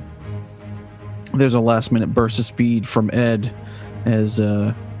there's a last-minute burst of speed from Ed as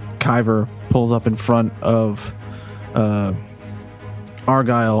Kyver pulls up in front of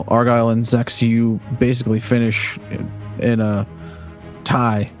Argyle and Zex. You basically finish in a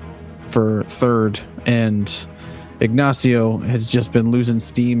tie for 3rd, and Ignacio has just been losing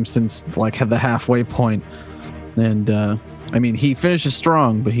steam since like the halfway point. And I mean, he finishes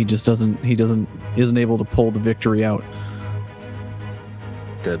strong, but he just isn't able to pull the victory out.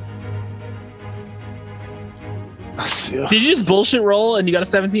 Good. Did you just bullshit roll and you got a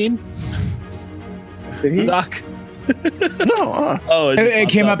 17? Did he? Doc? No, Oh, It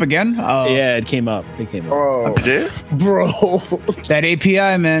came up again? Oh. Yeah, it came up. It came up. Oh, you did? bro. That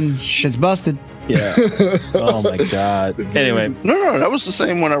API, man, shit's busted. Yeah. Oh my god. Anyway, No, that was the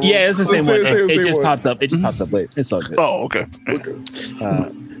same one I rolled. yeah, it's the same one. Same It just one. popped up. It just popped up late. It's all good. Oh, okay.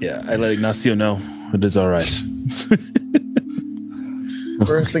 Yeah, I let Ignacio know it is all right.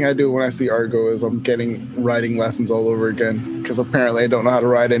 First thing I do when I see Argo is I'm getting riding lessons all over again because apparently I don't know how to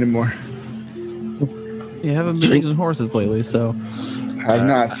ride anymore. You haven't been using horses lately, so Have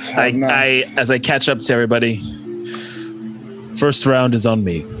not. I as I catch up to everybody, first round is on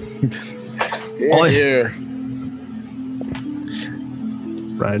me. Yeah.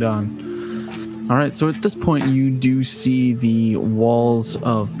 right on. All right, so at this point, you do see the walls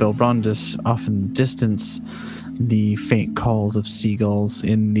of Belbrandis off in the distance, the faint calls of seagulls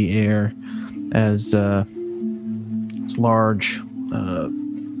in the air as this large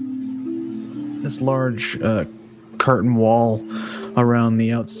curtain wall around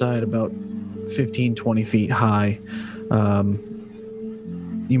the outside, about 15-20 feet high.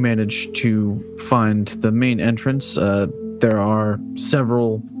 You manage to find the main entrance. There are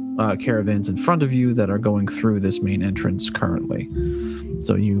several caravans in front of you that are going through this main entrance currently.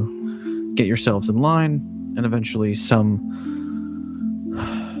 So you get yourselves in line, and eventually some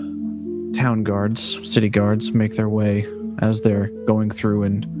town guards, city guards, make their way as they're going through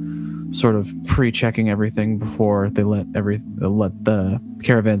and sort of pre-checking everything before they let the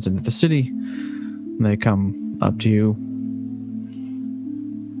caravans into the city. And they come up to you.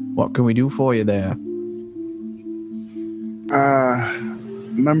 What can we do for you there?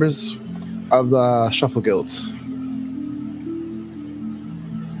 Members of the Shuffle Guild.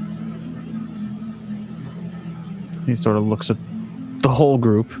 He sort of looks at the whole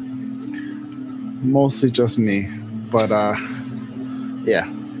group. Mostly just me, but yeah.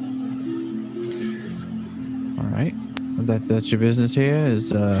 All right. That's your business here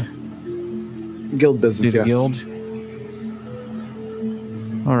is Guild business, the yes. guild.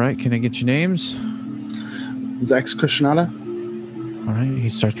 All right, can I get your names? Zex Krishnada. All right, he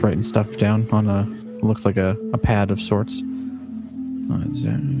starts writing stuff down on looks like a pad of sorts.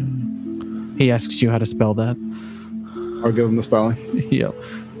 He asks you how to spell that. I'll give him the spelling. Yep.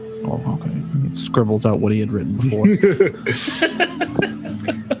 Oh, okay. He scribbles out what he had written before.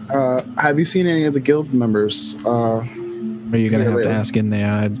 Have you seen any of the guild members Or you're gonna have to ask in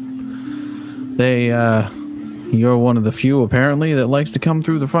there. You're one of the few apparently that likes to come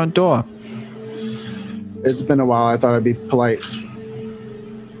through the front door. It's been a while. I thought I'd be polite.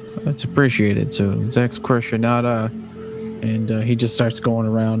 That's appreciated. So Zex Krishnada, and he just starts going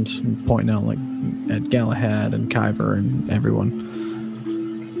around and pointing out like at Galahad and Kyver and everyone.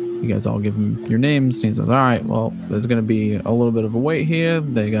 You guys all give him your names, and he says, "All right, well, there's going to be a little bit of a wait here.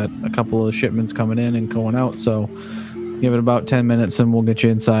 They got a couple of shipments coming in and going out, so give it about 10 minutes, and we'll get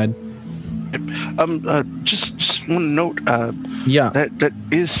you inside." Just one note. Yeah, that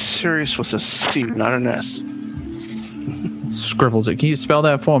is Sirius with a C, not an S. Scribbles it. Can you spell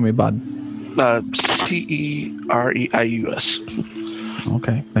that for me, bud? Tereius.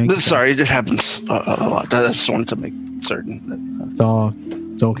 Okay, thank you. Sorry, it happens a lot. I just wanted to make certain. It's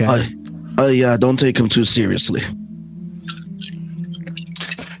okay. Don't take him too seriously.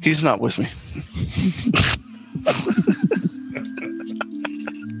 He's not with me.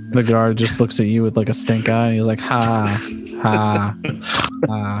 The guard just looks at you with like a stink eye, and he's like, "Ha, ha,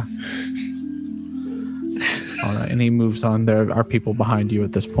 ha." All right, and he moves on. There are people behind you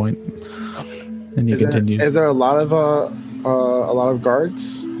at this point, and you continue. Is there a lot of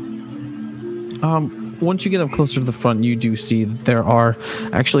guards? Once you get up closer to the front, you do see that there are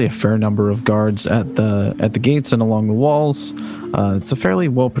actually a fair number of guards at the gates and along the walls. It's a fairly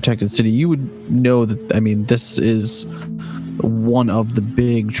well protected city. You would know that. I mean, this is one of the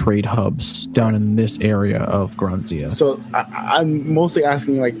big trade hubs down in this area of Granzia. So I'm mostly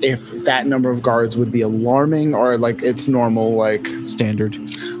asking like if that number of guards would be alarming or like it's normal, like standard.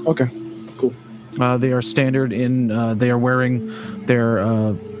 Okay, cool. They are standard in. They are wearing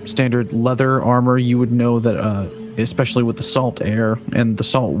their standard leather armor. You would know that, especially with the salt air and the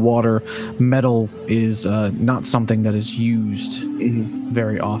salt water, metal is not something that is used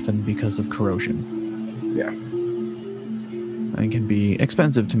very often because of corrosion. Yeah. And can be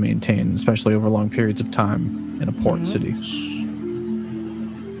expensive to maintain, especially over long periods of time in a port city.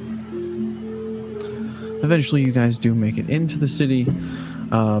 Eventually, you guys do make it into the city.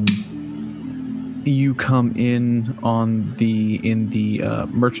 You come in in the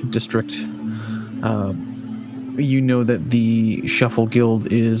merchant district. You know that the Shuffle Guild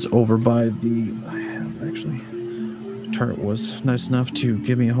is over by the. Turt was nice enough to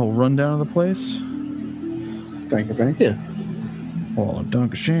give me a whole rundown of the place. Thank you. Well,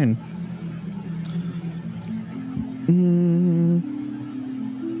 Dankeschön.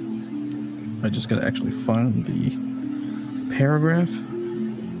 I just gotta actually find the paragraph.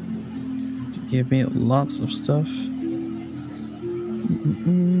 It gave me lots of stuff.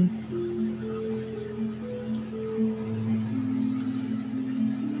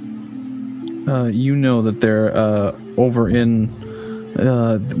 You know that they're over in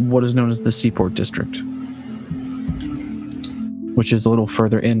what is known as the Seaport District, which is a little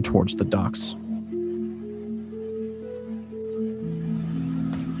further in towards the docks.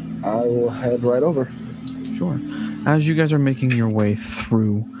 I will head right over. Sure. As you guys are making your way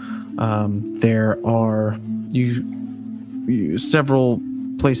through, there are several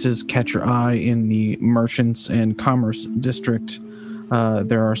places catch your eye in the Merchants and Commerce District.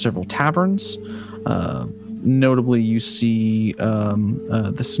 There are several taverns. Notably, you see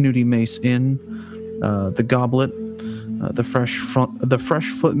the Snooty Mace Inn, the Goblet, the Fresh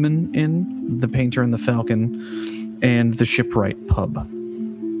Footman Inn, the Painter and the Falcon, and the Shipwright Pub.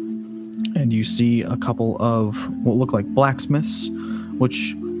 And you see a couple of what look like blacksmiths,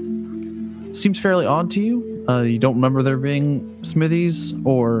 which seems fairly odd to you. You don't remember there being smithies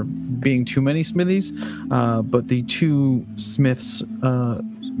or being too many smithies, but the two smiths,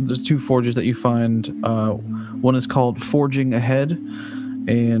 the two forges that you find, one is called Forging Ahead,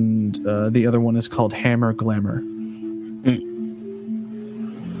 and the other one is called Hammer Glamour.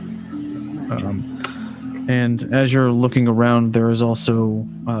 And as you're looking around, there is also,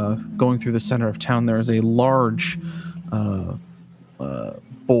 going through the center of town, there is a large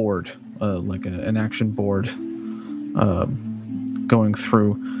board, like an action board, going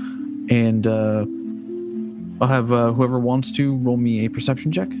through. And I'll have whoever wants to roll me a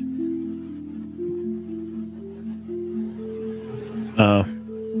perception check.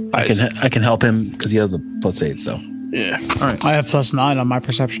 I can help him because he has the +8. So Yeah. All right. I have +9 on my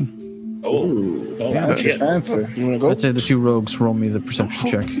perception. Fancy. You want to go? I'd say the two rogues roll me the perception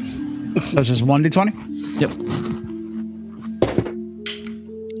check. That's just 1d20? Yep.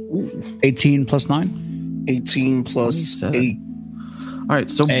 18 plus 9? 18 plus 27. 8. All right,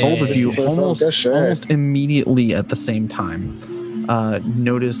 so both of you Hey. almost immediately at the same time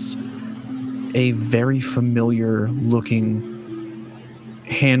notice a very familiar looking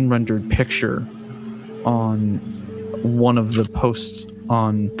hand-rendered picture on one of the posts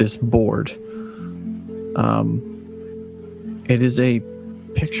on this board. It is a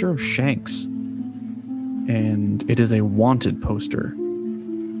picture of Shanks, and it is a wanted poster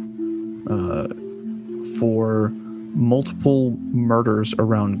for multiple murders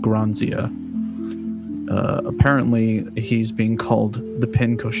around Granzia. Apparently, he's being called the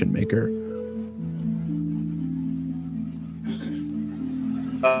Pincushion Maker.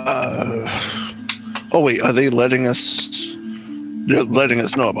 Oh wait, are they letting us? They're letting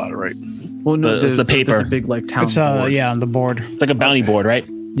us know about it, right? Well, no, It's the paper. There's a big like town. It's board. on the board. It's like a bounty board, right?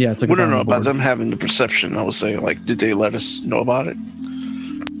 Yeah, it's like We a don't know bounty about board. them having the perception. I was saying, like, did they let us know about it?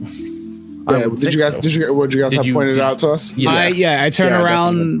 I Yeah, would did you think guys? so. Did you guys Did have you- pointed did- it out to us? Yeah. I turn Yeah,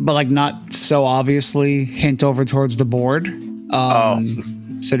 around, definitely. but like not so obviously hint over towards the board,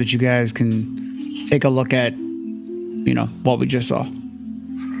 so that you guys can take a look at, what we just saw.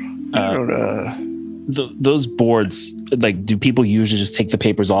 Those boards, like, do people usually just take the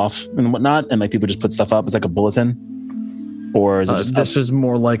papers off and whatnot, and like people just put stuff up? It's like a bulletin, or is it just This is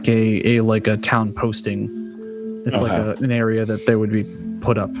more like a town posting. It's like Okay. an area that they would be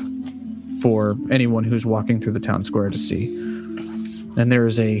put up for anyone who's walking through the town square to see. And there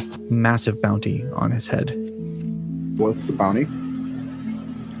is a massive bounty on his head. What's the bounty?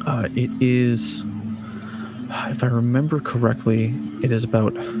 It is, if I remember correctly, it is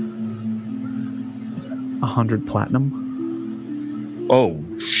about 100 platinum. Oh,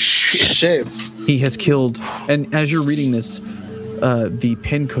 Shit. He has killed, and as you're reading this, the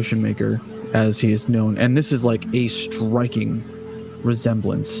Pincushion Maker, as he is known, and this is like a striking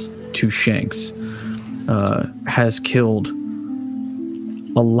resemblance to Shanks, has killed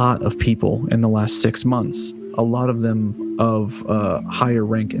a lot of people in the last 6 months. A lot of them of higher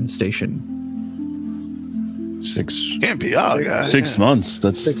rank and station. Can't be our guy. 6 months.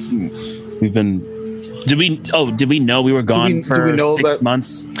 That's 6. we've been. Did we know we were gone for do we know 6 that-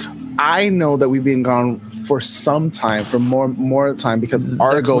 months? I know that we've been gone for some time, for more time, because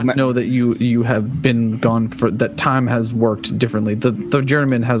Argo. Zex would know that you have been gone for that. Time has worked differently. The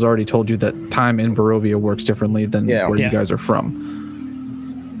journeyman has already told you that time in Barovia works differently than where you guys are from.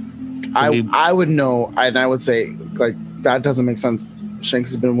 I would know, and I would say, like, that doesn't make sense. Shanks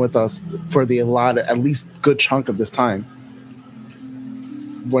has been with us for at least good chunk of this time.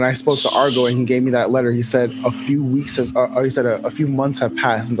 When I spoke to Argo and he gave me that letter, he said a few months have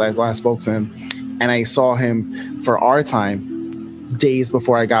passed since I last spoke to him, and I saw him for our time days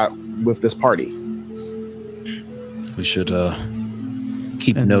before I got with this party. We should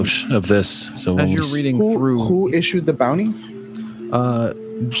keep note of this. So when As you're reading through, Who issued the bounty?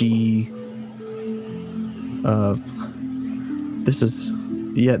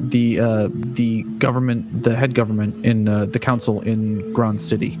 The government, the head government in the council in Grand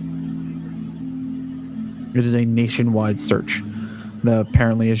City. It is a nationwide search.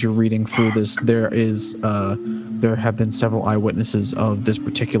 Apparently, as you're reading through this, there have been several eyewitnesses of this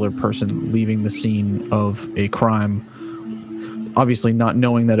particular person leaving the scene of a crime. Obviously, not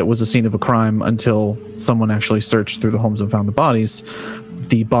knowing that it was a scene of a crime until someone actually searched through the homes and found the bodies.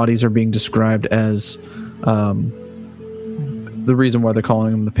 The bodies are being described as the reason why they're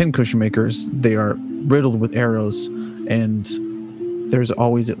calling them the Pincushion Makers. They are riddled with arrows, and there's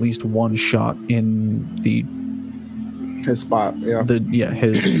always at least one shot in his spot. Yeah.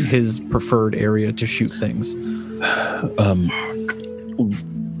 His preferred area to shoot things.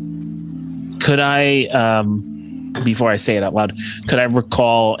 Could I, before I say it out loud, could I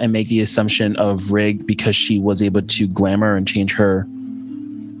recall and make the assumption of Rig because she was able to glamour and change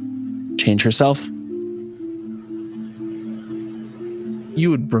herself? You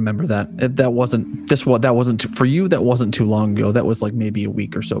would remember that. That wasn't for you. That wasn't too long ago. That was like maybe a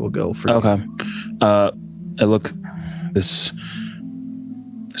week or so ago for you. Okay. Look, this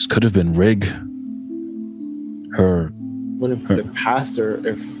could have been Rig. Her Would have put it past her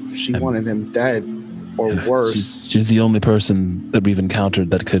if she wanted him dead or worse. She's the only person that we've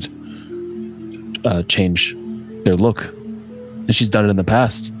encountered that could change their look, and she's done it in the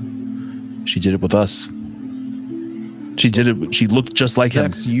past. She did it with us. She did it. She looked just like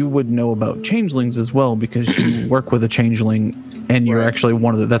him. Zex, you would know about changelings as well because you work with a changeling, and you're actually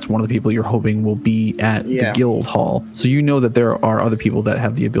that's one of the people you're hoping will be at the guild hall. So you know that there are other people that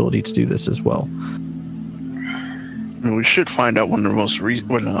have the ability to do this as well. I mean, we should find out when the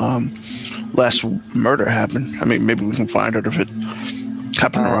last murder happened. I mean, maybe we can find out if it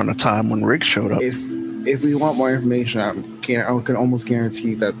happened around the time when Rig showed up. If we want more information, I can almost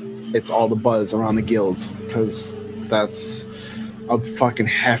guarantee that it's all the buzz around the guilds, because that's a fucking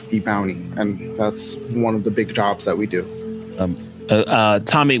hefty bounty, and that's one of the big jobs that we do.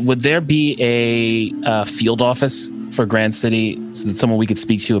 Tommy, would there be a field office for Grand City, so that someone we could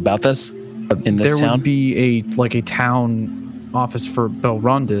speak to about this in this There town? would be a town office for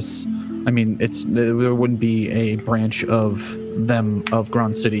Belrondis. I mean, there wouldn't be a branch of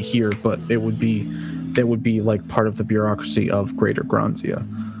Grand City here, but that would be like part of the bureaucracy of Greater Granzia.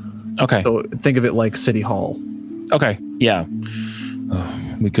 Okay. So think of it like City Hall. Okay. Yeah.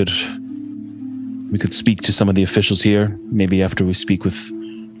 We could speak to some of the officials here. Maybe after we speak with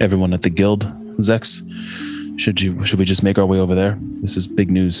everyone at the guild, Zex. Should we just make our way over there? This is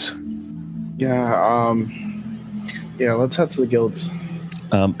big news. Yeah. Yeah. Let's head to the guilds.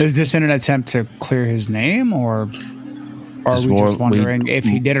 Is this in an attempt to clear his name, or are we just wondering if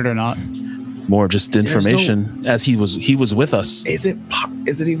he did it or not? More just information, as he was with us. Is it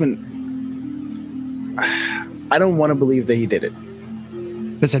even? I don't want to believe that he did it.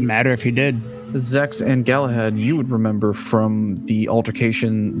 Does it matter if he did? Zex and Galahad, you would remember from the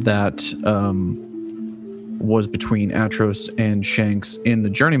altercation that was between Atros and Shanks in the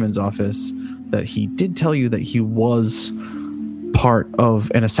Journeyman's office, that he did tell you that he was part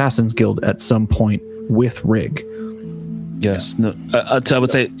of an assassin's guild at some point with Rig. Yes. No. I would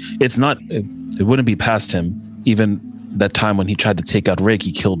say it's not. It wouldn't be past him. Even that time when he tried to take out Rig,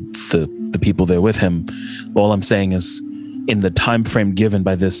 he killed the people there with him. All I'm saying is, in the time frame given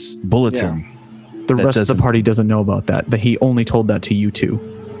by this bulletin, the rest of the party doesn't know about that. That he only told that to you two.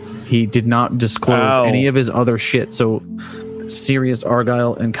 He did not disclose any of his other shit. So, Sirius,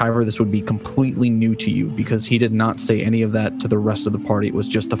 Argyle, and Kyver, this would be completely new to you because he did not say any of that to the rest of the party. It was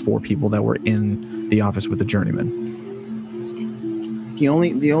just the 4 people that were in the office with the Journeyman. The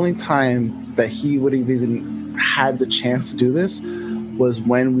only time that he would have even had the chance to do this was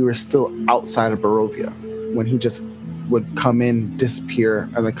when we were still outside of Barovia, when he just would come in, disappear,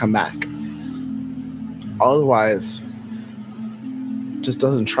 and then come back. Otherwise, just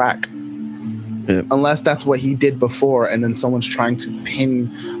doesn't track. Yeah. Unless that's what he did before, and then someone's trying to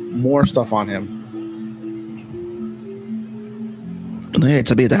pin more stuff on him. I hate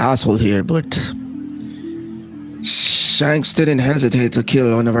to be the asshole here, but Shanks didn't hesitate to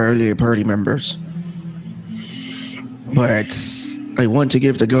kill one of our earlier party members. But I want to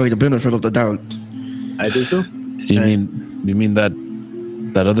give the guy the benefit of the doubt. I do too. You mean that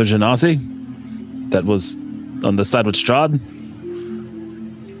other Genasi that was on the side with Strahd?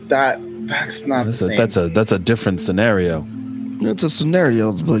 That's not the same. That's a different scenario. It's a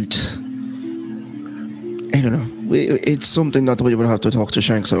scenario, but I don't know. It's something that we would have to talk to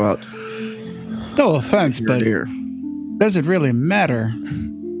Shanks about. No offense, but does it really matter?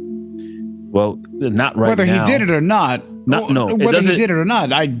 Well, not right whether now. Whether he did it or not. Whether he did it or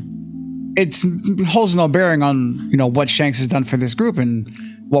not, it holds no bearing on what Shanks has done for this group and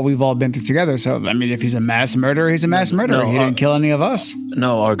what we've all been through together. So, I mean, if he's a mass murderer, he's a mass murderer. He didn't kill any of us.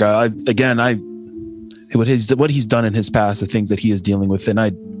 No, Argyle. What he's done in his past, the things that he is dealing with, and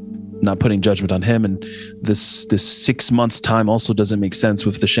I'm not putting judgment on him. And this 6 months time also doesn't make sense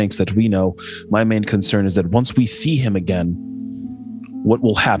with the Shanks that we know. My main concern is that once we see him again, what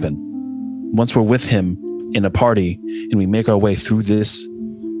will happen? Once we're with him in a party and we make our way through this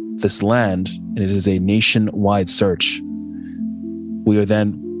land, and it is a nationwide search, we will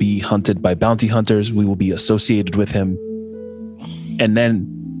then be hunted by bounty hunters. We will be associated with him. And then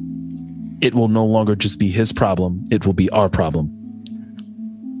it will no longer just be his problem. It will be our problem.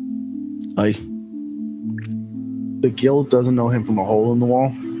 The guild doesn't know him from a hole in the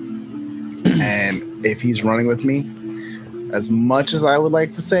wall. And if he's running with me, as much as I would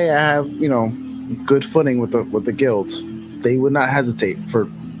like to say I have, good footing with the guild, they would not hesitate for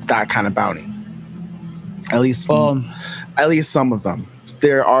that kind of bounty. At least some of them.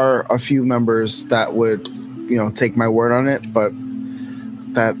 There are a few members that would, take my word on it, but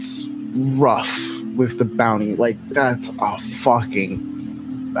that's rough with the bounty. Like, that's a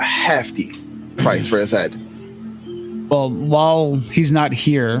fucking hefty price for his head. Well, while he's not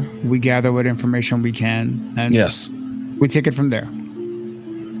here, we gather what information we can, and yes, we take it from there.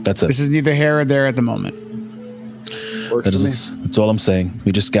 That's it. This is neither here or there at the moment. That's all I'm saying.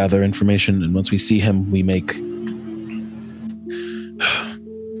 We just gather information, and once we see him,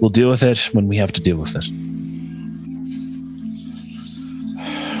 we'll deal with it when we have to deal with it.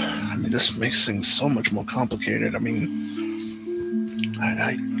 I mean, this makes things so much more complicated. I mean,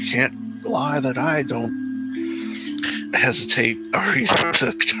 I can't lie that I don't hesitate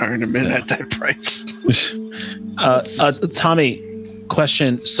to turn him in at that price. Tommy,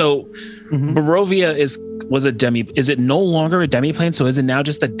 question. So, Barovia is it no longer a demiplane? So is it now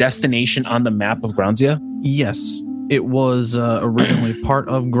just a destination on the map of Granzia? Yes. It was originally part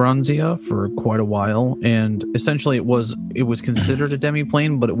of Granzia for quite a while, and essentially it was considered a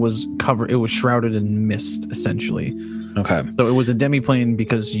demiplane, but it was shrouded in mist, essentially. Okay. So it was a demiplane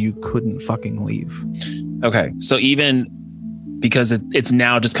because you couldn't fucking leave. Okay. So even because it's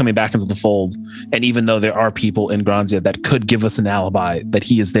now just coming back into the fold, and even though there are people in Granzia that could give us an alibi that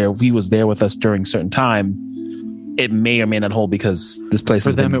he was there with us during a certain time, it may or may not hold because this place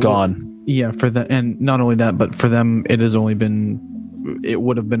has been gone. Yeah, for them, and not only that, but for them, it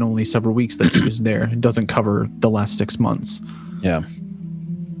would have been only several weeks that he was there. It doesn't cover the last 6 months. Yeah.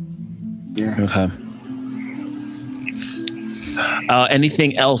 Okay.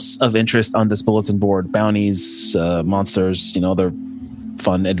 Anything else of interest on this bulletin board? Bounties, monsters, other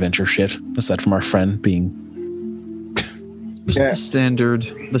fun adventure shit aside from our friend being the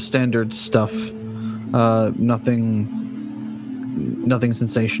standard stuff. Nothing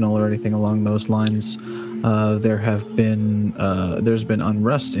sensational or anything along those lines. There's been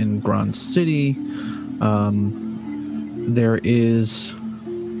unrest in Grand City. There is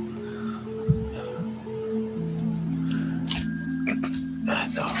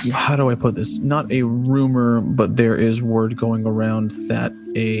how do I put this? Not a rumor, but there is word going around that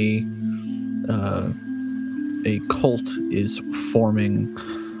a cult is forming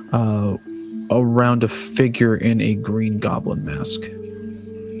around a figure in a green goblin mask.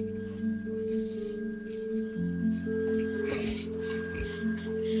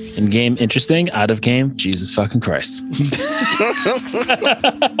 In game, interesting. Out of game, Jesus fucking Christ.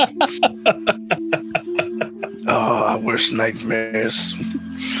 Oh, I wish nightmares.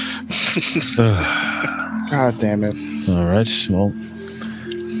 God damn it. All right. Well,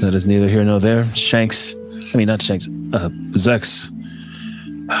 that is neither here nor there. Not Shanks. Zex.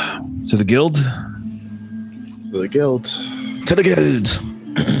 To the guild. To the guild. To the guild.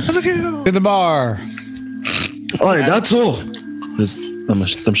 To the bar. Oh, that's all.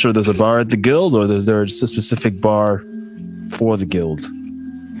 I'm sure there's a bar at the guild, or is there a specific bar for the guild?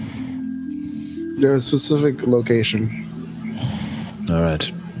 There's a specific location. All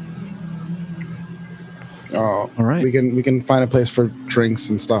right. All right. We can find a place for drinks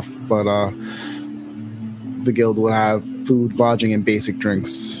and stuff, but the guild would have food, lodging, and basic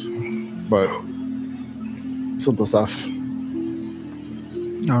drinks, but simple stuff.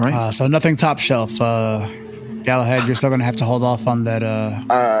 All right. So nothing top shelf. Galahad, you're still going to have to hold off on that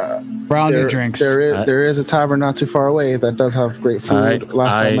brownie drinks. There is a tavern not too far away that does have great food.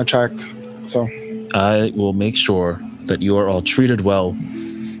 Last time I checked. So I will make sure that you are all treated well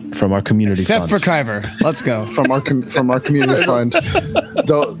from our community except fund. for Kyver. Let's go. from our community fund.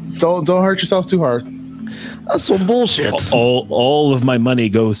 Don't hurt yourself too hard. That's some bullshit. All of my money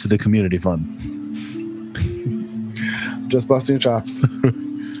goes to the community fund. Just busting your chops.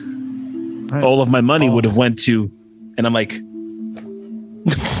 Right. All of my money would have went to, and I'm like,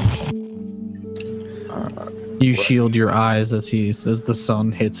 you shield your eyes as the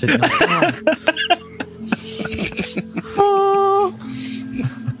sun hits it. All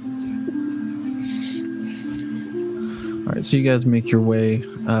right, so you guys make your way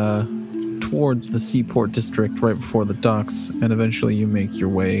towards the seaport district right before the docks, and eventually you make your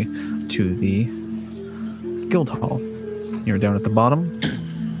way to the guild hall. You're down at the bottom.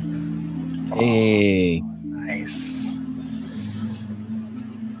 Hey. Nice.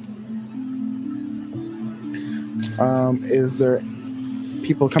 Is there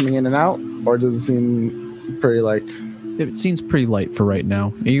people coming in and out, or does it seem pretty like? It seems pretty light for right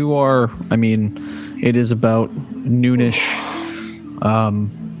now. It is about noonish.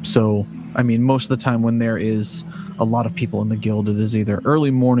 So, most of the time when there is a lot of people in the guild, it is either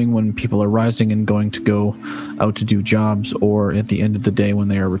early morning when people are rising and going to go out to do jobs, or at the end of the day when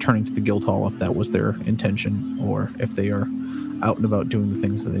they are returning to the guild hall, if that was their intention, or if they are out and about doing the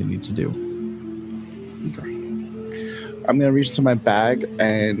things that they need to do. Okay. I'm going to reach into my bag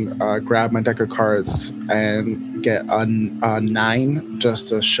and grab my deck of cards and get a 9 just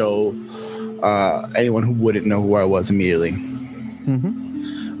to show anyone who wouldn't know who I was immediately.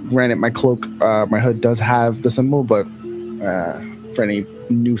 Mm-hmm. Granted, my cloak, my hood does have the symbol, but for any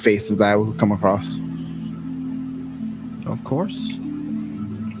new faces that I would come across. Of course.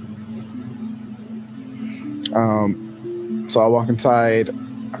 So I'll walk inside,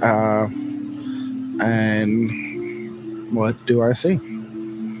 and what do I see?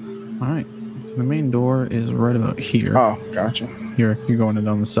 All right. So the main door is right about here. Oh, gotcha. You're going in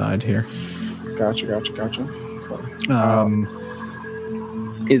on the side here. Gotcha. So,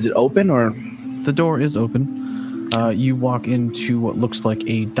 is it open or? The door is open. You walk into what looks like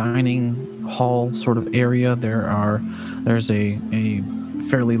a dining hall sort of area. There's a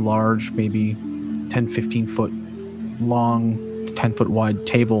fairly large, maybe 10, 15 foot long 10-foot wide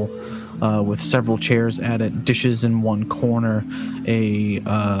table with several chairs at it, dishes in one corner, a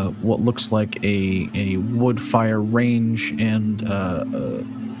what looks like a wood fire range, and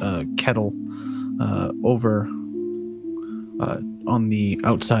a kettle over on the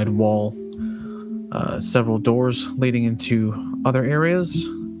outside wall. Several doors leading into other areas,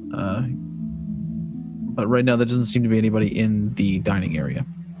 but right now there doesn't seem to be anybody in the dining area.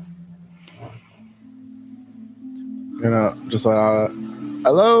 Just like,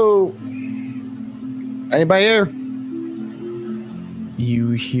 hello? Anybody here?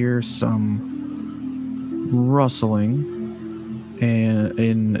 You hear some rustling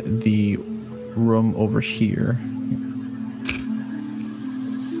in the room over here.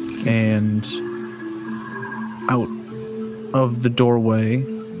 And out of the doorway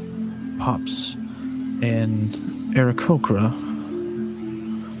pops an Aarakocra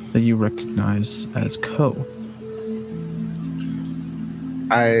that you recognize as Ko.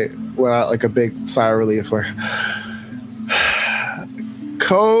 I let out like a big sigh of relief. Like,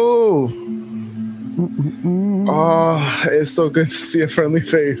 Ko! Oh, it's so good to see a friendly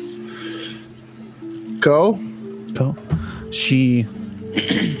face. Ko? Ko. She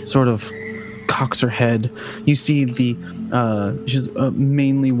sort of cocks her head. You see the she's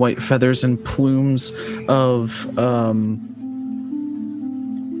mainly white feathers and plumes of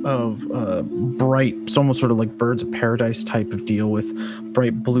bright, it's almost sort of like birds of paradise type of deal, with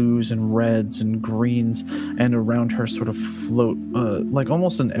bright blues and reds and greens, and around her sort of float like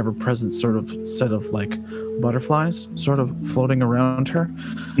almost an ever-present sort of set of like butterflies sort of floating around her.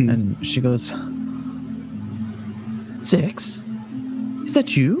 And she goes, "Six, is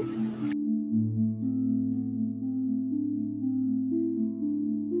that you?"